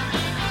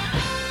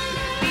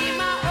 Be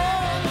my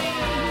only,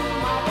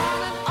 my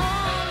one and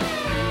only.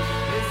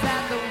 Is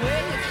that the way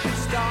it should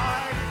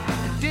start?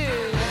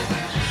 Dude.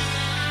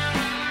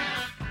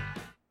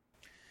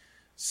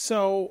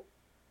 So,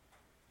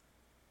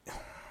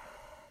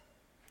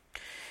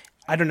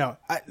 I don't know.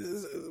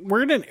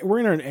 We're in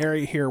an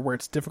area here where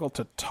it's difficult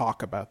to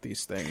talk about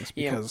these things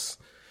because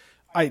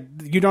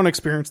you don't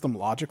experience them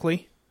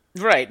logically.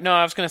 Right. No,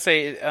 I was going to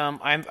say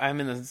I'm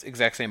in the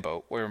exact same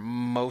boat where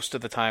most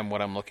of the time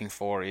what I'm looking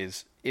for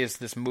is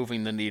this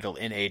moving the needle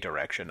in a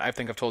direction. I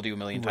think I've told you a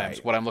million times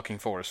Right. what I'm looking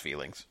for is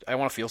feelings. I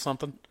want to feel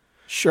something.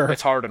 Sure.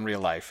 It's hard in real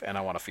life, and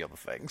I want to feel the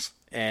things.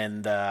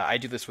 And I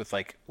do this with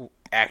like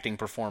acting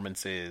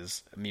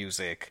performances,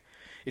 music.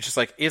 It's just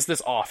like, is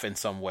this off in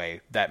some way?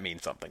 That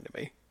means something to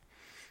me.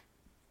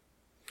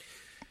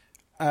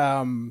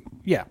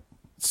 Yeah.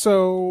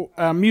 So,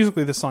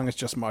 musically, this song is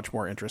just much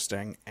more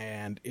interesting,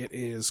 and it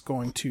is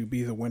going to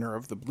be the winner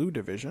of the Blue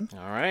Division.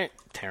 All right,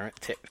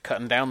 Tarrant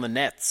cutting down the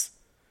nets.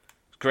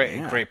 Great,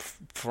 Yeah. great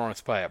performance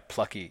by a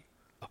plucky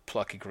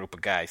group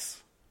of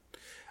guys.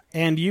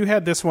 And you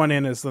had this one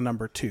in as the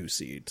number 2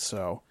 seed,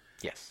 so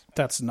Yes,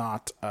 that's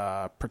not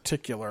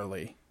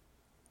particularly...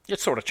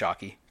 it's sort of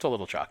chalky. It's a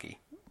little chalky,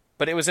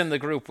 but it was in the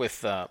group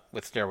with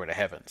Stairway to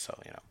Heaven, so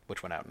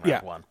which went out in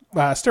round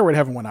 1. Stairway to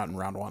Heaven went out in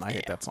round 1. I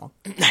hate that song.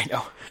 I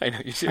know.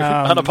 You do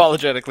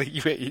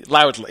unapologetically, you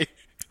loudly.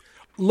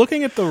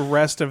 Looking at the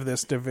rest of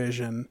this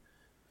division,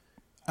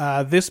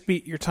 this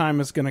beat Your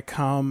Time Is Gonna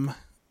Come.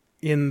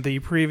 In the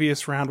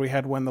previous round, we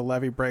had When the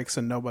Levee Breaks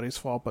and Nobody's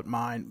Fault But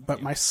Mine.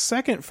 But my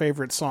second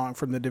favorite song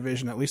from the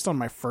division, at least on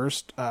my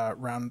first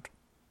round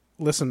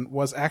listen,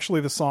 was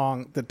actually the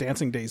song that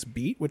Dancing Days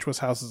beat, which was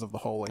Houses of the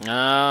Holy.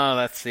 Oh,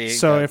 let's see.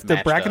 So if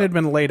the bracket had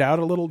been laid out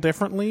a little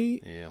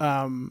differently,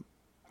 I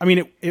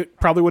mean, it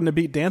probably wouldn't have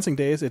beat Dancing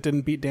Days. It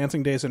didn't beat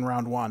Dancing Days in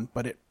round 1,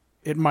 but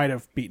it might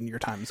have beaten Your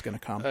Time Is Gonna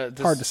Come. Hard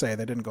to say.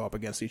 They didn't go up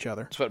against each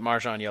other. That's what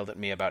Marjan yelled at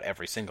me about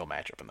every single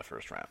matchup in the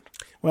first round.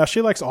 Well,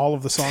 she likes all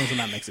of the songs, and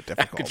that makes it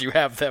difficult. Could you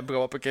have them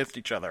go up against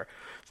each other?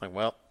 It's like,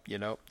 well,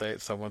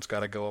 someone's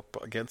got to go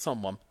up against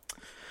someone.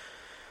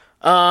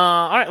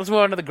 All right, let's move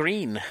on to the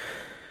green.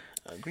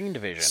 Green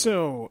Division.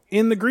 So,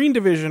 in the Green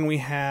Division, we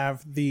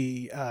have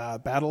the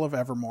Battle of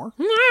Evermore.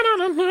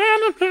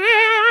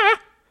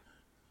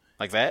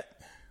 Like that?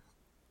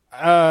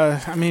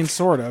 I mean,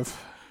 sort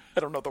of. I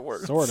don't know the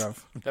words. Sort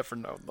of. Never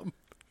known them.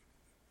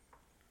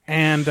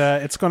 And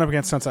it's going up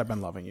against Since I've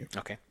Been Loving You.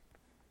 Okay.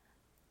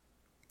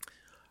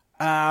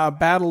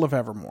 Battle of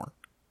Evermore.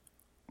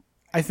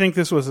 I think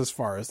this was as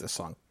far as this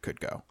song could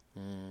go.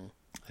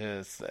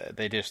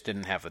 They just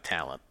didn't have the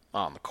talent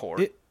on the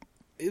court.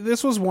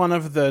 This was one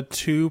of the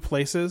two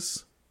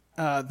places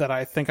that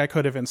I think I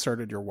could have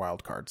inserted your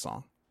wild card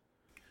song.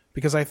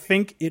 Because I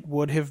think it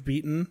would have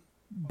beaten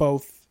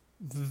both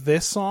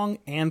this song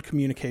and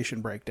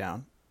Communication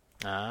Breakdown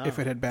if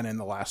it had been in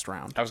the last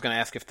round. I was going to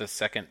ask if the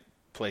second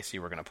place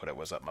you were going to put it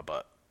was up my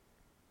butt.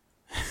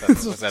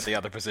 Was that the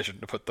other position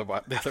to put the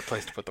other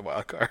place to put the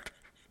wild card?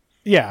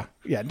 Yeah,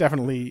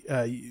 definitely.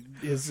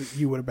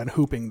 You would have been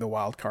hooping the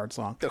wild card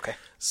song. Okay.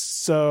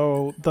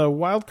 So the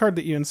wild card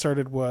that you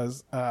inserted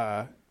was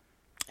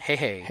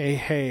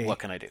Hey. What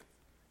can I do?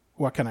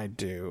 What can I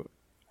do?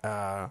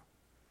 And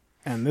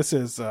this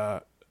is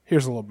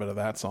here's a little bit of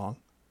that song.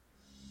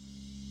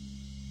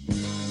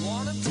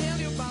 Wanna tell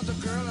you about the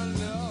girl I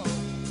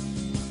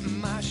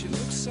love. My, she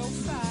looks so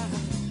fine.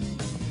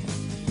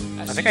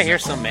 I think I hear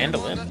some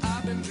mandolin.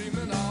 I've been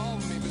dreaming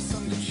of. Maybe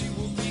someday she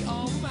will be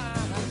all mine.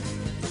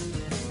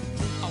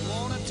 I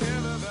wanna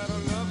tell her that I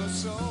love her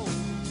so.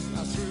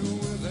 I thrill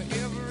with her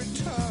every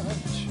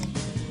touch.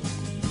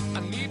 I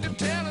need to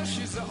tell her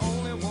she's the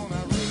only one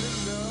I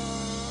really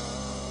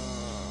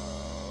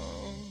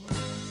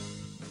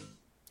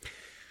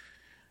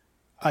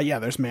love. Yeah,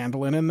 there's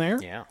mandolin in there.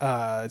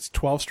 Yeah. It's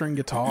 12-string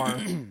guitar.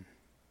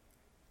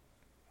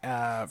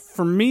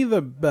 For me,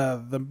 the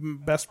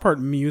best part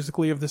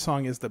musically of the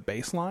song is the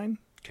bass line.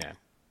 Okay.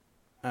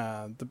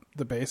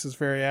 The bass is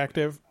very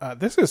active.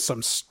 This is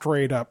some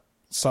straight up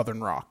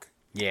Southern rock.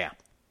 Yeah.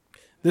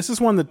 This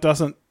is one that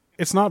doesn't.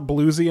 It's not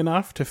bluesy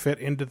enough to fit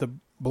into the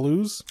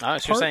blues. So you're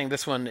part. saying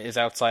this one is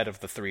outside of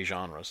the three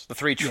genres, the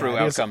three true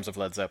it is. outcomes of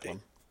Led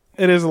Zeppelin.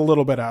 It is a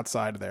little bit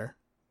outside there.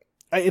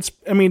 I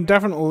mean,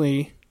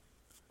 definitely.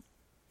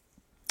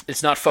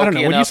 It's not I don't know.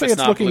 folky When you enough. say It's it's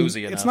not looking,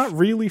 bluesy enough. it's not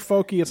really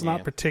folky. It's Yeah.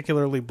 not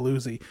particularly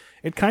bluesy.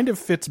 It kind of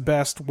fits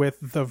best with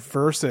the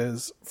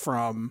verses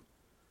from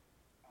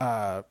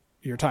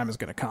 "Your Time Is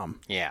Gonna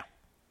Come." Yeah.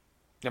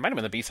 It might have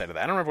been the B-side of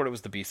that. I don't remember what it was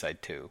the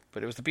B-side to,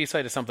 but it was the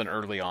B-side to something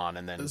early on,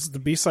 and then... This is the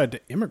B-side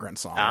to "Immigrant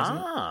Song." Isn't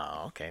it?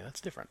 Ah, okay,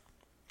 that's different.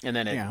 And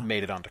then it Yeah.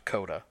 made it onto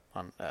Coda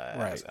on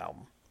his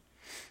album.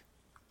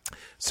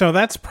 So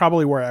that's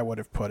probably where I would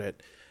have put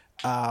it.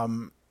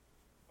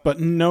 But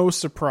no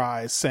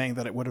surprise saying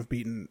that it would have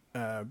beaten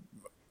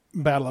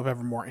Battle of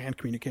Evermore and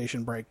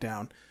Communication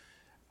Breakdown.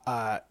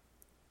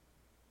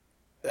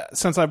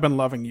 Since I've Been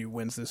Loving You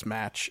wins this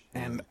match,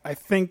 and I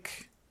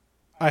think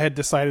I had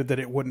decided that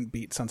it wouldn't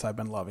beat Since I've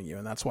Been Loving You,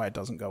 and that's why it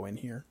doesn't go in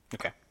here.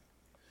 Okay.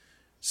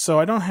 So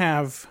I don't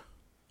have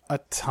a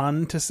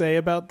ton to say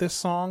about this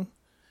song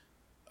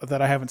that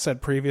I haven't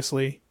said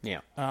previously. Yeah.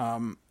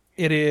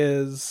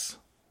 It's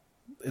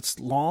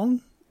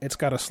long. It's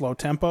got a slow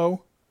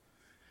tempo.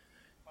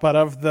 But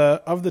of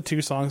the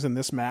two songs in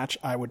this match,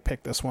 I would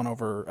pick this one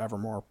over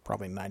Evermore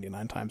probably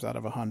 99 times out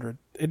of 100.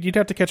 You'd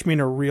have to catch me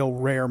in a real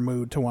rare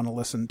mood to want to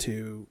listen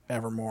to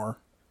Evermore.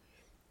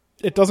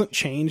 It doesn't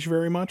change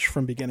very much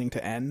from beginning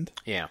to end.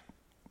 Yeah.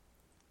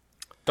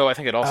 Though I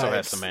think it also has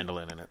it's- some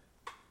mandolin in it,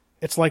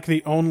 It's like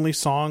the only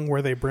song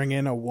where they bring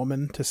in a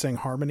woman to sing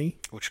harmony.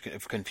 which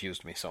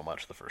confused me so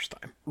much the first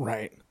time.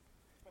 Right.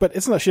 But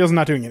it's not. She's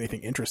not doing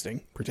anything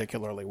interesting,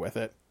 particularly with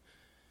it.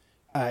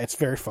 It's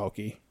very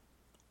folky.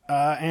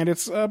 And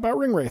it's about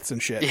ring wraiths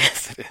and shit.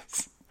 Yes, it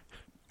is.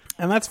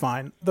 And that's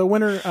fine. The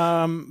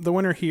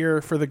winner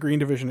here for the Green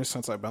Division is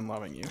Since I've Been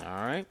Loving You.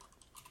 All right.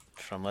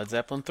 From Led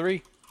Zeppelin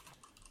 3.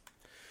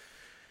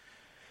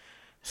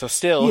 So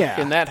still,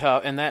 Yeah. in that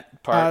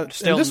part,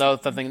 still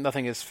and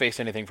nothing has faced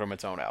anything from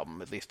its own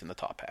album, at least in the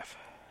top half.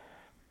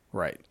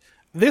 Right.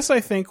 This,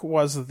 I think,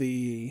 was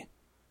the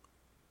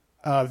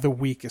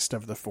weakest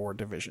of the four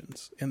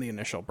divisions in the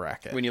initial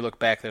bracket. When you look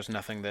back, there's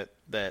nothing that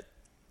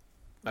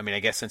I mean,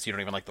 I guess since you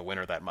don't even like the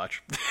winner that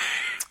much.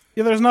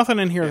 Yeah, there's nothing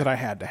in here that I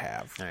had to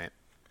have. All right.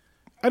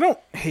 I don't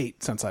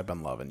hate Since I've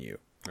Been Loving You,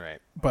 Right.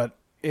 but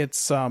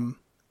it's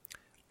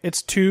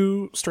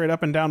too straight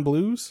up and down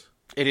blues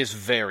It is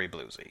very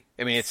bluesy.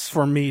 I mean, it's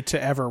for me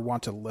to ever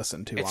want to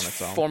listen to on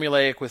its own.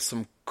 formulaic with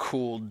some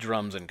cool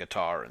drums and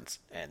guitar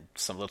and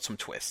some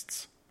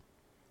twists.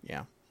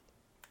 Yeah.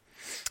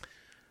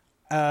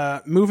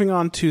 Moving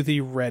on to the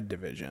Red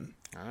Division.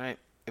 All right.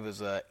 It was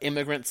a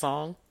Immigrant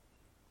Song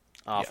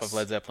off Yes. of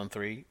Led Zeppelin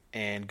 3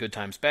 and Good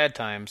Times, Bad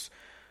Times,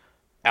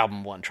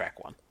 album 1,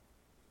 track 1.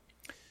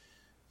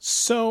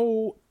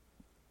 So,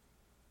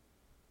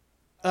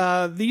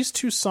 these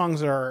two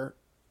songs are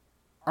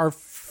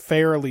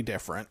fairly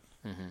different.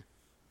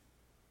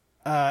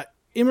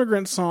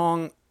 Immigrant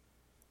Song,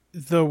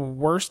 the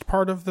worst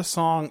part of the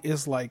song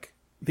is like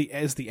the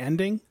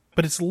ending,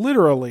 but it's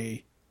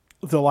literally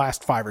the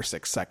last 5 or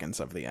 6 seconds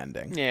of the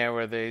ending. Yeah,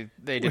 where they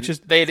had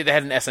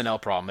an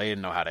SNL problem. They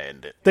didn't know how to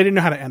end it. They didn't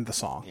know how to end the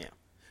song. Yeah.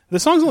 The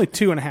song's only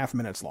 2.5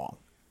 minutes long.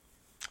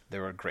 They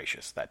were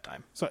gracious that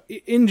time. So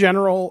in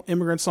general,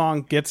 Immigrant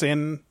Song gets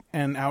in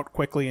and out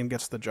quickly and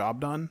gets the job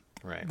done.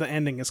 Right. The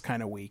ending is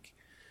kind of weak.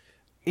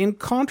 In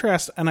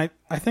contrast, and I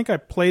think I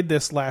played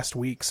this last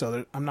week, so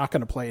that I'm not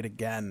going to play it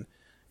again.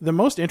 The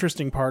most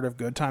interesting part of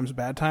Good Times,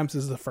 Bad Times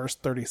is the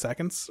first 30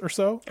 seconds or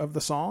so of the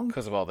song.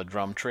 Because of all the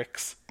drum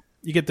tricks.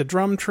 You get the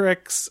drum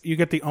tricks. You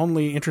get the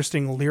only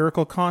interesting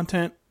lyrical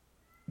content,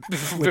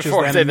 which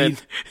Before is they then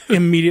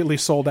immediately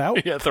sold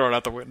out. Yeah, thrown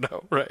out the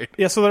window. Right.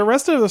 Yeah, so the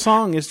rest of the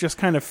song is just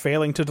kind of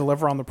failing to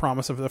deliver on the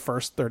promise of the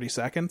first 30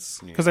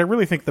 seconds. Because I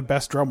really think the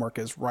best drum work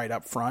is right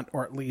up front,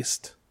 or at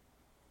least...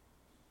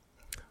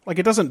 Like,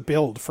 it doesn't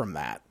build from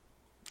that.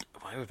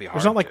 Well, it would be hard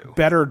There's not, like, to.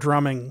 better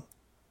drumming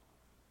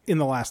in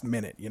the last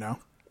minute, you know?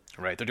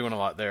 Right, they're doing a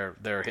lot. They're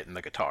hitting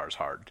the guitars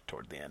hard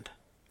toward the end.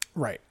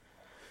 Right.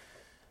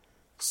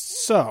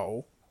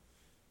 So,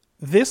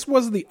 this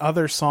was the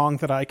other song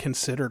that I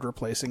considered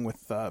replacing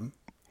with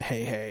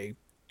Hey Hey,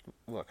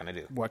 What can I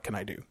do? What Can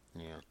I Do?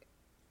 Yeah.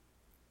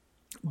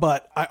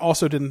 But I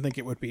also didn't think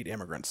it would beat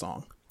Immigrant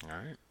Song. All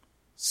right.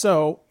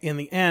 So, in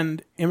the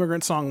end,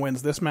 Immigrant Song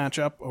wins this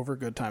matchup over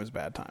Good Times,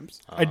 Bad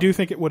Times. I do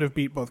think it would have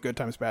beat both Good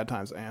Times, Bad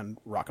Times and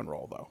Rock and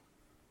Roll, though.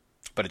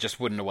 But it just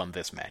wouldn't have won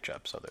this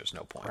matchup, so there's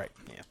no point. Right.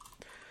 Yeah.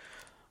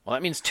 Well,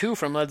 that means 2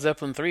 from Led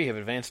Zeppelin 3 have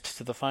advanced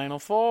to the final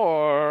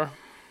 4.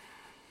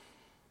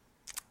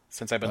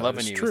 Since I've Been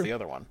Loving is You true. is the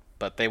other one.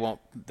 But they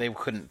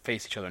couldn't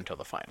face each other until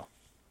the final.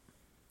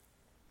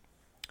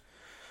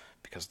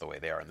 Because of the way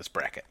they are in this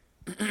bracket.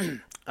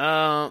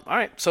 All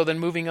right, so then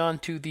moving on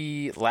to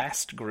the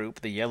last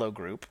group, the yellow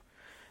group,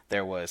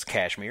 there was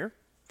Kashmir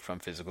from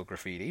Physical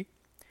Graffiti,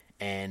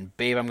 and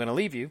Babe, I'm Gonna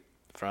Leave You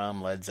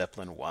from Led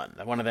Zeppelin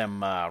 1. One of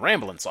them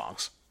rambling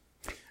songs.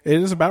 It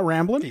is about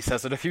rambling. He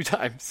says it a few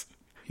times.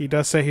 He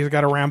does say he's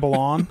got to ramble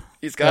on.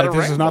 He's got to This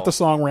is ramble. not the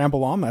song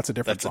Ramble On. That's a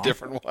different That's a song.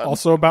 different one.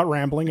 Also about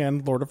rambling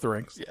and Lord of the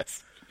Rings.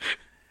 Yes.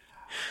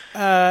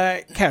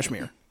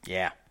 Kashmir.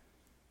 Yeah.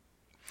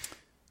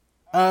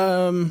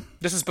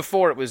 This is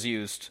before it was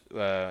used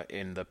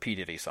in the P.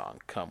 Diddy song,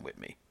 Come With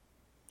Me.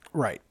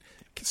 Right.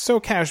 So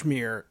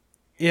Kashmir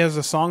is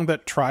a song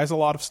that tries a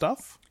lot of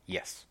stuff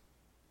Yes.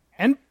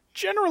 and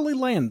generally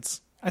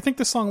lands. I think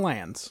the song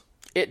lands.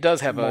 It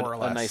does have More or a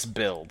less. nice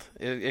build.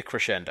 It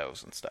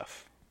crescendos and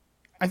stuff.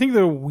 I think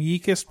the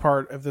weakest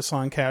part of the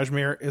song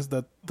Kashmir is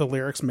that the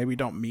lyrics maybe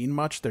don't mean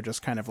much. They're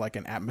just kind of like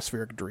an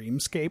atmospheric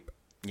dreamscape.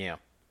 Yeah.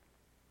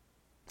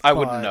 I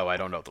wouldn't know. I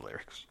don't know the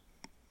lyrics.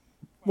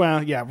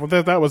 Well, yeah, well,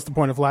 that was the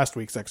point of last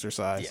week's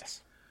exercise.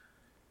 Yes.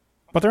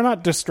 But they're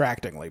not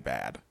distractingly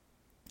bad.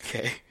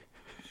 Okay.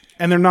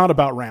 And they're not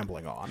about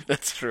rambling on.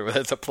 That's true.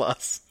 That's a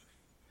plus.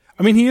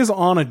 I mean, he is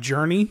on a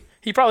journey.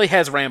 He probably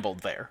has rambled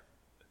there.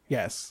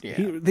 Yes. Yeah.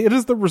 It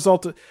is the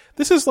result of...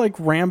 This is like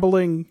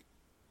rambling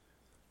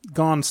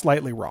gone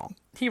slightly wrong.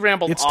 He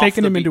rambled It's off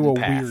taken the him into a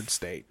beaten path. weird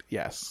state.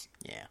 Yes.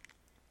 Yeah.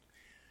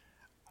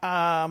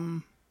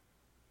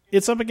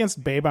 It's up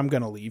against Babe, I'm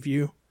Gonna Leave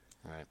You.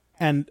 Right.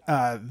 And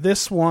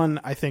this one,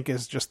 I think,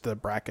 is just the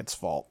bracket's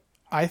fault.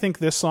 I think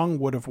this song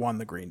would have won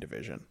the Green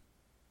Division.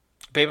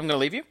 Babe, I'm Gonna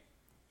Leave You?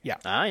 Yeah.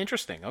 Ah,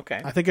 interesting.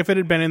 Okay. I think if it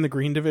had been in the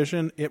Green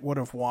Division, it would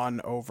have won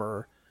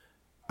over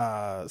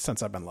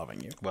Since I've Been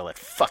Loving You. Well, it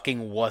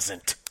fucking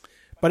wasn't.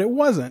 But it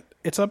wasn't.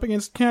 It's up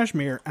against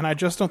Kashmir, and I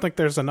just don't think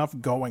there's enough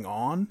going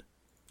on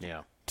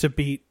Yeah. to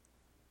beat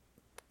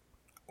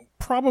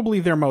probably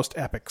their most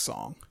epic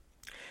song.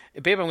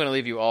 Babe, I'm Gonna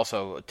Leave You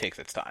also takes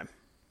its time.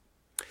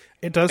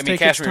 It does I mean,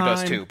 take its Kashmir time.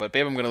 does too, but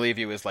Babe, I'm Gonna Leave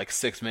You is like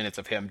 6 minutes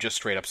of him just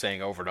straight up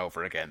saying over and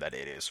over again that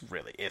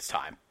it's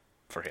time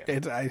for him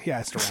He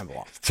has to ramble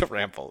on. to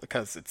ramble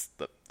because it's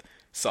the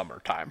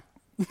summertime.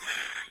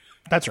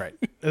 That's right.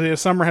 The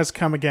summer has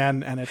come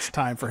again, and it's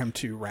time for him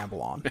to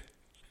ramble on.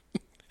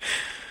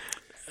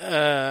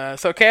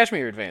 So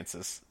Kashmir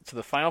advances to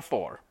the final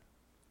 4 from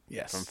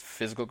Yes.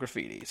 Physical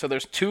Graffiti. So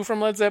there's 2 from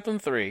Led Zeppelin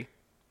 3,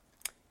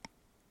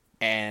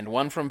 and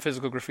 1 from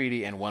Physical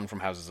Graffiti, and 1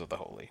 from Houses of the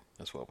Holy.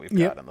 That's what we've got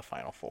Yep. in the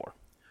final 4.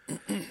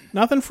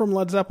 Nothing from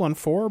Led Zeppelin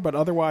 4, but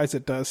otherwise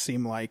it does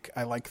seem like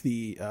I like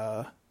the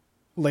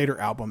later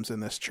albums in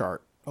this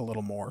chart a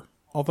little more.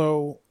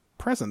 Although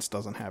Presence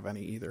doesn't have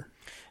any either.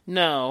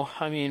 No,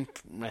 I mean,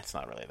 that's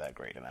not really that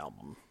great an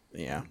album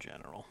Yeah. in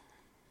general.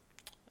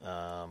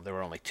 There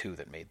were only 2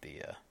 that made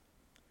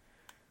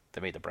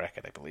the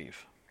bracket, I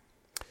believe.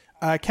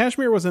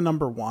 Kashmir was a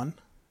number 1,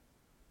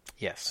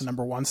 Yes. a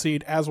number 1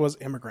 seed, as was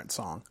Immigrant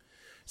Song.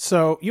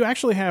 So you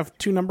actually have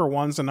 2 number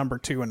 1s, a number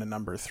 2, and a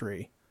number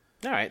 3.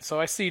 All right, so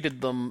I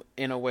seeded them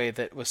in a way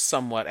that was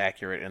somewhat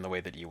accurate in the way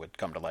that you would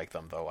come to like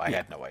them, though I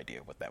had no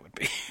idea what that would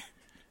be.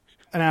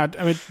 And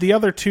I mean, the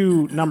other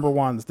 2 number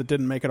 1s that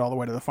didn't make it all the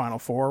way to the final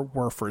 4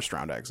 were first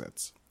round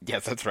exits.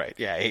 Yes, that's right.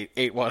 Yeah,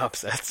 8-1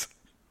 upsets.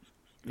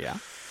 Yeah.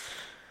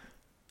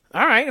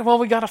 All right, well,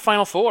 we got a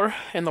final 4,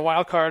 and the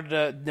wild card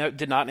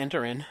did not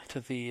enter in to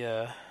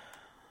the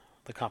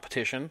the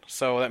competition.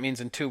 So that means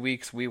in 2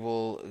 weeks we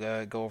will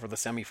go over the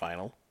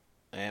semifinal.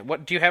 And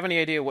what do you have any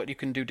idea what you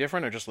can do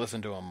different, or just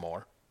listen to them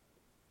more?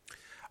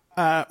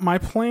 My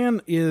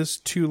plan is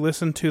to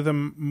listen to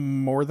them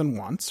more than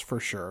once, for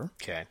sure.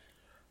 Okay.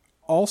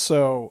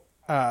 Also,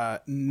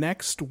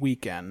 next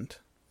weekend,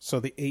 so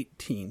the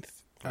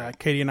 18th,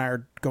 Katie and I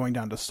are going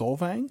down to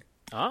Solvang.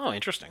 Oh,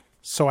 interesting.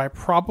 So I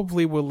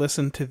probably will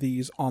listen to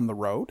these on the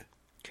road.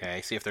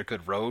 Okay, see if they're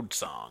good road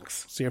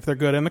songs. See if they're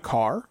good in the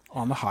car,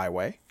 on the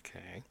highway.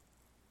 Okay.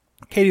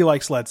 Katie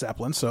likes Led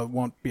Zeppelin, so it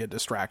won't be a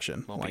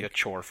distraction. Won't be a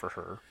chore for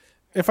her.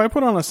 If I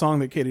put on a song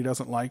that Katie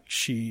doesn't like,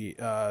 she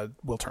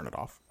will turn it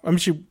off. I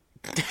mean,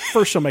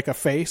 first she'll make a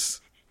face.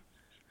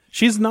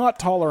 She's not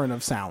tolerant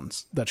of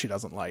sounds that she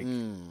doesn't like.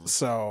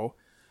 So,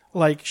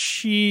 like,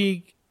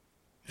 she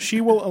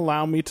will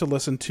allow me to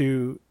listen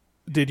to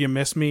 "Did You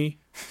Miss Me"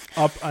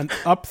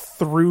 up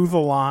through the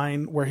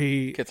line where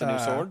he Gets a new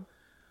sword?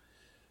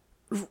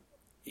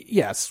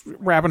 Yes,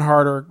 rapping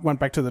harder, went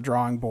back to the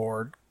drawing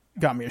board,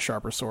 got me a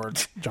sharper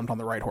sword, jumped on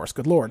the right horse.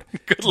 Good lord!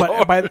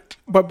 Lord.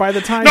 But by the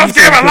time North he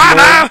says good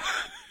Carolina! lord,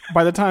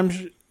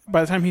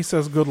 by the time he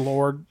says "good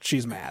lord,"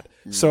 she's mad.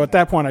 So at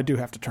that point, I do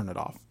have to turn it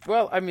off.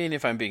 Well, I mean,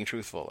 if I'm being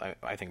truthful,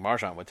 I think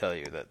Marjan would tell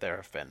you that there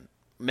have been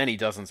many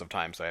dozens of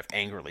times I have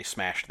angrily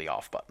smashed the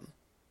off button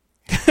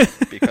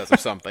because of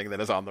something that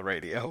is on the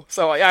radio.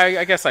 So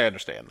I guess I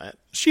understand that.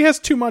 She has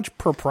too much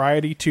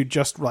propriety to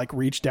just like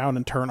reach down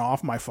and turn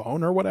off my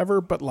phone or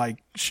whatever. But like,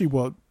 she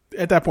will.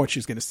 At that point,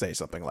 she's going to say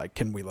something like,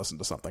 "Can we listen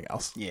to something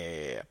else?"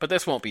 Yeah. But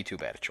this won't be too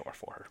bad a chore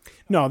for her.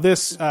 No,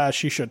 this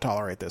she should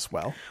tolerate this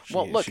well.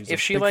 Well, look, she's a if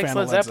she big likes fan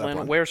of Led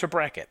Zeppelin, where's her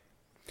bracket?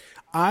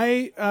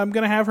 I am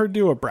going to have her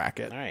do a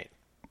bracket. All right.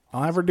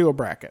 I'll have her do a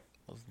bracket.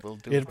 We'll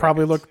do It'd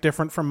probably brackets. look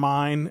different from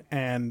mine,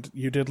 and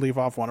you did leave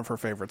off one of her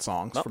favorite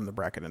songs from the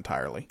bracket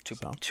entirely. Too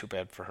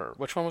bad for her.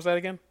 Which one was that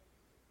again?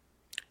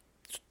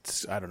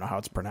 I don't know how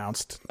it's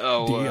pronounced.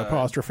 Oh,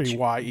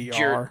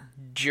 D''Y''ER.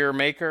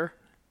 Jermaker?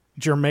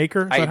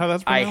 Jermaker? Is that how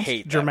that's pronounced? I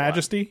hate that Your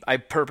Majesty? one. I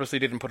purposely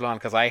didn't put it on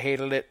because I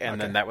hated it, and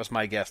then that was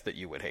my guess that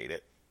you would hate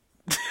it.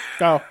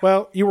 Oh,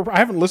 well, I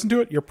haven't listened to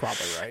it. You're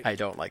probably right. I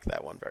don't like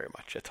that one very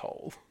much at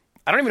all.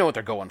 I don't even know what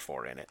they're going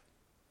for in it.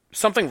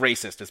 Something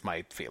racist is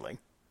my feeling.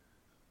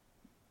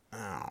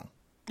 Oh.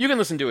 You can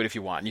listen to it if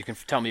you want. You can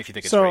tell me if you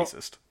think it's So-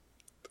 racist.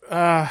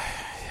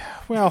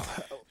 Well,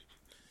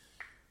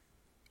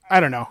 I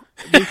don't know.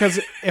 Because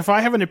if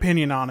I have an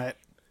opinion on it,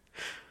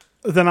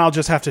 then I'll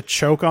just have to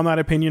choke on that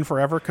opinion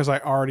forever because I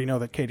already know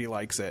that Katie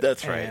likes it.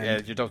 That's right. And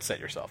Yeah, you don't set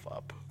yourself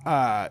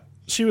up.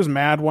 she was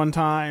mad one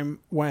time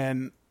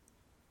when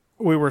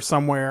we were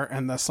somewhere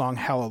and the song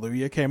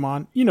Hallelujah came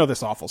on. You know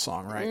this awful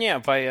song, right? Yeah,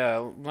 by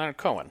Leonard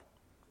Cohen.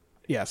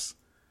 Yes.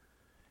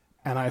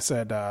 And I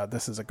said,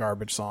 this is a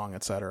garbage song,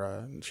 etc.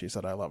 And she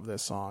said, I love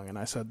this song. And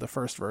I said, the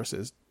first verse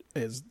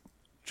is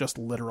just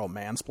literal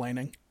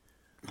mansplaining.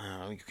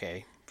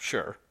 Okay,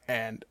 sure.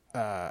 And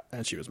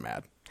she was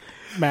mad.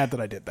 Mad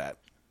that I did that.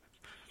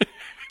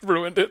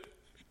 Ruined it.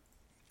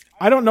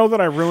 I don't know that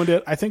I ruined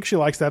it. I think she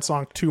likes that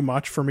song too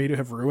much for me to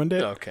have ruined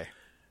it. Okay.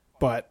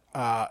 But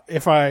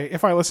if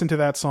I listen to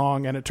that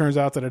song and it turns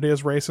out that it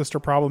is racist or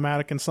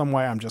problematic in some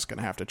way, I'm just going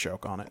to have to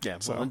choke on it. Yeah,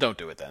 So, well, then don't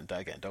do it then.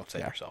 Again, don't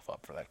set yourself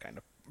up for that kind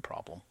of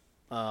problem.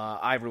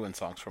 I ruin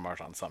songs for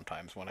Marjan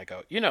sometimes when I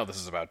go, this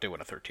is about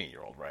doing a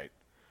 13-year-old, right?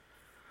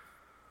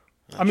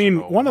 I mean,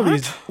 go, one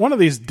 "What?" of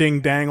these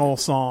ding dangle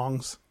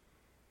songs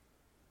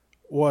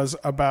was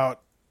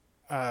about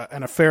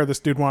an affair this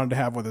dude wanted to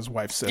have with his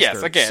wife's sister.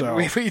 Yes, again, So,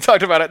 we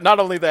talked about it. Not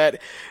only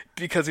that,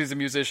 because he's a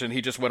musician,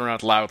 he just went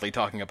around loudly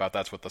talking about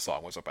that's what the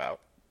song was about.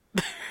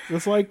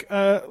 it's like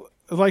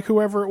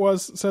whoever it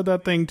was said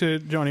that thing to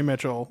Joni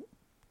Mitchell.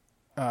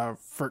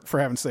 For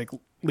heaven's sake,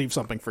 leave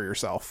something for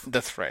yourself.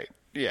 That's right.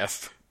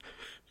 Yes.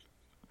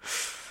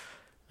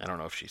 I don't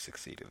know if she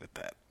succeeded at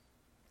that.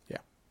 Yeah.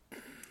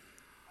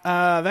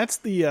 That's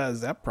the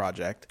Zepp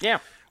project. Yeah.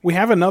 We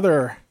have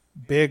another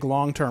big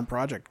long-term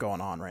project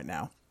going on right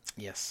now.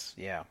 Yes,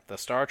 yeah. The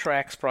Star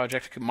Treks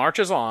project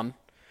marches on.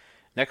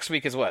 Next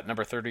week is what,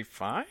 number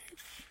 35?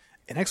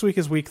 And next week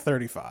is week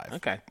 35.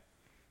 Okay.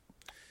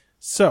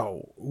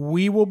 So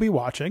we will be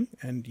watching,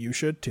 and you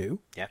should too,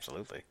 Yeah,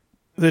 absolutely.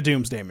 The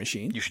Doomsday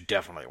Machine. You should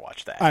definitely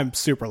watch that. I'm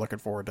super looking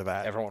forward to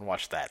that. Everyone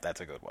watch that.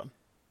 That's a good one.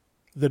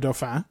 The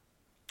Dauphin.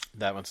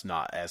 That one's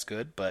not as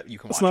good, but you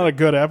can It's watch not it. a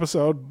good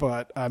episode,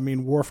 but I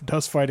mean, Worf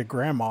does fight a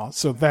grandma,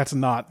 so that's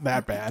not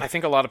that bad. I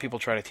think a lot of people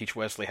try to teach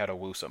Wesley how to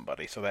woo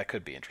somebody, so that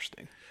could be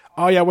interesting.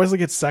 Oh yeah, Wesley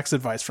gets sex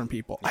advice from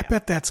people. I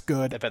bet that's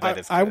good. I bet that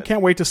is I good.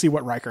 can't wait to see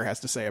what Riker has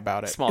to say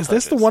about it. Small Is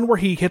this the touches. one where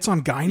he hits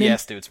on Guinan?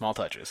 Yes, dude, small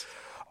touches.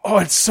 Oh,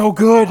 it's so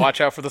good.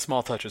 Watch out for the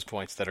small touches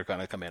points that are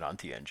going to come in on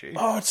TNG.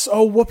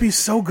 Whoopi's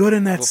so good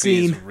in that Whoopi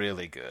scene. is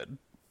really good.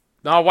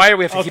 No, why do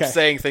we have to keep Okay.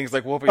 saying things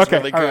like Whoopi's Okay,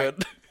 really all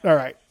good? right. All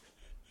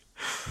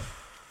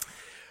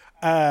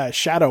right.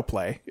 Shadow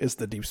Play is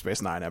the Deep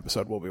Space Nine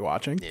episode we'll be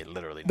watching. Yeah,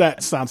 literally.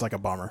 That sounds like a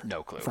bummer.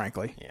 no clue.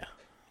 Frankly.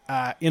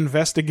 Yeah.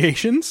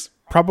 Investigations.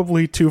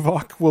 Probably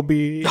Tuvok will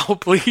be Oh,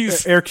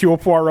 please. Hercule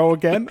Poirot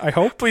again, I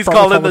hope. Please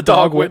Probably call in the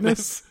dog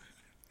witness.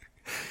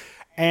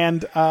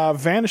 and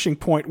Vanishing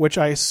Point, which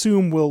I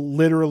assume will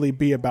literally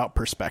be about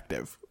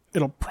perspective.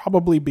 It'll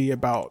probably be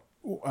about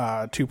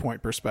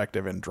 2-point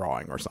perspective in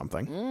drawing or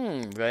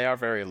something. They are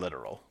very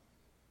literal.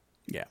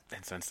 Yeah.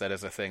 And since that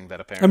is a thing that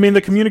apparently... I mean,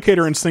 the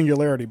Communicator and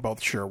Singularity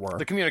both sure were.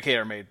 The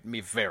Communicator made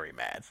me very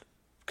mad.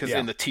 Because Yeah.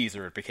 in the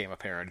teaser, it became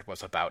apparent it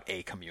was about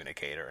a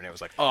communicator. And it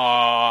was like,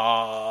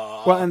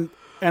 oh... Well,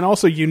 and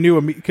also you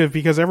knew,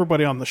 because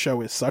everybody on the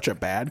show is such a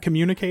bad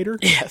communicator,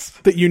 Yes.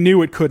 that you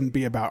knew it couldn't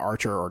be about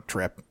Archer or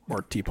Trip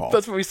or T-Paul.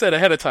 That's what we said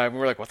ahead of time. We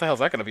were like, what the hell is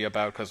that going to be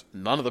about? Because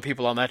none of the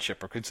people on that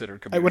ship are considered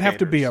communicators. It would have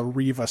to be a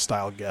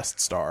Riva-style guest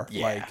star.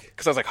 Yeah.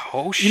 Because I was like,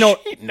 oh, know-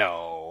 shit,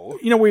 no.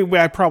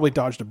 I probably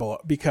dodged a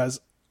bullet,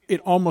 because it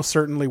almost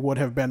certainly would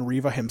have been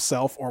Riva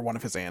himself or one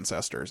of his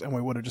ancestors, and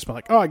we would have just been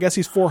like, oh, I guess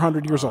he's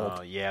 400 years old.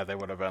 Oh, yeah, they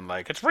would have been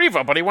like, it's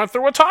Riva, but he went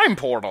through a time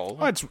portal.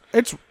 Oh,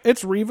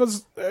 it's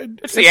Riva's...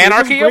 It's the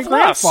anarchy of lust.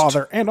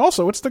 great-grandfather, and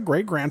also it's the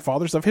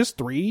great-grandfathers of his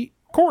 3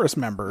 chorus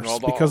members, Well,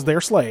 because they're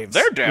slaves.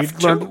 they're deaf,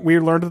 too. We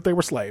learned that they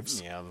were slaves.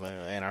 Yeah, the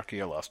anarchy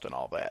of lust and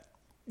all that.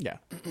 Yeah.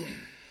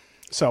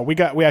 So we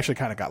actually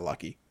kind of got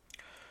lucky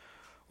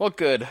Well,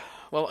 good.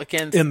 Well,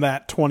 again, in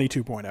that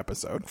 22-point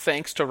episode.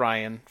 thanks to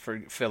Ryan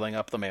for filling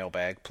up the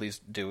mailbag. Please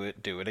do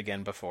it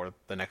again before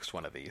the next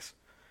one of these.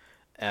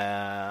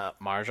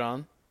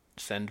 Marjan,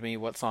 send me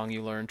what song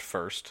you learned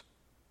first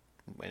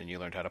when you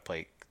learned how to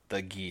play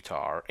the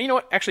guitar. You know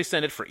what? Actually,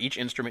 send it for each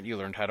instrument you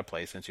learned how to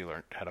play, since you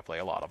learned how to play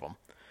a lot of them.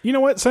 You know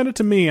what? Send it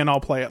to me, and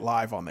I'll play it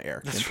live on the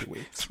air in 2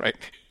 weeks. That's right.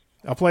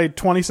 I'll play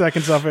 20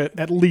 seconds of it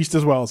at least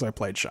as well as I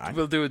played Shine.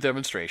 We'll do a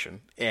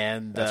demonstration,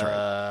 and That's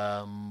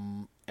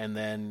right. And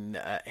then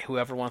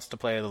whoever wants to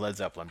play the Led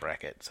Zeppelin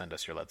bracket, send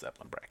us your Led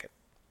Zeppelin bracket.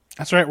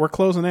 That's right. We're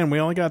closing in. We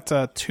only got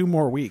 2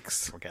 more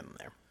weeks. We're getting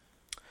there.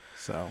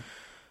 So,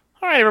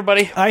 All right,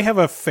 everybody. I have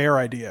a fair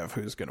idea of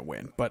who's going to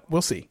win, but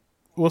we'll see.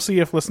 We'll see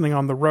if listening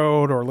on the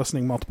road or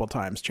listening multiple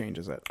times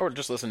changes it. Or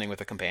just listening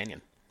with a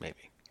companion,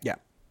 maybe. Yeah.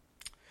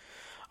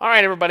 All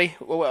right, everybody.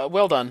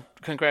 Well done.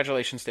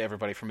 Congratulations to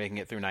everybody for making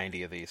it through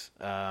 90 of these.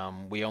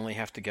 We only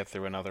have to get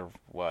through another,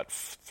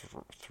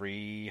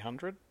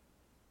 300?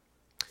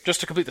 Just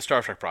to complete the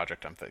Star Trek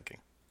project, I'm thinking.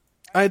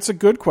 It's a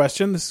good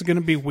question. This is going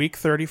to be week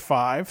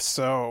 35,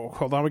 so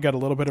hold on. We got a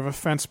little bit of a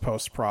fence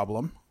post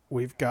problem.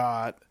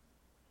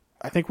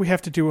 I think we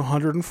have to do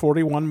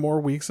 141 more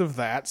weeks of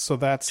that, so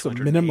that's a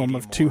minimum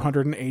of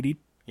 281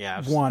 Yeah,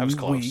 I was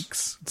close.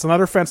 weeks. It's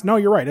another fence. No,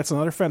 you're right. It's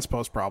another fence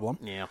post problem.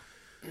 Yeah.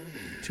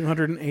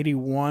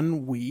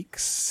 281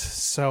 weeks,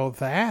 so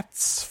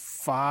that's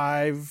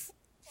 5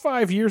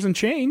 years and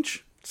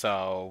change.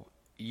 So,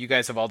 you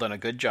guys have all done a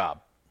good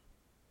job.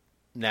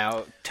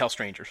 Now, tell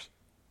strangers.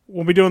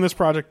 We'll be doing this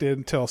project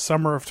until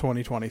summer of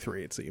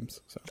 2023, it seems.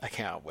 So, I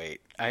can't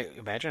wait. I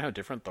imagine how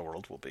different the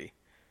world will be.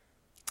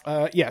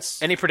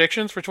 yes. Any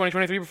predictions for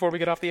 2023 before we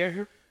get off the air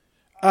here?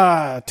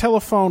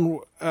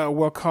 Telephone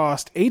will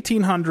cost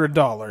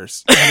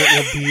 $1,800, and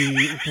it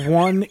will be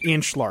 1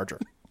 inch larger.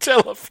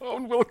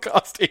 Telephone will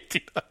cost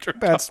 $1,800.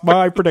 That's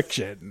my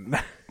prediction.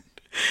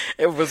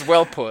 It was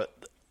well put.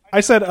 I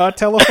said a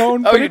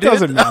telephone, but you it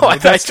doesn't did? matter. Oh, I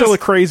That's still just-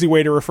 a crazy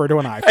way to refer to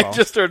an iPhone. I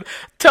just heard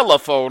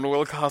telephone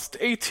will cost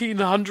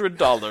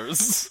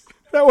 $1,800.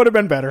 That would have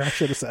been better. I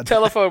should have said that.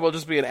 Telephone will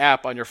just be an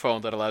app on your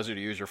phone that allows you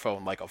to use your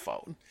phone like a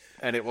phone,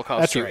 and it will cost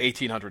That's you right.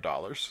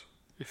 $1,800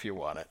 if you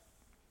want it.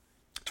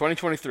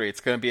 2023, it's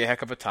going to be a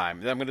heck of a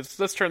time.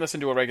 Let's turn this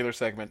into a regular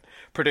segment.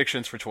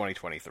 Predictions for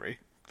 2023.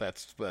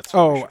 That's what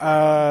we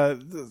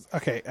should do.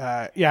 Okay.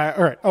 Yeah.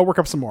 All right. I'll work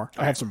up some more.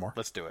 I have some more.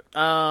 Let's do it.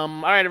 All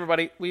right,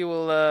 everybody.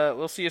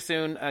 We'll see you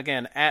soon.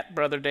 Again, at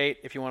BrotherDate.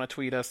 If you want to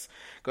tweet us,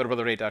 go to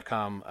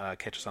brotherdate.com.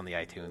 Catch us on the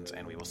iTunes,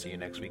 and we will see you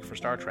next week for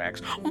Star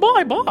Treks.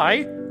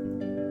 Bye-bye.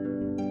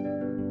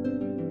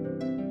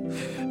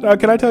 Now,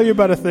 can I tell you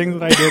about a thing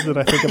that I did that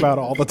I think about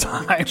all the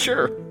time?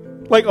 Sure.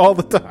 Like, all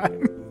the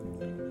time.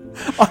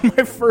 On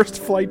my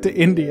first flight to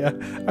India,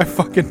 I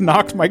fucking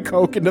knocked my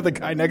Coke into the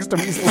guy next to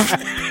me's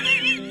lap.